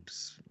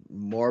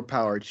 more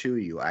power to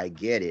you. I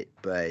get it,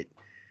 but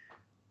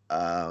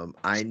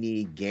I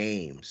need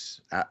games.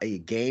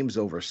 Games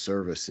over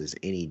services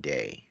any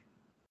day.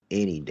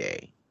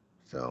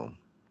 So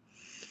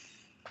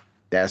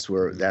that's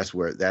where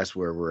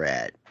we're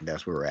at.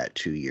 That's where we're at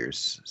 2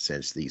 years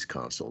since these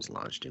consoles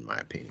launched, in my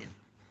opinion.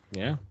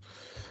 Yeah.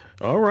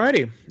 All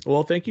righty.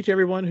 Well, thank you to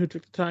everyone who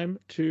took the time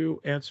to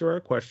answer our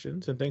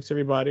questions, and thanks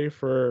everybody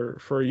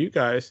for you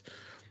guys,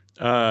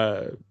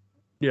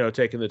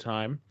 taking the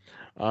time.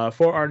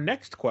 For our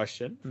next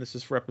question, and this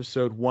is for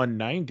episode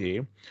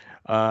 190.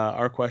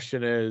 Our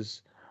question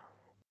is,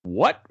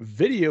 What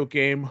video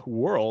game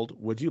world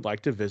would you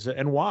like to visit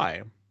and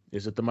why?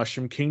 Is it the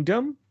Mushroom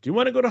Kingdom? Do you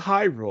want to go to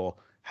Hyrule?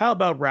 How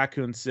about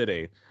Raccoon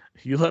City?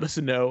 You let us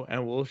know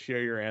and we'll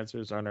share your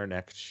answers on our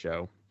next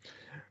show.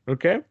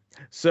 Okay.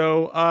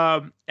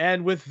 So,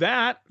 and with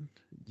that,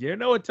 you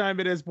know what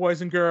time it is,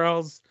 boys and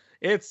girls.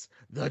 It's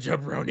the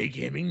Jabroni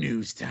Gaming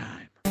News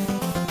time.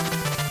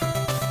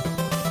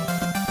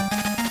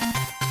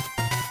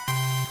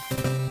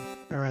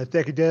 All right,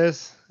 thank you, Des.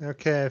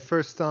 Okay,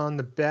 first on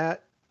the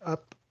bat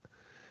up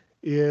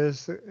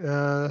is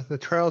the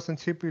trials and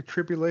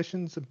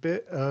tribulations a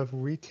bit of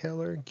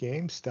retailer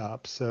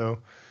GameStop. So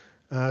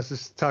I was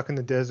just talking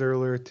to Des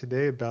earlier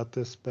today about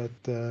this, but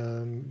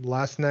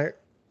last night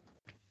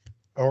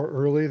or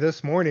early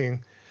this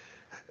morning,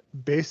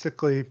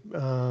 basically,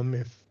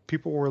 if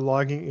people were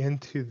logging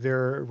into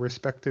their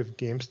respective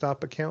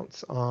GameStop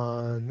accounts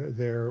on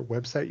their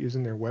website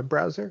using their web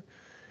browser,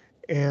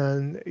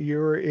 and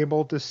you're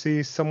able to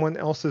see someone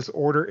else's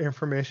order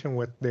information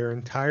with their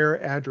entire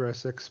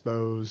address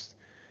exposed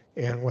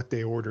and what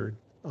they ordered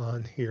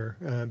on here.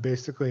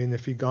 Basically, and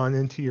if you've gone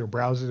into your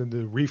browser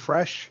to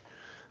refresh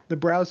the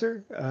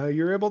browser,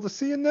 you're able to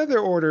see another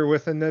order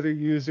with another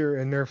user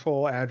and their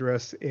full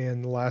address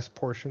in the last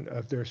portion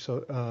of their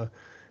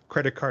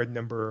credit card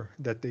number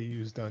that they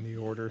used on the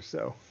order.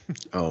 So,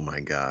 Oh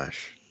my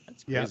gosh.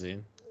 That's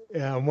crazy.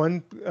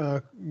 One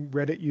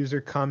Reddit user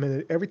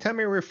commented, every time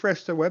I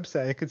refresh the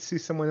website, I could see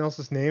someone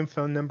else's name,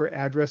 phone number,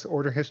 address,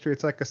 order history.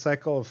 It's like a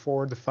cycle of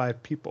 4 to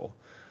 5 people.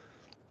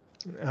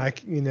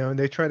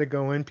 They try to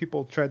go in,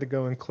 people try to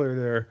go and clear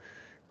their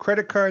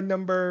credit card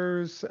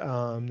numbers.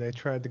 They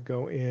tried to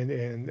go in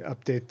and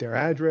update their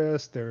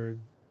address, their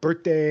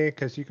birthday,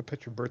 because you can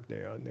put your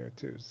birthday on there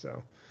too.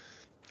 So,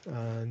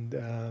 and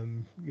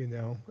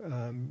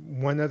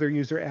one other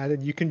user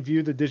added, you can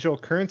view the digital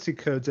currency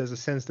codes as it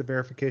sends the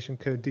verification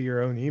code to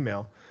your own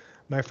email.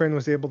 My friend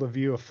was able to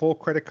view a full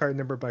credit card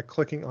number by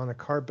clicking on a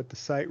card, but the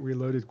site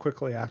reloaded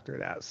quickly after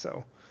that.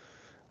 So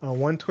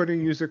one Twitter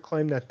user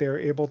claimed that they're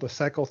able to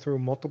cycle through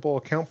multiple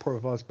account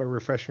profiles by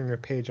refreshing their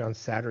page on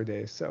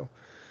Saturday. So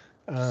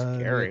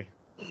Scary.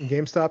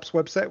 GameStop's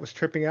website was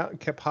tripping out and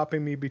kept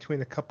hopping me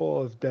between a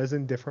couple of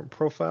dozen different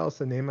profiles.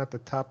 The name at the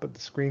top of the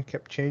screen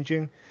kept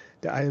changing,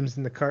 the items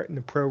in the cart, and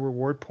the pro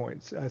reward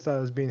points. I thought I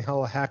was being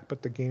hella hacked,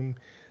 but the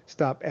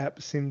GameStop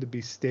app seemed to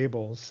be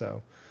stable.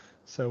 So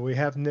we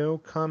have no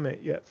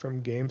comment yet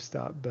from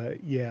GameStop,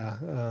 but yeah.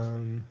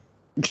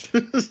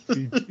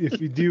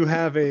 If you do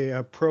have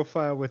a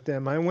profile with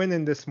them, I went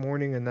in this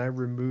morning and I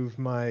removed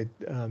my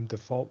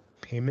default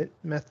payment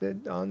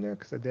method on there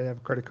because I did have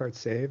a credit card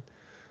saved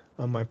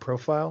on my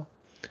profile.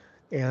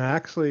 And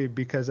actually,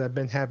 because I've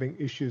been having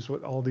issues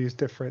with all these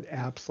different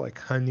apps like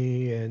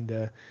Honey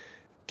and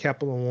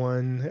Capital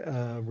One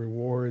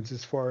rewards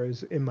as far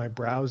as in my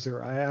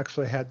browser, I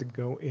actually had to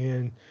go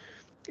in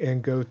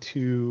and go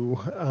to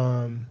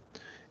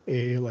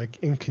a like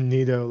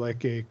incognito,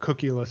 like a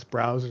cookieless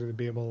browser to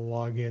be able to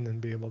log in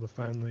and be able to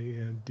finally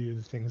do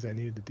the things I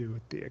needed to do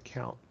with the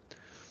account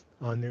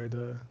on there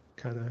to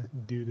kind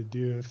of do.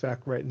 In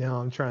fact, right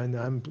now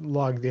I'm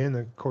logged in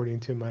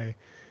according to my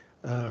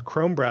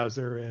Chrome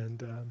browser,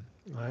 and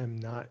I'm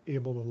not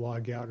able to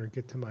log out or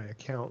get to my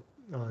account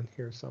on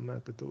here, so I'm gonna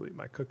have to delete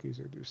my cookies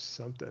or do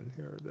something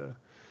here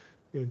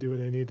to do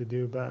what I need to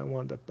do. But I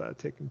wound up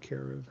taking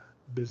care of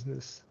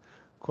business,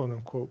 quote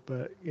unquote.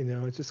 But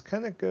it just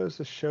kind of goes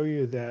to show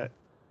you that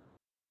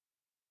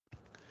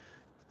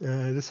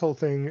this whole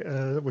thing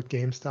with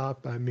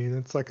GameStop, I mean,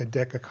 it's like a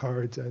deck of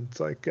cards, and it's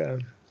like I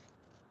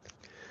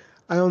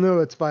don't know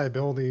its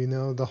viability.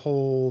 The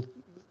whole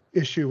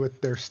issue with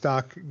their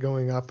stock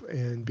going up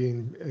and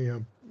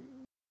being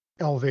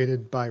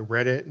elevated by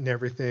Reddit and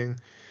everything.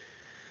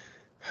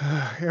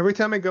 Every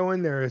time I go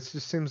in there, it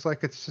just seems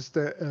like it's just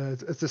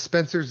it's a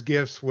Spencer's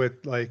Gifts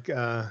with like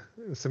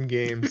some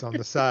games on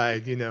the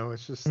side.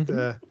 It's just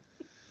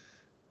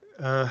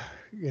I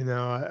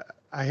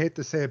hate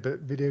to say it, but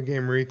video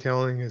game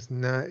retailing is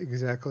not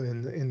exactly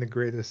in the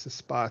greatest of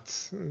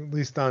spots, at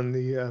least on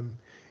the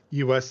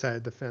U.S. side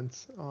of the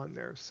fence on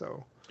there.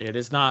 So it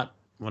is not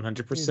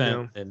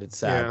 100%, and it's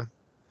sad. Yeah.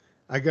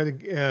 I go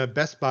to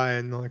Best Buy,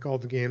 and like all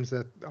the games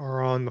that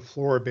are on the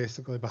floor,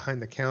 basically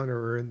behind the counter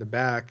or in the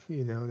back,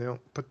 they don't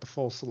put the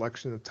full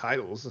selection of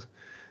titles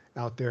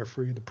out there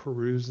for you to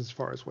peruse as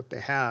far as what they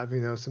have.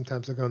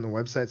 Sometimes I go on the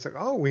website, it's like,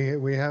 oh,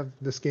 we have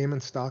this game in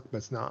stock, but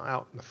it's not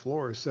out on the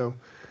floor. So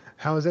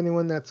how is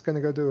anyone that's going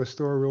to go to a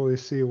store really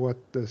see what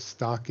the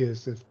stock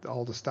is if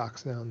all the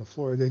stock's now on the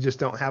floor? They just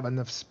don't have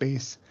enough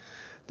space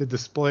to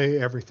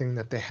display everything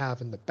that they have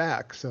in the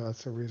back. So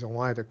that's the reason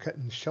why they're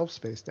cutting shelf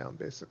space down,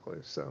 basically.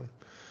 So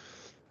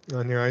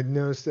on here, I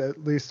noticed that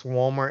at least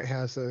Walmart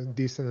has a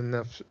decent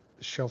enough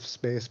shelf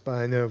space, but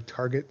I know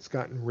Target's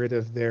gotten rid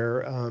of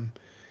their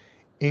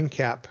end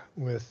cap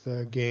with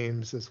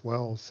games as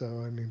well. So,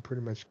 I mean,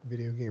 pretty much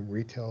video game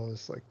retail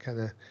is like kind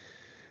of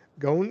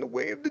going the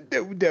way of the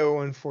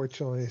dodo,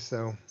 unfortunately.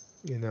 So,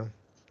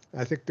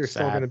 I think they're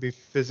still going to be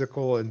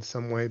physical in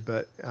some way,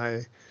 but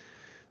I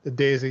the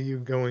days of you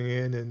going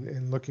in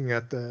and looking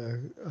at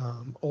the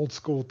old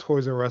school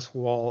Toys R Us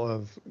wall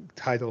of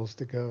titles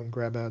to go and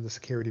grab out of the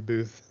security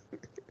booth.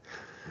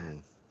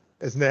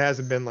 It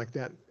hasn't been like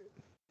that.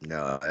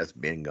 No, that's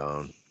been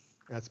gone.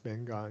 That's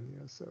been gone,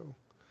 yeah. So,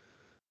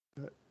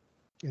 but,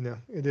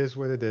 it is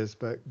what it is.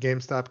 But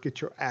GameStop,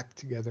 get your act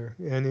together.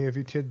 Any of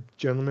you two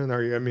gentlemen,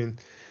 are you? I mean,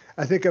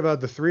 I think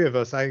about the three of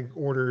us. I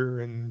order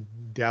and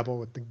dabble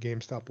with the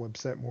GameStop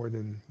website more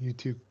than you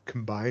two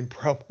combined,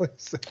 probably.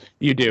 So.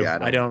 You do. Yeah,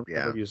 I don't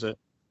ever use it.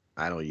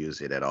 I don't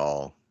use it at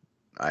all.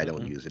 I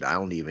don't use it. I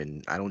don't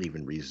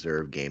even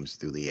reserve games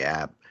through the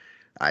app.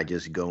 I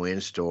just go in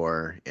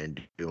store and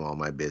do all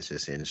my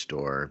business in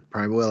store.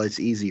 Well, it's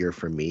easier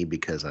for me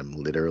because I'm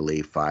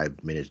literally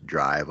 5 minutes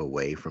drive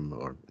away from,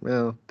 or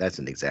well, that's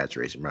an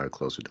exaggeration. Probably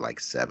closer to like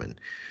 7.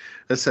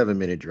 A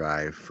 7-minute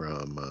drive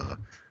from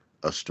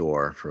a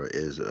store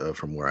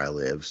from where I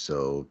live.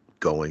 So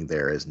going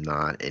there is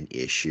not an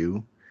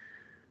issue.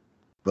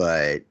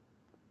 But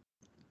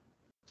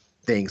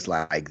things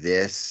like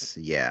this,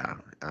 yeah.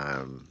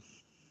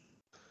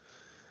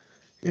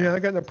 I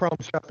got no problem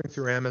shopping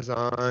through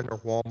Amazon or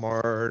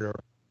Walmart or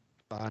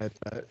but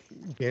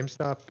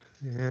GameStop,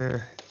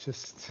 it's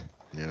just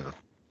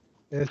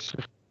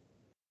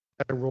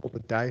I roll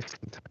the dice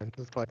sometimes.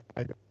 It's like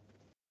I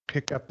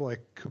pick up like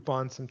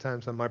coupons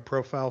sometimes on my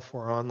profile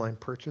for online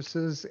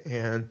purchases,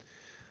 and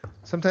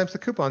sometimes the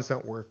coupons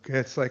don't work.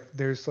 It's like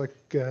there's like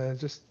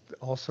just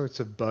all sorts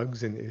of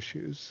bugs and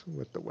issues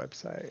with the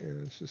website,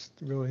 and it's just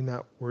really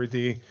not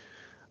worthy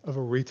of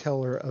a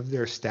retailer of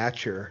their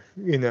stature,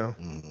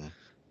 Mm-hmm.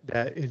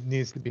 that it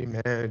needs to be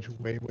managed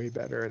way, way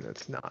better, and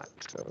it's not.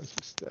 So it's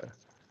just a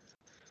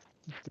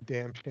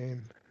damn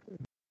shame.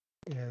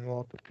 And we'll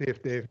have to see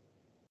if they've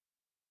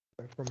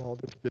from all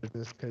this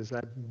business, because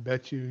I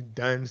bet you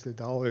dimes to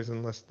dollars,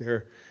 unless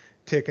they're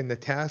taking the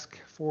task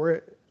for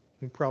it,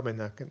 we're probably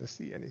not going to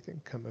see anything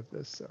come of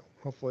this. So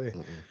hopefully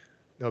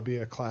there'll be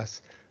a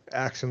class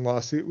action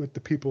lawsuit with the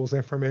people's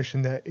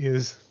information that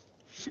is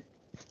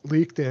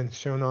leaked and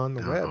shown on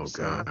the web. Oh,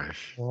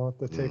 gosh. So we'll have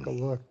to take a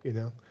look,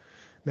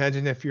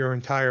 Imagine if your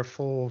entire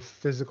full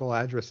physical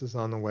address is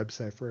on the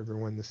website for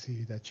everyone to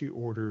see that you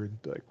ordered,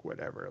 like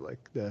whatever,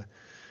 like the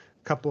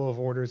couple of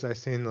orders I've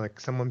seen, like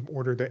someone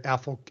ordered an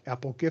Apple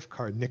gift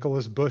card,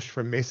 Nicholas Bush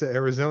from Mesa,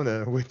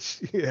 Arizona,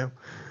 which, I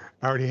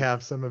already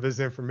have some of his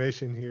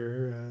information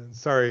here.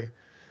 Sorry,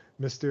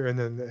 Mr. And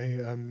then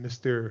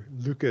Mr.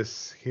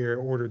 Lucas here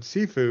ordered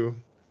Sifu.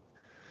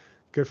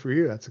 Good for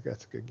you. That's a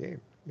good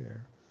game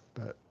there.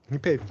 But he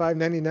paid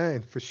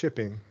 $5.99 for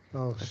shipping.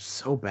 Oh, that's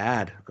so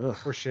bad. Ugh.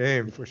 For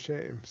shame.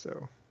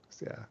 So,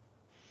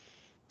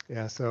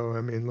 yeah. So,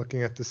 I mean,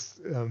 looking at this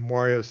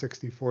Mario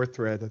 64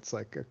 thread, it's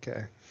like,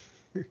 okay.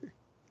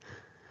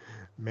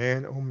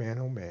 Man, oh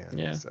man.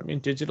 Yeah, so. I mean,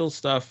 digital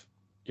stuff,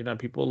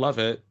 people love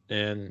it,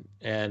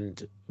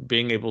 and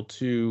being able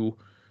to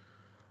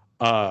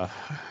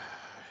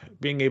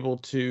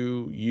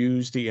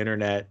use the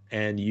internet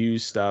and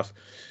use stuff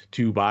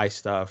to buy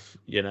stuff,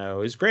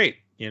 is great.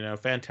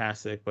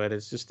 Fantastic, but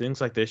it's just things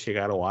like this you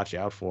got to watch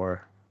out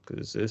for,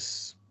 because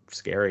it's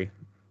scary,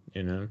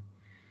 All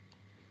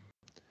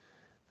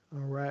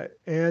right.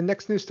 And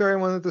next news story I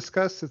want to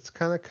discuss, it's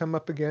kind of come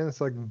up again.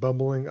 It's like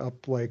bubbling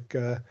up like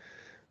a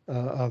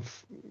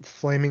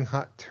flaming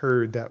hot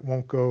turd that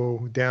won't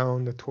go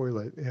down the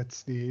toilet.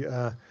 It's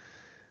the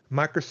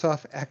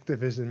Microsoft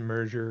Activision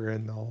merger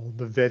and all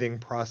the vetting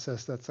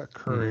process that's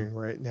occurring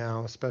right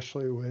now,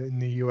 especially in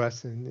the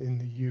US and in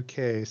the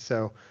UK.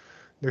 So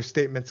there's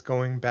statements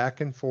going back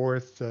and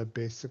forth,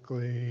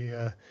 basically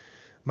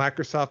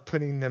Microsoft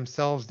putting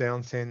themselves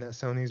down, saying that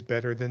Sony's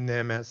better than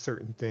them at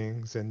certain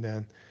things. And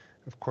then,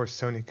 of course,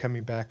 Sony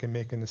coming back and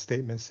making a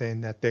statement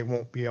saying that they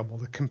won't be able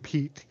to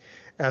compete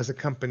as a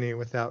company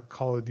without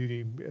Call of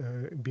Duty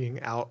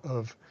being out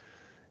of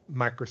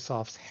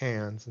Microsoft's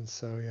hands. And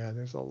so, yeah,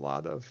 there's a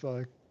lot of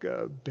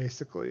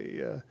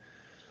basically a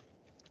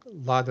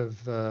lot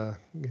of,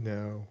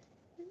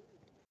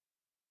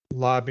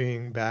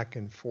 lobbying back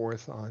and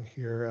forth on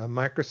here.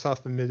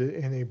 Microsoft admitted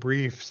in a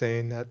brief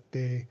saying that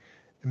they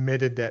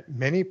admitted that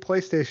many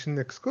PlayStation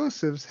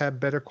exclusives have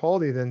better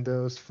quality than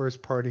those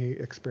first-party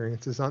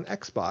experiences on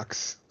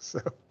Xbox. So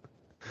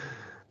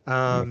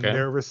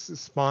their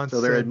response.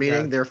 So they're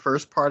admitting their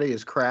first party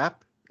is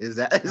crap. Is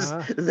that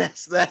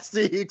that's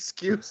the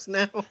excuse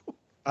now?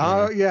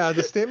 Yeah.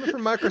 The statement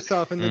from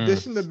Microsoft, in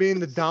addition to being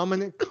the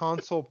dominant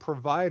console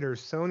provider,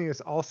 Sony is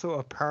also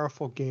a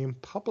powerful game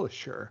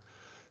publisher.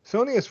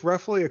 Sony is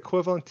roughly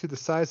equivalent to the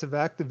size of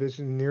Activision,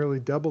 nearly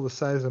double the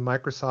size of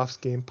Microsoft's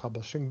game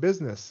publishing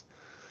business.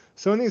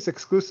 Sony's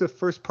exclusive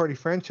first-party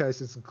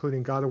franchises,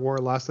 including God of War,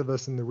 Last of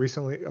Us, and the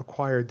recently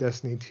acquired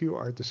Destiny 2,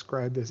 are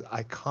described as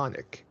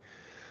iconic.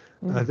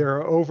 There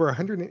are over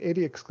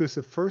 180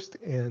 exclusive first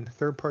and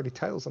third-party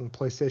titles on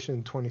PlayStation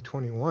in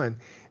 2021,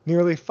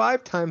 nearly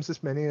 5 times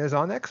as many as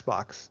on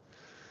Xbox.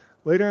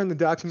 Later in the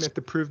document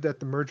to prove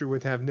that the merger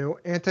would have no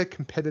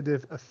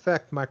anti-competitive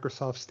effect,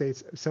 Microsoft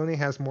states Sony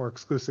has more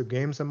exclusive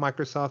games than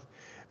Microsoft,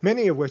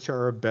 many of which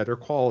are of better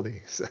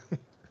quality. So,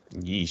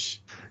 yeesh.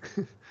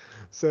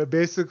 So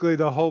basically,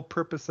 the whole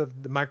purpose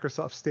of the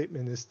Microsoft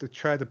statement is to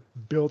try to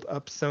build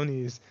up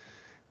Sony's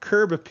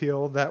curb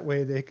appeal. That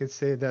way, they could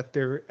say that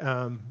their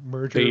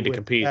merger need to with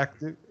compete.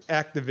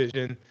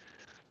 Activision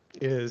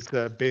is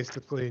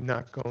basically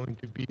not going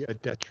to be a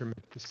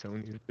detriment to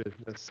Sony's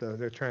business. So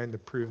they're trying to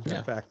prove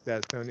the fact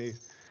that Sony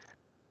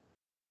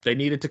they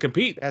needed to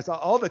compete. has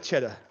all the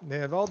cheddar. They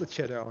have all the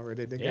cheddar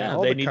already. They got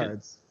all the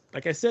cards.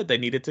 Like I said, they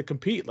needed to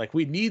compete. Like,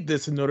 we need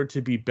this in order to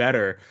be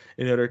better,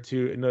 in order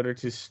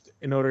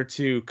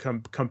to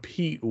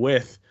compete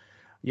with,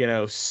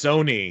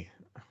 Sony.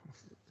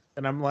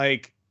 And I'm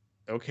like,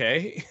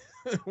 okay.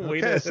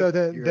 Okay, so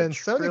then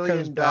Sony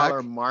comes back. $1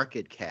 trillion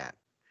market cap.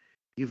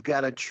 You've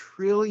got $1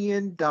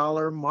 trillion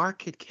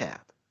market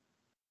cap.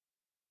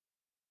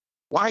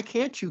 Why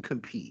can't you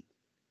compete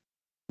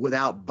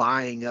without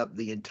buying up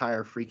the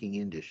entire freaking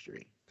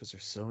industry? Because they're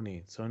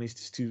Sony. Sony's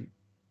just too.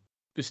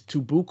 It's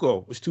too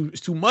buco.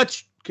 It's too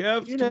much,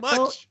 Kev. It's too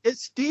much.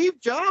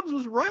 Steve Jobs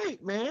was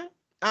right, man.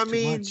 I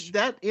mean,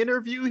 that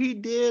interview he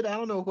did, I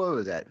don't know what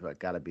was that. But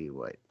gotta be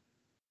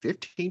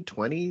 15,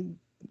 20,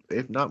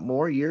 if not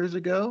more years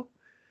ago,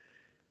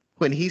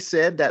 when he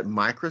said that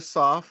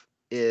Microsoft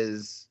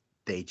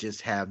they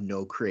just have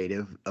no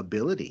creative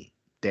ability.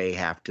 They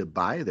have to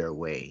buy their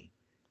way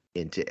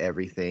into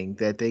everything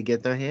that they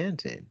get their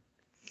hands in.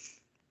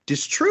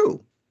 It's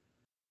true.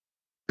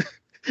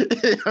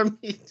 They're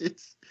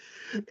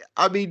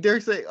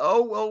saying,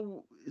 oh,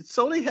 well,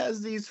 Sony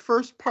has these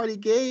first-party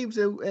games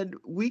and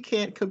we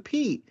can't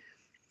compete.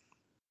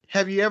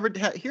 Have you ever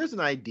here's an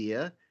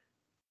idea.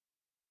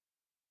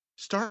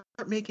 Start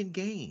making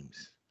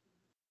games.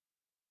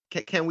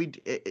 Can we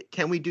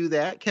do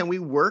that? Can we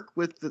work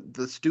with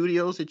the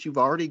studios that you've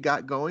already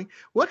got going?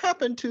 What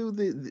happened to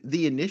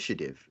the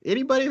initiative?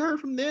 Anybody heard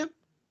from them?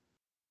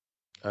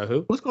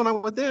 Who? What's going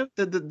on with them?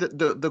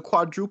 The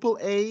quadruple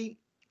A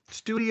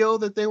studio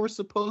that they were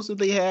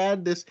supposedly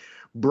had, this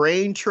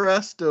brain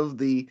trust of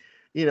the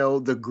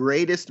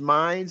greatest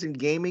minds in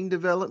gaming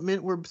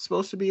development were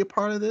supposed to be a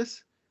part of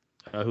this.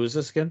 Who's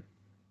this again?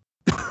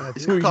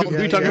 Who you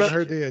talking about?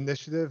 Heard the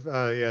initiative?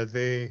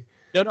 They.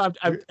 No,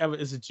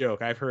 it's a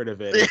joke. I've heard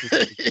of it.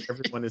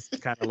 Everyone is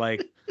kind of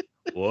like,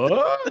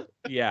 what?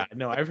 Yeah,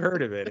 no, I've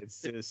heard of it.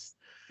 It's just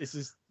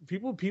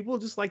people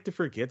just like to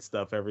forget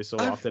stuff every so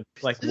often.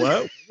 Like,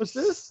 what was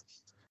this?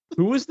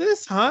 Who was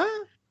this? Huh?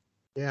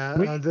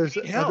 Yeah, there's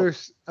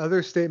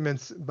other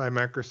statements by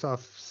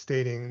Microsoft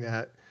stating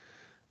that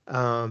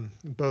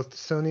both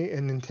Sony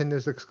and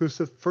Nintendo's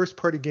exclusive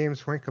first-party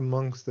games rank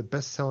amongst the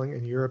best-selling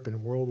in Europe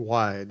and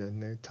worldwide,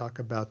 and they talk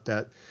about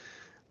that.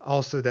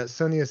 Also, that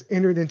Sony has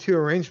entered into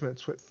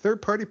arrangements with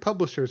third-party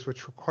publishers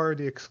which require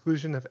the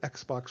exclusion of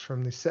Xbox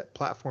from the set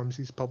platforms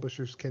these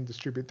publishers can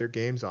distribute their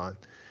games on.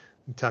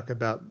 We talk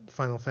about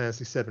Final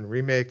Fantasy VII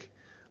Remake,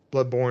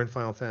 Bloodborne,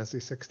 Final Fantasy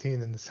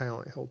 16, and the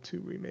Silent Hill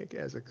 2 remake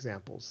as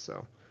examples.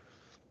 So,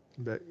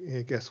 but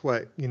guess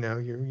what?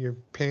 You're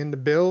paying the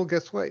bill.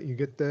 Guess what? You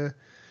get to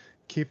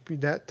keep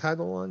that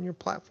title on your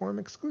platform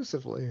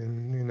exclusively.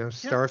 And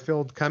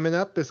Starfield coming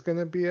up is going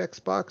to be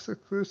Xbox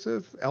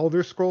exclusive.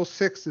 Elder Scrolls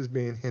 6 is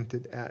being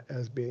hinted at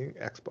as being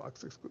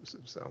Xbox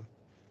exclusive. So,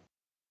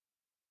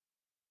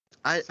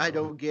 I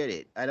don't get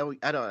it. I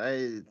don't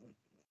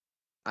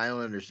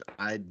understand.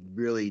 I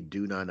really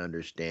do not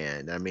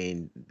understand. I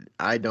mean,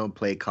 I don't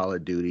play Call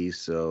of Duty,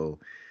 so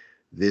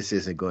this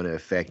isn't going to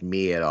affect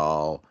me at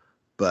all.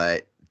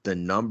 But the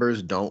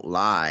numbers don't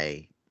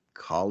lie.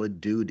 Call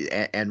of Duty,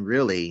 and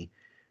really,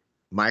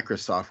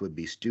 Microsoft would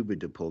be stupid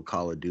to pull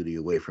Call of Duty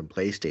away from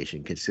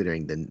PlayStation,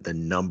 considering the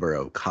number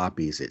of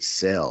copies it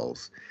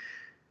sells.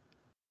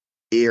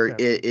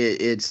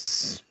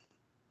 It's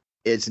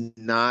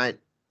not.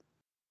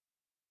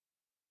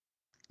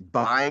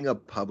 Buying a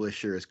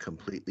publisher is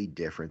completely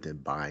different than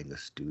buying a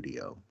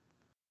studio.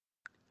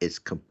 It's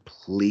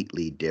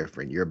completely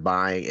different. You're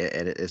buying,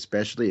 and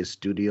especially a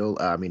studio,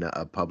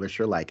 a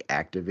publisher like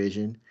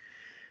Activision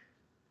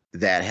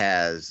that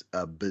has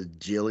a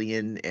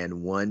bajillion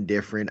and one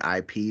different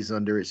IPs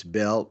under its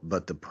belt,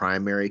 but the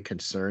primary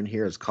concern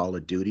here is Call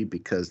of Duty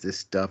because this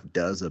stuff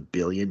does $1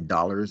 billion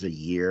a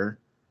year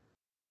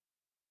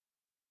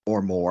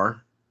or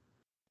more.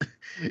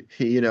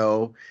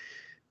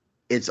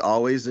 It's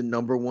always the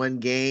number one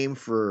game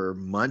for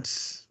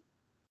months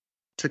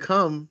to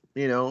come,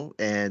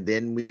 and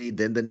then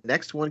the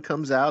next one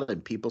comes out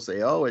and people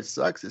say, oh, it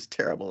sucks, it's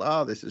terrible,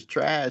 oh, this is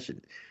trash,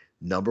 and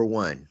number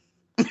one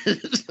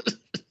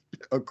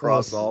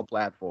across all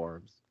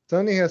platforms.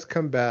 Sony has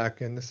come back,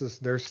 and this is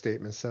their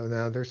statement. So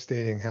now they're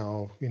stating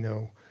how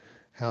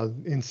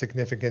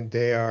insignificant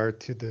they are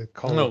to the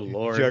Call of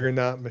Duty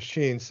juggernaut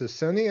machine. So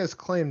Sony has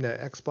claimed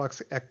that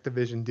Xbox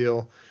Activision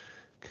deal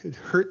could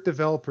hurt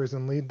developers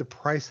and lead to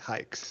price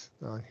hikes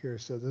on here.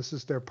 So this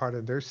is their part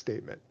of their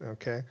statement.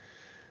 Okay.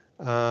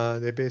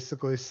 They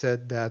basically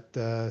said that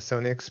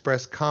Sony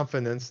expressed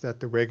confidence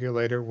that the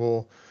regulator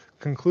will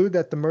conclude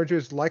that the merger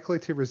is likely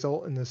to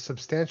result in a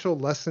substantial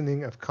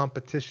lessening of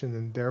competition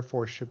and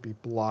therefore should be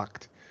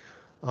blocked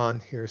on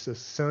here. So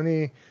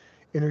Sony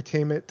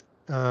Entertainment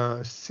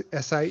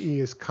SIE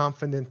is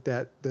confident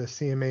that the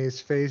CMA's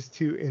Phase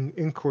 2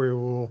 inquiry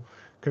will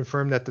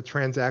confirm that the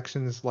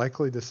transaction is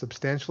likely to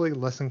substantially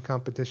lessen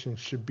competition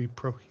should be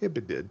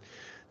prohibited.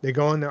 They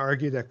go on to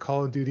argue that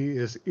Call of Duty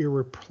is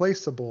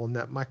irreplaceable and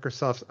that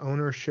Microsoft's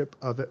ownership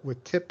of it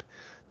would tip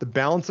the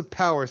balance of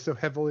power so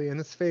heavily in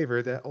its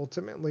favor that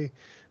ultimately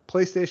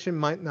PlayStation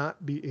might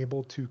not be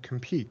able to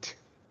compete.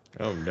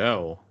 Oh,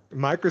 no.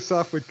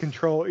 Microsoft would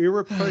control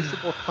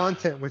irreplaceable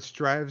content which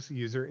drives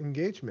user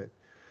engagement.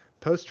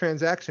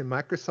 Post-transaction,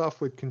 Microsoft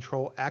would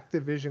control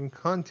Activision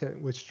content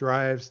which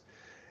drives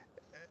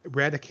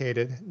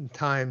eradicated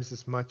times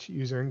as much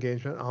user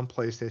engagement on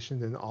PlayStation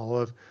than all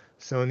of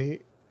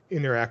Sony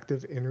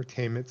Interactive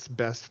Entertainment's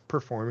best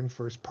performing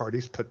first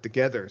parties put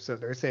together. So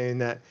they're saying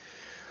that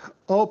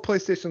all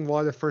PlayStation, a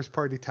lot of first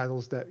party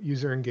titles, that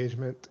user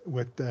engagement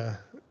with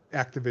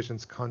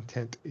Activision's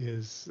content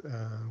is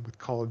with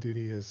Call of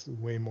Duty is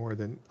way more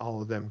than all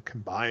of them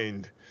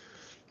combined.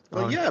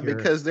 Well, yeah, here.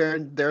 Because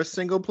they're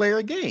single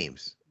player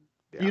games.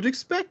 Yeah. You'd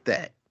expect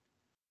that.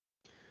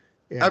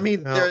 Yeah,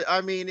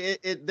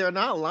 they're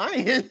not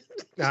lying.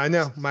 I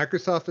know.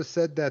 Microsoft has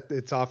said that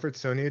it's offered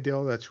Sony a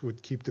deal that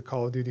would keep the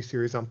Call of Duty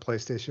series on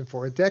PlayStation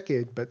for a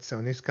decade, but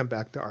Sony's come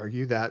back to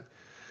argue that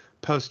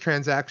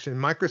post-transaction,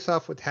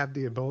 Microsoft would have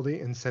the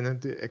ability incentive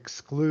to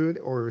exclude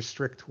or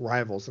restrict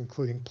rivals,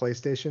 including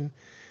PlayStation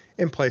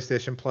and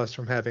PlayStation Plus,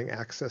 from having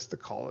access to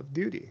Call of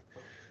Duty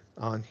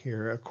on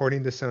here.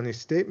 According to Sony's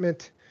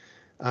statement,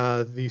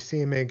 the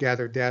CMA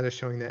gathered data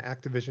showing that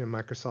Activision and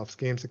Microsoft's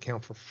games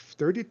account for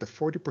 30 to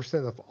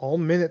 40% of all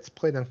minutes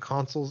played on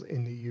consoles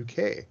in the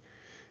UK.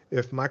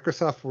 If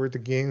Microsoft were to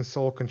gain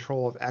sole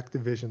control of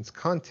Activision's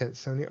content,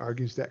 Sony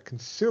argues that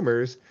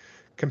consumers,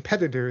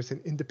 competitors, and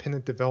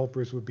independent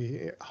developers would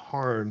be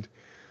harmed.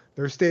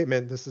 Their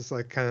statement, this is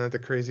like kind of the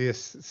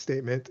craziest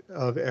statement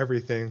of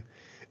everything.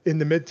 In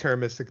the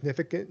midterm, a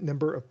significant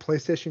number of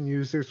PlayStation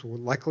users will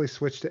likely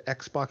switch to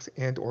Xbox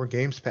and or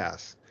Games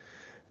Pass.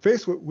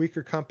 Faced with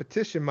weaker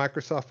competition,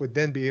 Microsoft would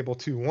then be able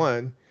to,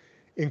 1,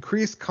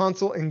 increase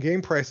console and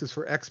game prices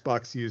for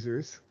Xbox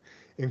users,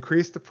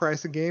 increase the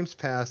price of Games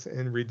Pass,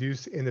 and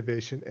reduce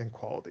innovation and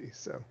quality.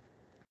 So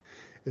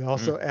it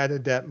also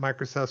added that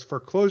Microsoft's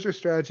foreclosure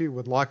strategy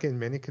would lock in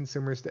many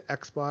consumers to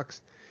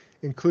Xbox,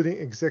 including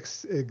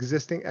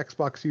existing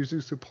Xbox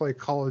users who play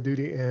Call of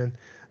Duty and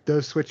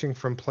those switching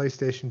from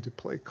PlayStation to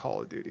play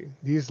Call of Duty.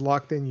 These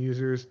locked-in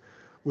users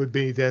would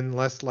be then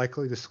less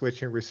likely to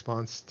switch in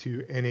response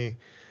to any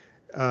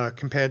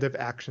competitive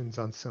actions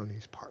on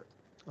Sony's part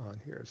on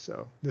here.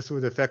 So this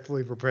would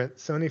effectively prevent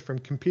Sony from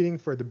competing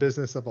for the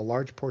business of a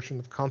large portion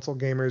of console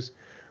gamers,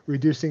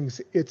 reducing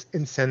its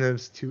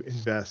incentives to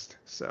invest.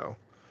 So,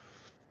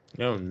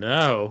 oh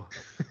no.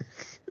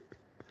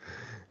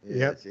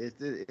 Yep.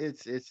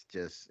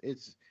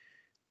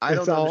 I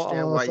don't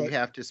understand why you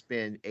have to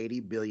spend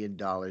 $80 billion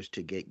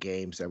to get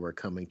games that were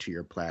coming to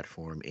your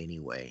platform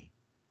anyway.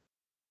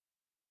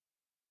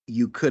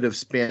 You could have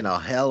spent a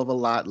hell of a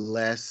lot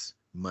less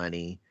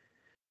money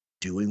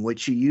doing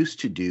what you used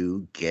to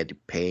do,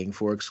 paying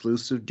for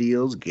exclusive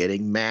deals,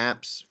 getting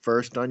maps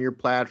first on your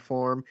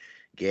platform,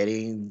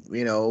 getting,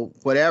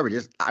 whatever.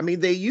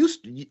 They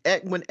used to,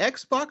 when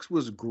Xbox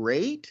was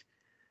great,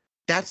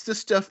 that's the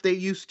stuff they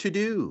used to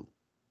do.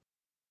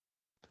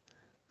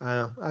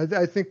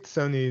 I think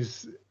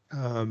Sony's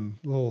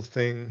little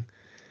thing,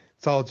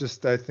 it's all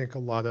just, I think, a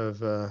lot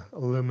of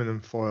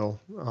aluminum foil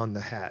on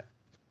the hat.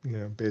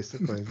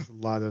 Basically, it's a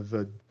lot of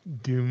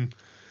doom.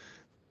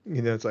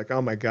 It's like,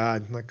 oh my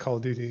God, like Call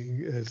of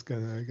Duty is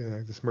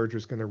this merger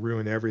is gonna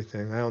ruin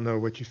everything. I don't know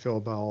what you feel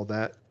about all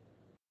that.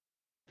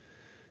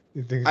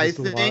 I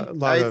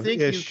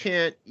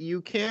think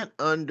you can't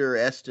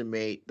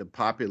underestimate the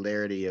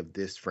popularity of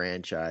this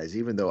franchise,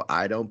 even though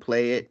I don't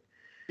play it.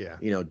 Yeah.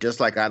 Just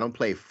like I don't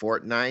play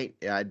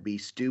Fortnite, I'd be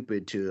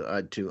stupid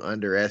to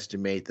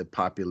underestimate the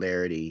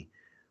popularity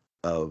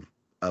of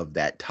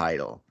that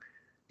title.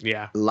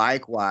 Yeah.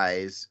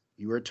 Likewise,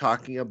 you were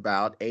talking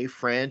about a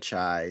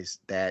franchise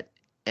that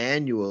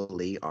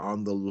annually,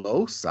 on the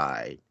low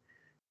side,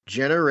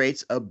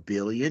 generates $1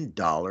 billion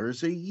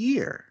a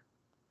year.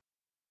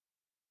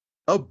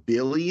 $1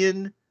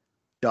 billion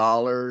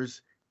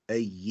a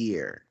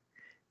year.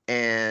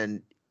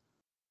 And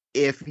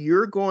if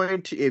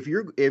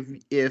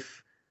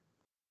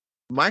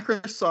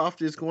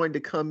Microsoft is going to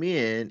come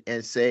in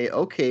and say,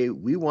 okay,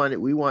 we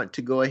want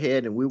to go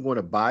ahead and we want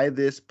to buy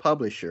this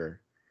publisher,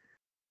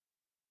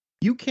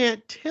 you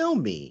can't tell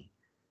me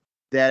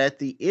that at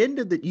the end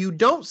of you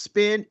don't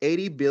spend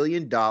 $80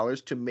 billion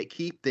to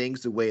keep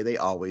things the way they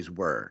always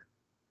were.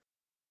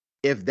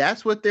 If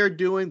that's what they're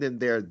doing, then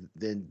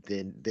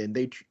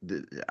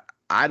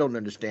I don't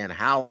understand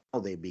how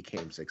they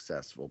became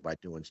successful by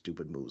doing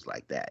stupid moves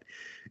like that.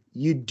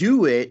 You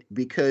do it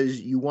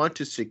because you want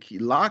to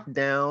lock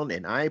down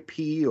an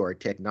IP or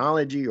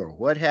technology or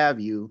what have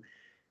you,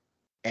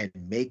 and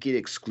make it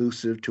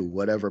exclusive to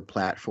whatever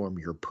platform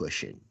you're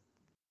pushing.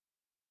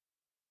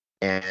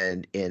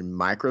 And in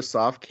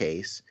Microsoft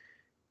case,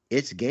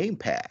 it's Game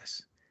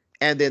Pass.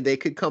 And then they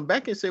could come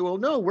back and say, well,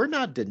 no, we're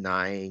not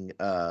denying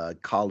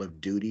Call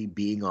of Duty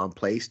being on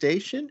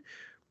PlayStation.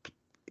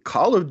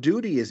 Call of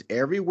Duty is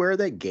everywhere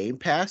that Game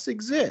Pass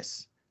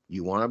exists.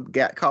 You want to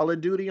get Call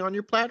of Duty on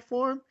your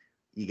platform?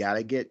 You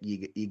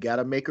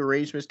gotta make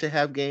arrangements to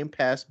have Game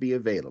Pass be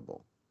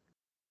available.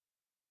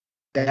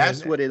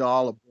 That's what it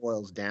all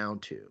boils down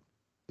to.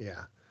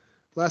 Yeah.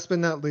 Last but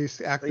not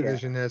least,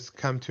 Activision has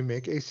come to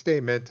make a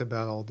statement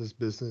about all this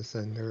business,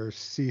 and their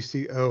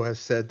CCO has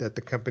said that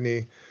the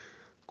company,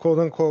 quote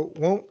unquote,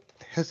 won't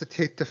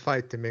hesitate to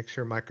fight to make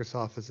sure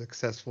Microsoft is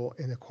successful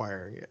in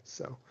acquiring it.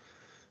 So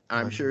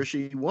I'm sure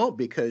she won't,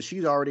 because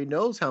she already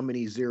knows how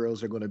many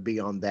zeros are going to be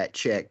on that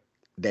check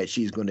that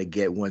she's going to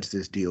get once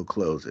this deal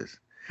closes.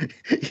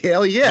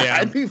 Hell yeah,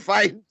 I'd be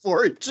fighting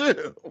for it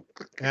too.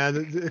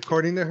 And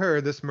according to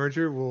her, this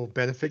merger will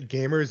benefit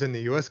gamers in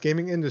the U.S.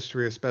 gaming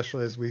industry,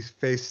 especially as we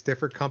face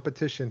stiffer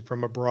competition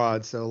from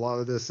abroad. So a lot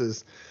of this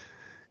is,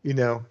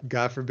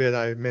 God forbid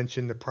I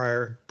mentioned the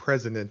prior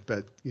president,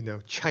 but,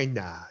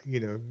 China,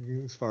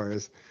 as far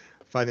as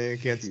fighting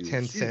against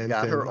Tencent. She's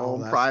got her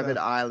own private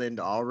island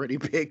already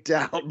picked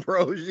out,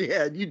 bro.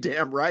 Yeah, you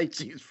damn right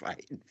she's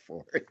fighting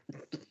for it.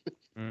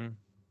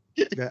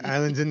 The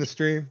islands in the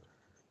stream.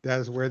 That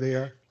is where they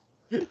are.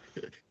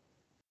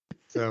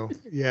 So,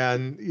 yeah.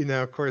 And,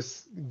 of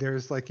course,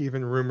 there's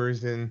even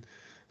rumors in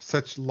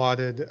such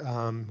lauded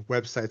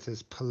websites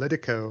as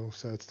Politico.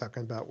 So it's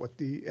talking about what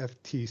the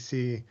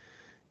FTC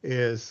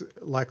is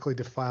likely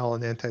to file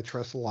an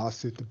antitrust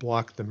lawsuit to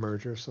block the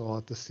merger. So I'll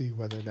have to see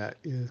whether that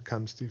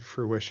comes to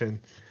fruition.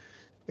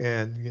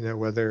 And,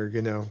 whether,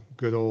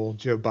 good old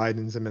Joe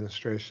Biden's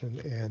administration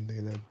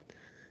and,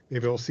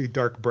 maybe we'll see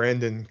Dark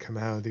Brandon come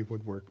out of the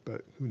woodwork,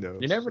 but who knows?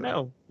 You never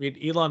know. I mean,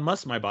 Elon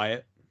Musk might buy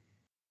it.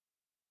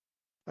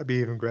 That'd be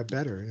even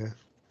better, yeah.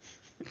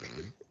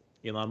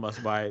 Elon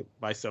Musk buy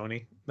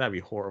Sony. That'd be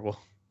horrible.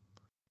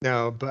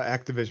 No, but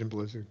Activision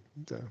Blizzard.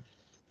 So.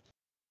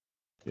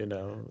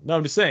 No,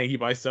 I'm just saying he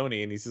buys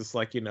Sony and he's just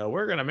like,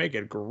 we're gonna make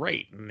it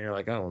great, and you're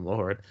like, oh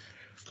Lord.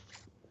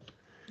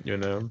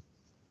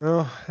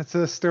 Well, it's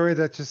a story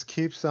that just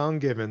keeps on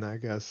giving, I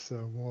guess.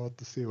 So we'll have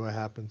to see what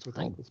happens with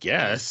all this.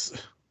 Yes.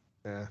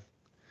 Yeah.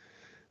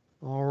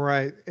 All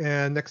right.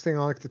 And next thing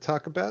I'd like to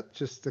talk about,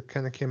 just that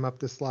kind of came up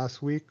this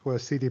last week,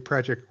 was CD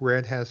Projekt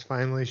Red has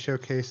finally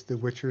showcased The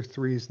Witcher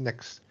 3's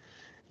next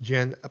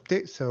gen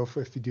update. So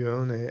if you do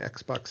own a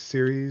Xbox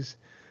Series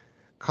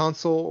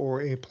console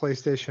or a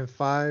PlayStation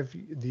 5,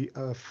 the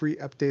free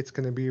update's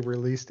going to be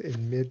released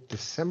in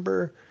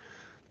mid-December.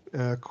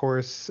 Of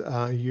course,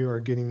 you are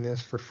getting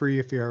this for free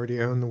if you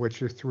already own The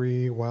Witcher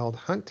 3 Wild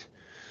Hunt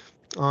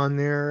on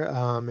there.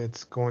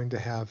 It's going to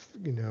have,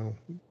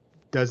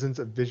 dozens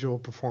of visual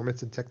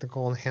performance and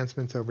technical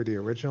enhancements over the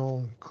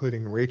original,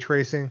 including ray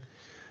tracing.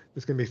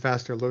 There's going to be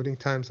faster loading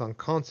times on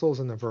consoles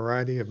and a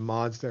variety of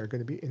mods that are going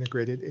to be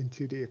integrated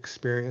into the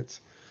experience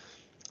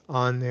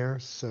on there.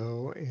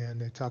 So, and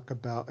they talk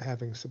about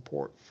having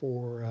support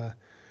for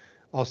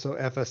also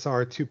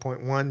FSR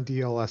 2.1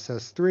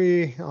 DLSS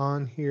 3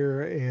 on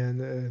here, and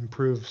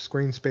improved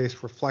screen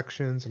space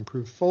reflections,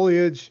 improved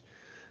foliage.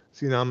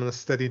 So, I'm going to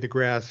study the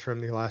graphs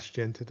from the last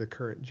gen to the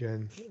current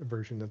gen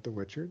version of The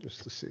Witcher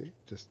just to see,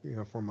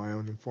 for my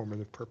own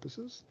informative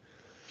purposes.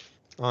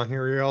 On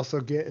here, you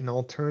also get an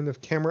alternative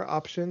camera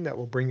option that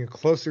will bring you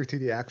closer to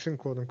the action,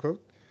 quote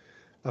unquote.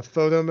 A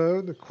photo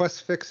mode,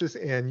 quest fixes,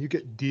 and you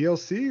get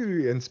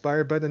DLC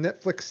inspired by the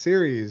Netflix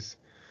series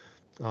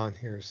on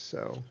here.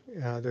 So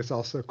there's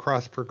also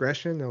cross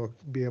progression that will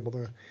be able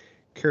to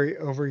carry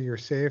over your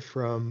save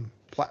from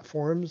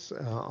platforms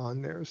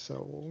on there.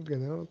 So,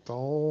 it's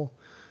all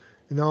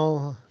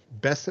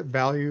best at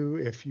value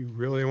if you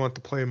really want to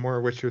play more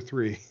Witcher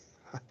 3.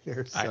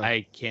 So.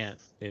 I can't.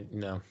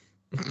 No.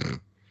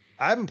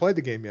 I haven't played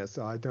the game yet,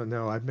 so I don't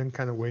know. I've been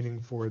kind of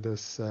waiting for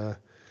this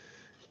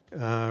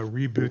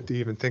reboot to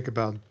even think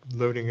about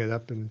loading it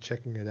up and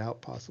checking it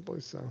out,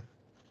 possibly. So,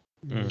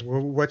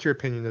 what's your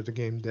opinion of the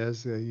game, Des?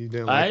 You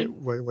didn't like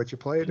what you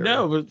played? Or?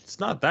 No, but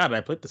it's not that.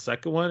 I played the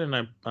second one,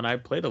 and I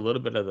played a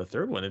little bit of the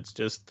third one. It's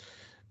just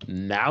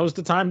now's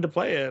the time to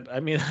play it. I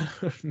mean, I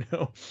don't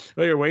know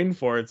what you're waiting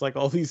for. It's like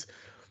all these,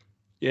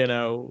 I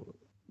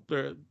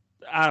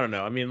don't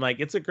know. I mean,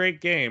 it's a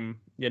great game,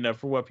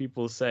 for what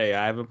people say.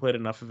 I haven't played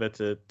enough of it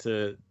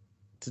to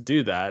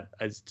do that.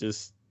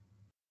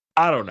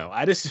 I don't know.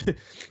 I just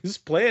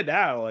play it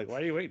now. Why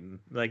are you waiting?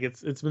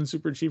 It's been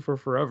super cheap for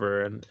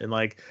forever, and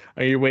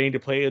are you waiting to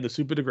play the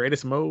super the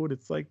greatest mode?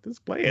 It's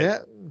just play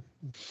it.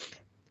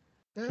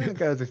 Yeah, I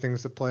got other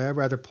things to play. I'd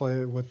rather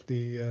play it with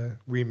the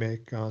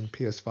remake on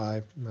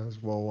PS5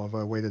 as well. If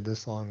I waited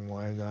this long,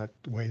 why not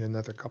wait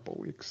another couple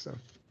weeks? So.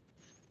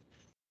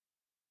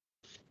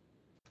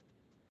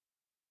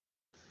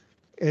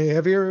 Hey,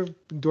 have you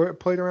ever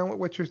played around with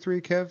Witcher 3,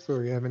 Kev,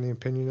 or you have any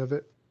opinion of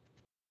it?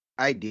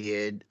 I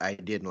did. I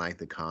didn't like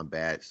the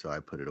combat, so I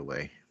put it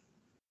away.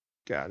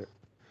 Got it.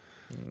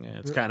 Yeah,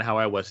 it's kind of how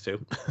I was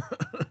too.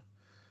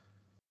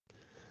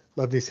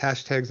 Love these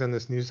hashtags on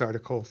this news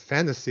article: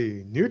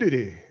 fantasy,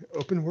 nudity,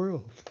 open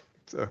world.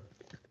 So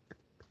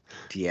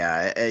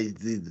Yeah,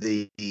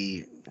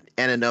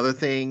 and another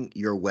thing,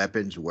 your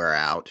weapons wear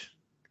out,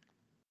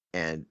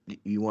 and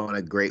you want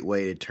a great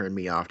way to turn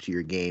me off to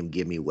your game,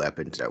 give me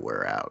weapons that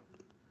wear out.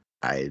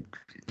 I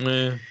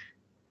Eh.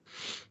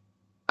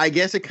 I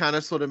guess it kind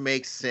of sort of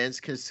makes sense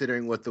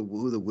considering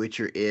who the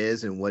Witcher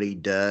is and what he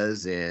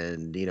does,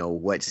 and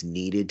what's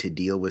needed to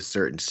deal with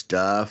certain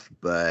stuff.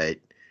 But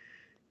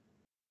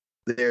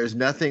there's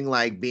nothing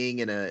like being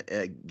in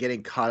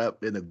getting caught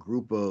up in a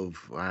group of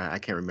I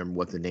can't remember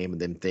what the name of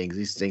them things.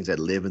 These things that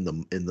live on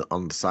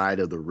the side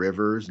of the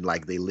rivers,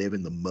 like they live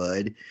in the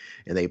mud,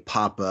 and they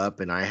pop up.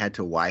 And I had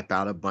to wipe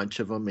out a bunch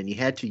of them, and you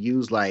had to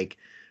use like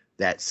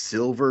that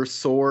silver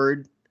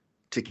sword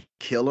to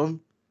kill them.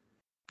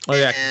 Oh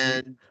yeah,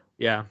 And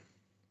yeah.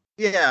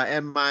 yeah,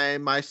 and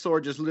my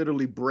sword just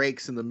literally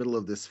breaks in the middle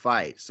of this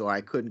fight, so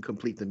I couldn't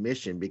complete the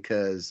mission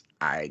because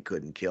I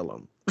couldn't kill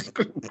him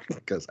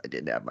because I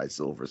didn't have my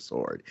silver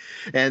sword,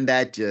 and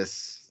that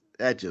just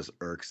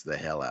irks the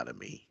hell out of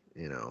me.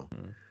 Mm.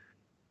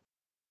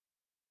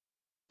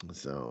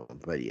 So,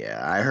 but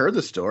yeah, I heard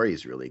the story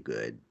is really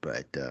good,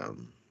 but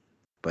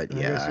I guess you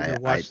yeah,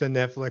 could watch the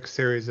Netflix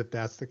series if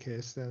that's the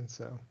case then.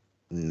 So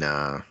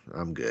nah,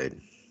 I'm good.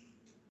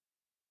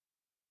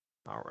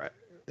 all right.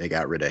 They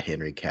got rid of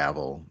Henry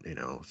Cavill,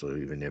 so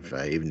even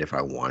if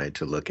I wanted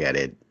to look at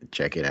it,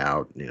 check it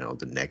out,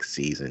 the next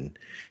season,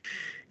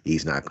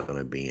 he's not going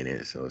to be in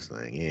it. So it's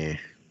like, yeah.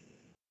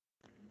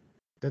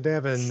 Did they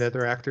have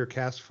another actor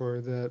cast for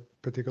that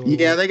particular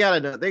Yeah, role? they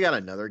got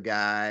another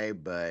guy,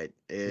 but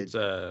It's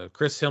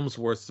Chris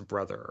Hemsworth's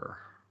brother.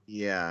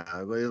 yeah,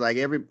 but like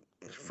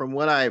from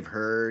what I've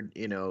heard,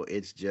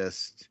 it's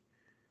just,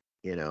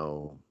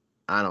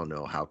 I don't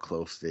know how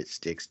close it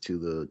sticks to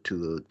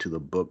the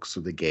books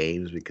or the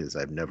games because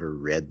I've never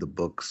read the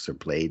books or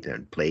played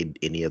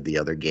any of the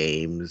other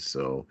games.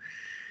 So,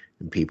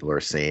 and people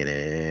are saying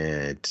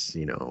it's,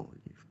 you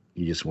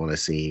just want to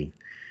see,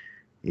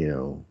 you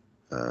know,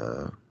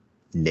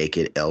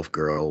 naked elf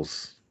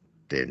girls,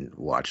 then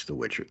watch The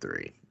Witcher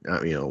 3.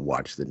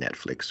 Watch the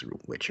Netflix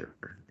Witcher.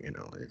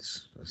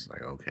 It's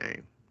like,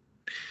 okay,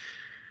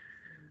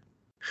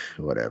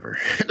 whatever.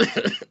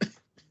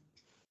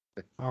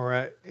 All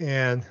right.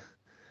 And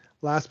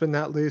last but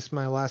not least,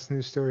 my last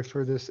news story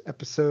for this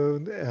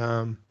episode.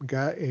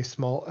 Got a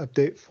small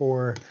update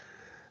for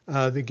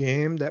the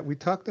game that we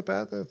talked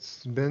about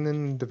that's been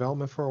in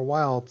development for a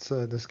while. It's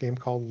this game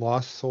called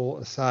Lost Soul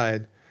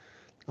Aside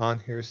on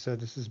here. So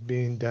this is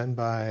being done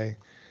by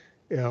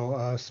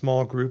a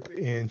small group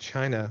in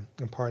China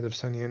and part of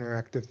Sony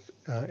Interactive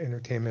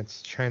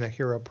Entertainment's China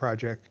Hero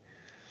Project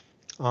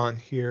on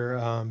here.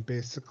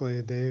 Basically,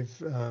 they've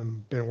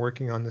been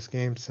working on this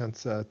game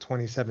since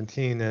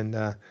 2017, and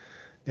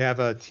they have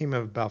a team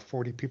of about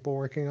 40 people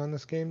working on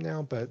this game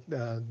now. But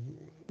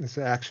it's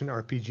an action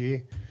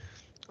RPG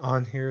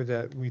on here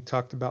that we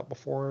talked about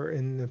before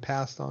in the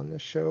past on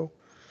this show.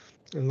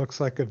 It looks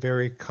like a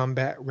very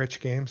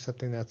combat-rich game,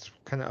 something that's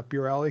kind of up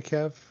your alley,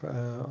 Kev,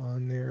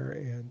 on there.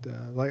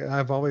 And like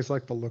I've always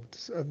liked the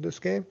looks of this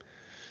game,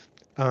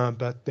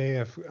 but they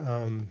have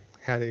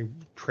had a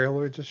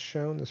trailer just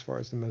shown as far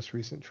as the most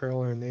recent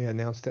trailer, and they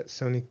announced that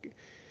Sony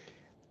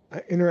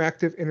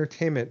Interactive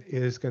Entertainment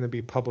is going to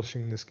be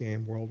publishing this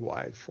game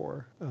worldwide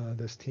for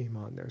this team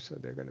on there. So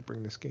they're going to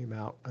bring this game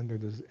out under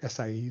the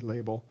SIE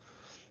label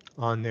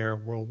on there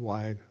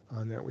worldwide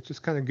on there, which is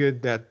kind of good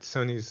that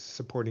Sony's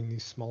supporting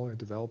these smaller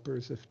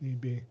developers if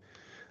need be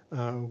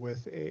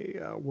with a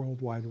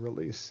worldwide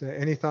release.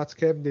 Any thoughts,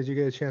 Kev? Did you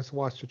get a chance to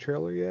watch the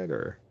trailer yet,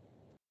 or?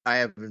 I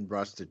haven't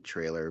watched the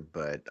trailer,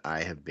 but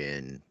I have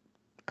been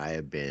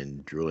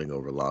drooling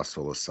over Lost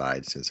Soul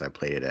Aside since I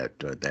played it at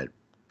that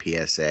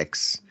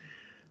PSX.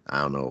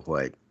 I don't know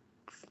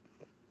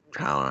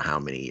how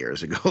many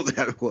years ago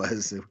that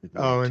was.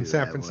 Oh, in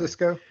San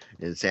Francisco?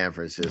 In San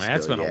Francisco.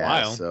 That's been a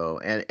while. So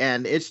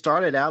and it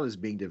started out as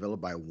being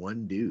developed by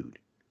one dude.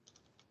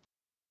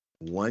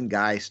 One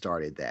guy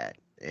started that,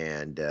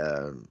 and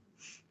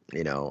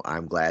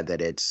I'm glad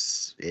that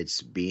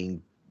it's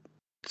being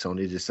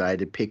Sony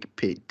decided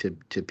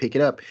to pick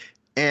it up.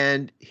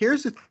 And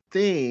here's the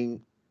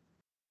thing.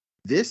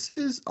 This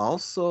is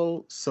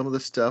also some of the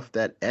stuff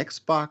that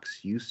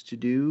Xbox used to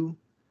do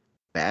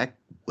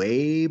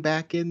way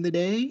back in the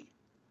day.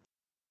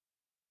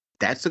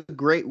 That's a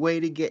great way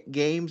to get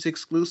games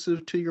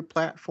exclusive to your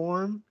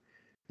platform,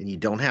 and you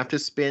don't have to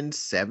spend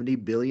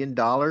 $70 billion.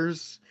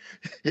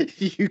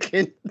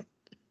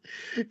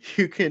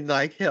 you can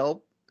like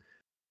help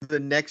the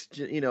next,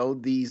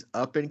 these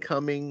up and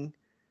coming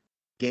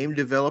game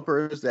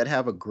developers that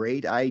have a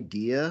great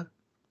idea,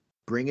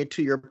 bring it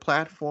to your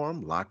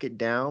platform, lock it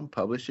down,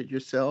 publish it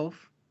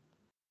yourself.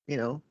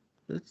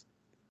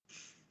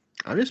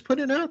 I'm just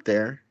putting it out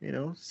there,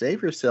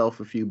 save yourself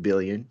a few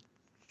billion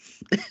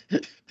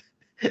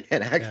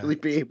and actually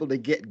be able to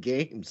get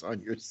games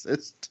on your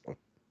system.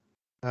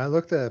 I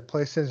looked at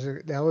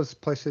PlayStation. That was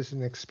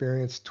PlayStation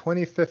Experience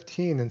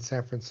 2015 in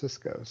San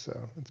Francisco,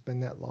 so it's been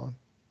that long.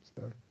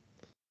 So.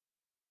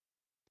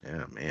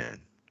 Yeah, man.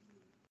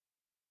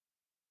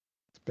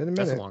 It's been a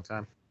minute. That's a long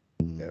time.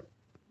 Yep.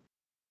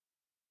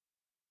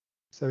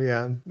 So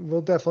yeah,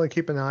 we'll definitely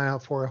keep an eye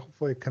out for it.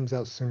 Hopefully it comes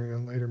out sooner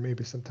than later,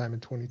 maybe sometime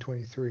in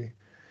 2023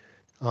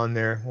 on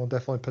there. We'll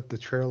definitely put the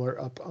trailer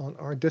up on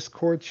our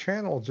Discord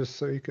channel just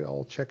so you can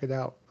all check it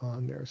out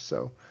on there.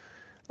 So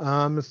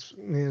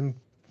and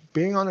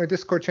being on our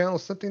Discord channel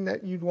is something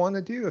that you'd want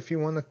to do if you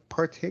want to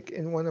partake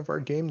in one of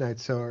our game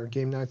nights. So our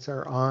game nights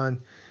are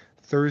on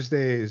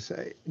Thursdays,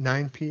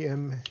 9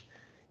 p.m.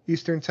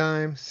 Eastern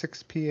Time,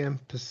 6 p.m.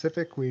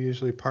 Pacific. We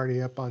usually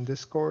party up on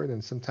Discord,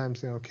 and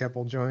sometimes, Kev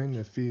will join.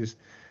 If he's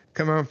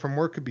coming home from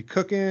work, could be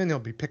cooking, he'll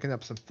be picking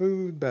up some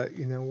food, but,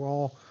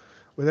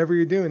 whatever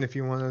you're doing, if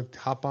you want to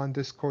hop on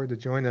Discord to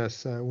join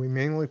us, we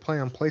mainly play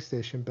on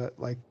PlayStation, but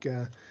like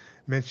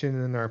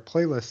mentioned in our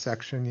playlist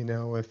section,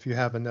 if you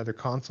have another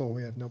console,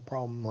 we have no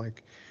problem,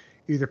 like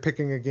either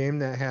picking a game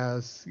that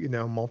has,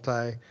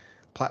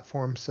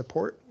 multi-platform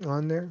support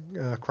on there,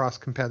 cross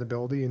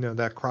compatibility,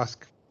 that cross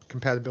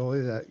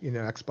compatibility that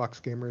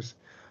Xbox gamers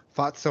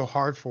fought so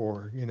hard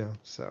for,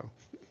 so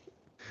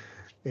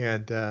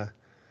and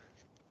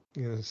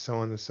so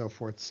on and so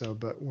forth. So,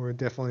 but we're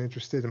definitely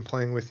interested in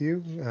playing with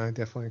you.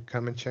 Definitely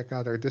come and check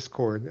out our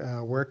Discord.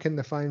 Where can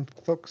the fine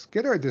folks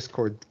get our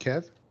Discord,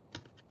 Kev?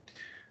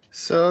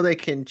 So they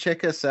can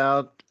check us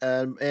out,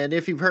 and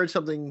if you've heard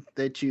something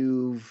that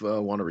you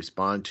want to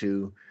respond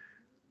to,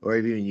 or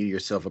even you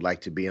yourself would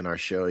like to be on our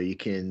show, you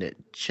can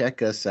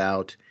check us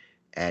out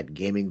at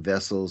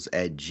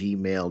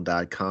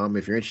gamingvessels@gmail.com.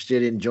 If you're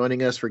interested in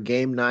joining us for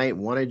game night,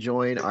 want to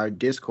join our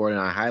Discord,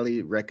 and I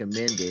highly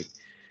recommend it.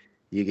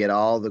 You get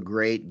all the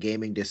great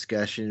gaming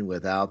discussion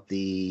without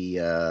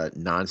the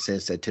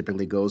nonsense that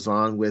typically goes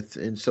on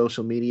in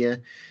social media.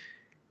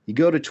 You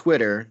go to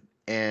Twitter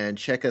and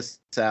check us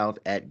out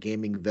at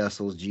Gaming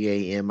Vessels,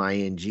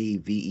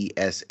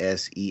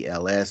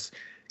 GAMINGVESSELS.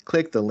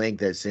 Click the link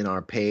that's in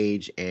our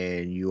page,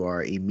 and you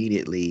are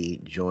immediately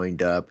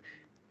joined up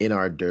in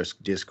our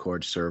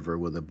Discord server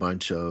with a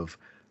bunch of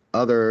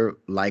other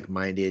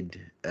like-minded,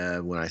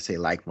 when I say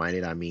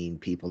like-minded, I mean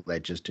people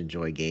that just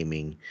enjoy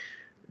gaming,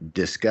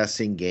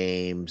 discussing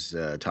games,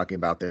 talking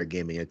about their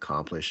gaming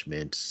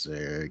accomplishments,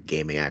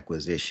 gaming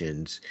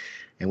acquisitions.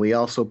 And we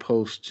also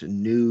post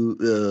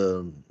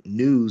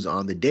news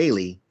on the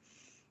daily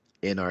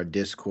in our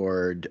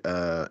Discord,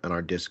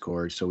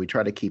 So we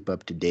try to keep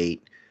up to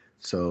date,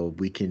 so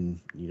we can,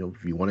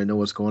 if you want to know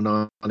what's going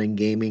on in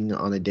gaming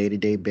on a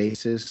day-to-day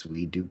basis,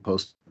 we do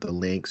post the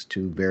links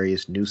to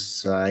various news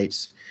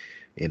sites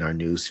in our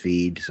news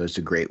feed. So it's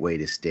a great way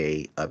to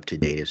stay up to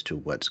date as to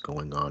what's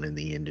going on in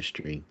the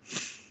industry.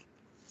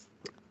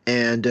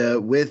 And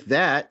with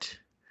that,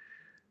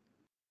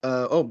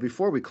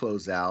 before we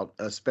close out,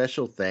 a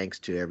special thanks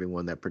to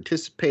everyone that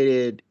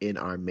participated in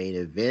our main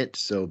event.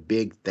 So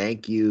big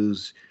thank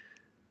yous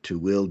to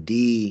Will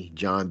D,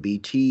 John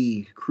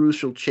BT,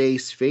 Crucial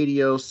Chase,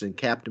 Fadios, and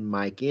Captain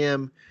Mike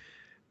M.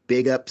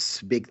 Big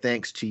ups, big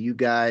thanks to you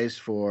guys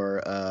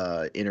for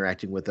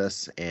interacting with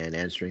us and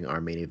answering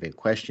our main event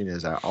question.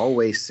 As I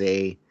always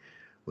say,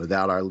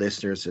 without our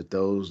listeners,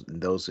 those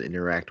that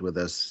interact with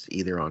us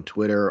either on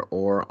Twitter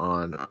or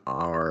on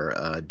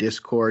our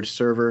Discord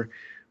server,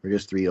 we're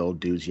just three old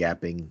dudes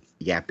yapping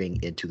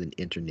into the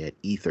internet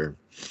ether.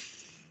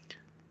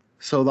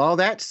 So all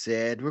that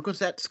said,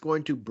 that's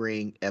going to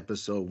bring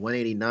episode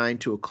 189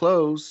 to a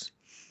close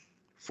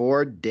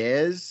for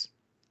Dez,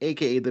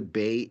 a.k.a. the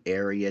Bay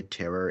Area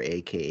Terror,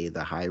 a.k.a.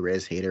 the High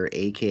Res Hater,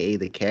 a.k.a.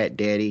 the Cat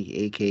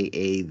Daddy,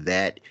 a.k.a.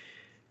 that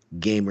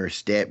Gamer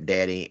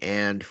Stepdaddy,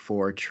 and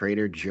for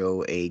Trader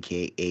Joe,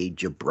 a.k.a.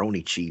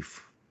 Jabroni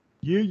Chief.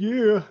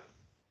 Yeah.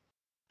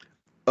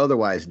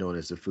 Otherwise known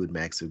as the Food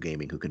Max of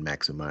Gaming, who can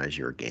maximize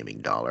your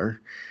gaming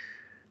dollar.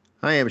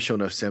 I am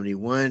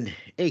Shonuff71,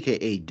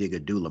 a.k.a. Digga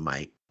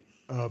Dulamite.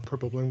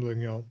 Purple Bling Bling,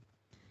 y'all.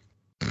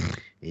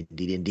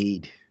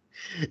 Indeed.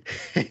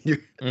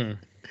 And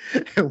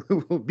we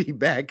will be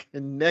back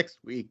next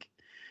week.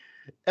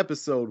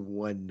 Episode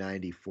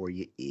 190 for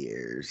your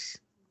ears.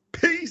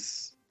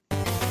 Peace!